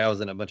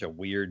 browsing a bunch of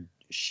weird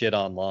shit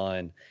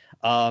online.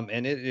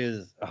 And it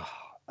is,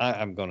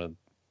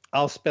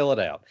 I'll spell it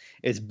out.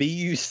 It's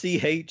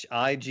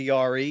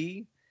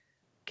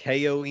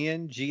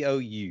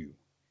BUCHIGREKONGOU.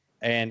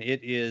 And it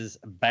is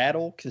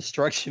Battle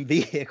Construction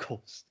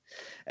Vehicles.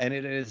 And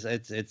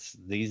it's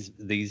these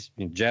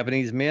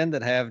Japanese men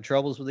that have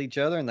troubles with each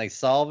other, and they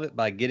solve it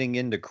by getting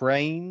into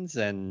cranes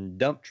and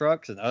dump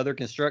trucks and other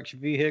construction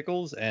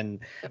vehicles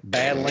and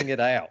battling it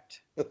out.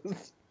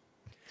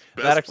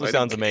 That actually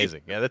sounds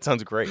amazing. Yeah, that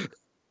sounds great.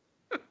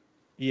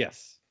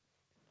 Yes.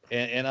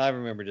 And I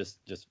remember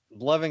just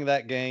loving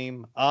that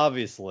game.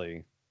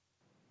 Obviously,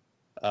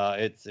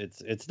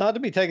 it's not to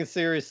be taken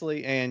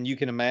seriously, and you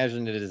can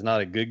imagine it is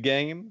not a good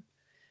game.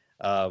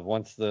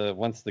 Once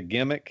the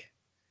gimmick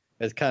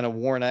has kind of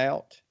worn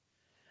out.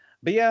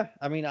 But yeah,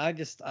 I mean, I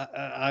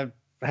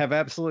have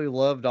absolutely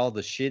loved all the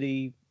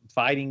shitty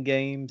fighting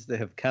games that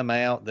have come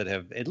out that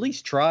have at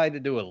least tried to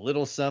do a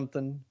little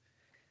something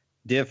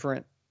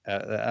different.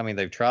 I mean,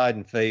 they've tried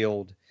and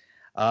failed.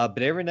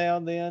 But every now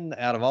and then,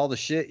 out of all the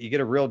shit, you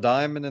get a real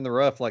diamond in the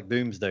rough like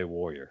Doomsday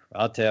Warrior.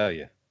 I'll tell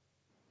you.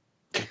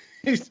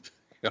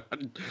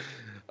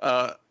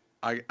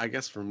 I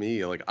guess for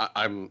me, like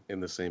I'm in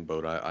the same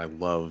boat. I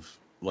love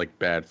like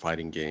bad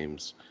fighting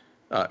games,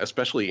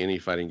 especially any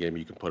fighting game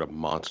you can put a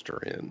monster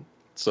in.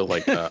 So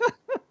like,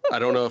 I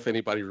don't know if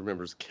anybody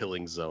remembers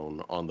Killing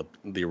Zone on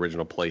the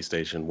original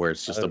PlayStation, where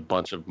it's just a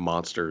bunch of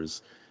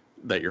monsters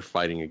that you're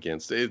fighting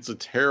against. It's a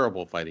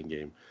terrible fighting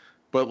game.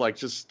 But like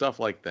just stuff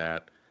like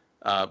that.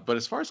 But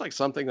as far as like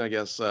something, I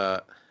guess,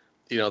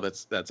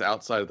 that's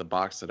outside of the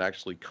box that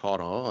actually caught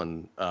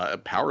on,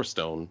 Power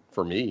Stone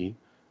for me.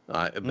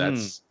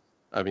 That's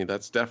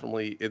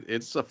definitely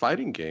it's a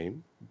fighting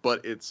game,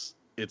 but it's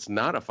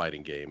not a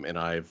fighting game. And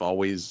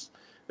it's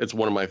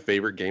one of my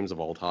favorite games of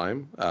all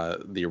time.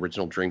 The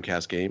original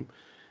Dreamcast game.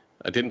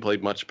 I didn't play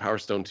much Power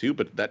Stone 2,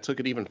 but that took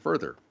it even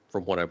further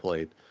from what I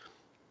played.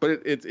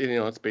 But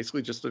it's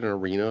basically just an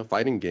arena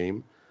fighting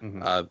game.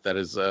 Mm-hmm. That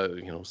is,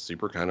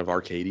 super kind of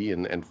arcadey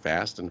and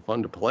fast and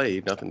fun to play.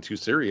 Nothing too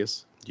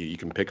serious. You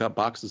can pick up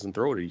boxes and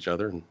throw it at each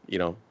other, and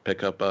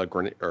pick up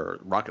grenade or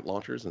rocket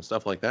launchers and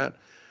stuff like that.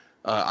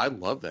 I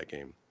love that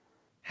game.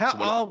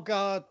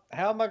 God,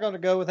 how am I going to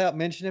go without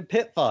mentioning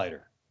Pit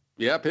Fighter?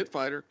 Yeah, Pit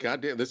Fighter.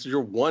 Goddamn, this is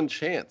your one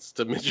chance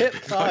to mention Pit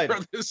Fighter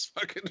on this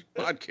fucking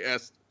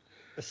podcast.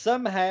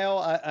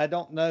 Somehow, I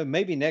don't know.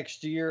 Maybe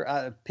next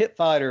year, Pit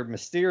Fighter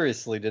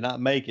mysteriously did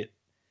not make it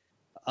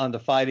on the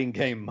fighting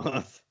game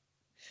month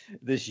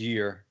this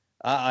year.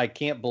 I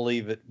can't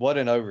believe it. What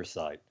an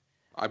oversight.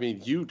 I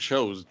mean, you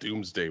chose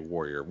Doomsday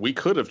Warrior. We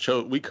could have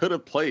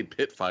played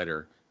Pit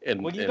Fighter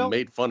and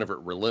made fun of it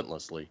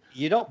relentlessly.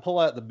 You don't pull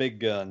out the big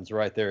guns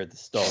right there at the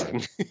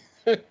start.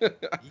 You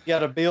got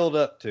to build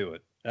up to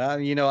it.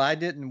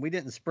 We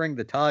didn't Spring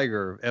the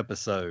Tiger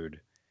episode.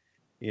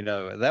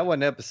 That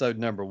wasn't episode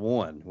number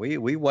 1.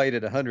 We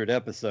waited 100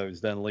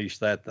 episodes to unleash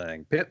that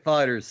thing. Pit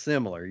Fighter is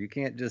similar. You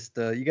can't just,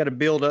 you got to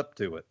build up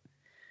to it.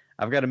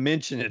 I've got to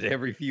mention it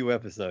every few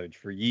episodes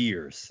for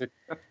years.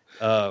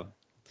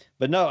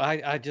 But no,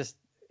 I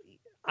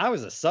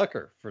was a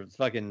sucker for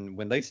fucking,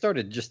 when they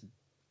started just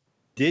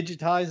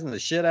digitizing the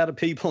shit out of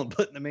people and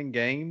putting them in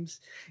games,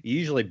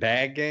 usually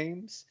bad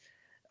games.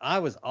 I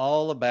was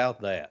all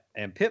about that.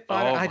 And Pit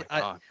Fighter,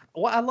 I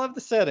love the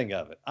setting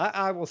of it.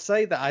 I will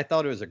say that I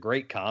thought it was a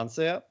great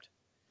concept.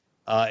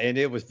 And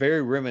it was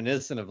very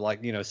reminiscent of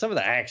some of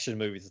the action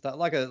movies. It's not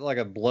like a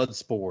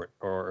Bloodsport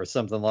or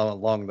something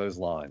along those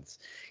lines.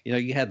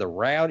 You had the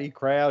rowdy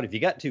crowd. If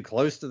you got too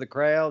close to the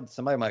crowd,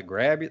 somebody might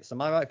grab you.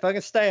 Somebody might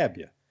fucking stab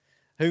you.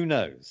 Who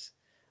knows?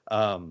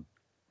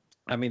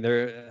 I mean,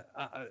 there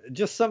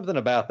just something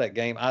about that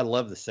game. I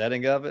love the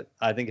setting of it.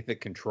 I think if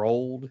it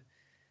controlled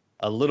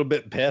a little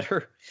bit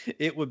better,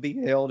 it would be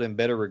held in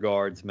better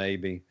regards,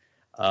 maybe.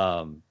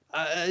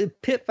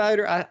 Pit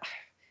Fighter,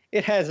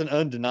 it has an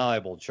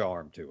undeniable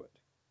charm to it.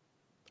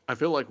 I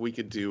feel like we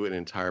could do an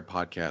entire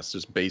podcast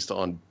just based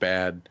on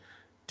bad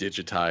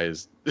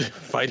digitized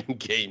fighting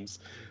games,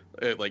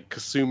 like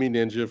Kasumi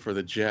Ninja for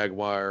the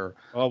Jaguar.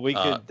 Well, we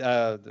could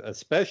a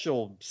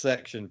special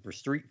section for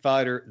Street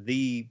Fighter,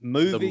 the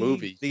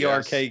movie, the yes.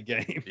 arcade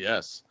game.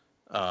 Yes.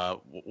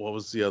 What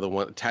was the other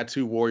one?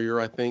 Tattoo Warrior,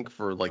 I think,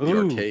 for like the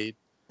arcade.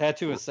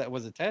 Was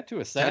it Tattoo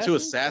Assassin? Tattoo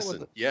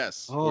Assassin,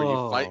 yes, where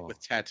you fight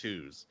with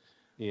tattoos.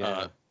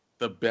 Yeah,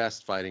 the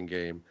best fighting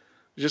game.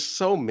 Just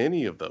so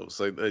many of those.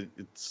 Like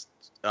it's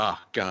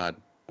God,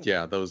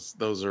 yeah.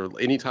 Those are.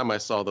 Anytime I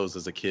saw those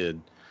as a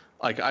kid,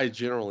 like I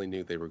generally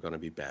knew they were going to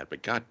be bad,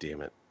 but God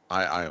damn it,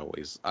 I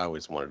always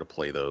wanted to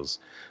play those.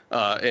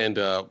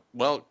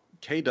 Well,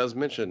 Kay does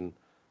mention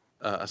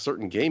a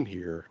certain game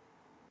here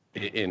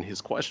in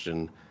his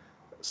question,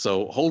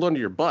 so hold on to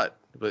your butt.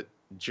 But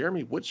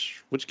Jeremy,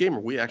 which game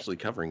are we actually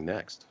covering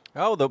next?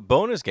 Oh, the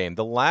bonus game,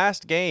 the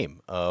last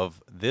game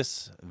of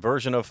this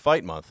version of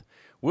Fight Month,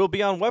 will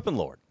be on Weapon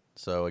Lord.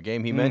 So a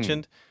game he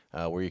mentioned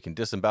where you can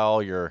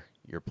disembowel your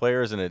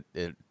players, and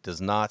it does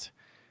not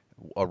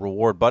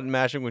reward button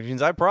mashing, which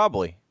means I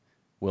probably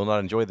will not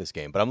enjoy this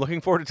game. But I'm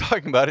looking forward to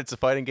talking about it. It's a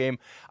fighting game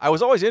I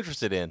was always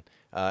interested in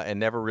and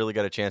never really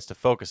got a chance to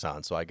focus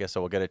on. So I guess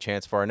I will get a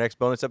chance for our next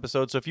bonus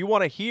episode. So if you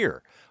want to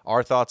hear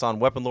our thoughts on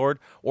Weapon Lord,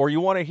 or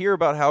you want to hear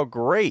about how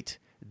great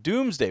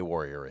Doomsday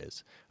Warrior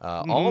is,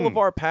 all of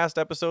our past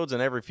episodes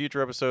and every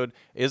future episode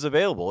is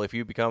available if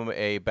you become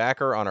a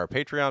backer on our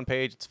Patreon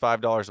page. It's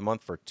 $5 a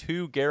month for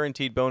 2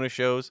 guaranteed bonus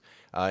shows.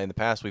 In the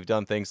past, we've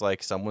done things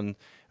like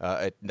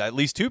at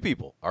least 2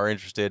 people are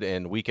interested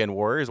in Weekend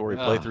Warriors, where we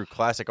play through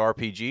classic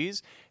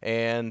RPGs,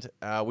 and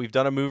we've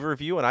done a movie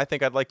review, and I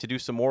think I'd like to do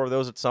some more of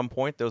those at some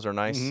point. Those are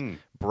nice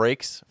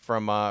breaks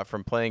from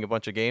playing a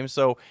bunch of games.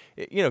 So,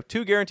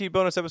 2 guaranteed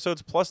bonus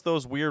episodes plus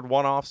those weird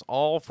one-offs,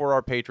 all for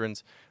our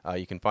patrons.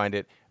 You can find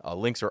it.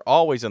 Links are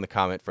always in the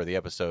comment for the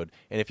episode.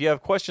 And if you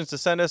have questions to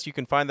send us, you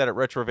can find that at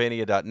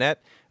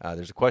retrovania.net.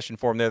 There's a question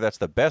form there. That's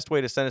the best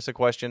way to send us a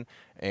question.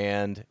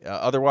 And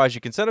otherwise,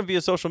 you can send them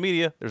via social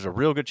media. There's a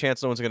real good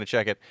chance no one's going to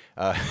check it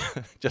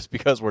just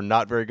because we're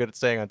not very good at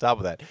staying on top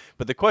of that.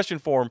 But the question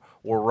form,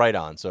 we're right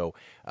on. So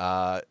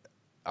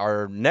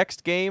our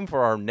next game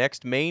for our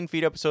next main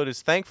feed episode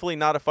is thankfully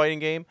not a fighting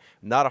game.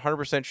 Not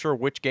 100% sure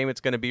which game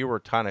it's going to be. We're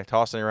kind of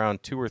tossing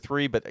around 2 or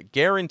 3, but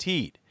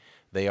guaranteed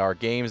they are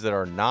games that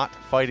are not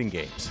fighting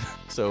games.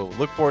 So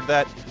look forward to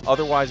that.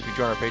 Otherwise, if you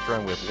join our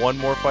Patreon, we have one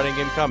more fighting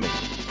game coming,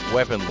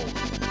 Weapon Lord.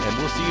 And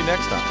we'll see you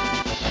next time.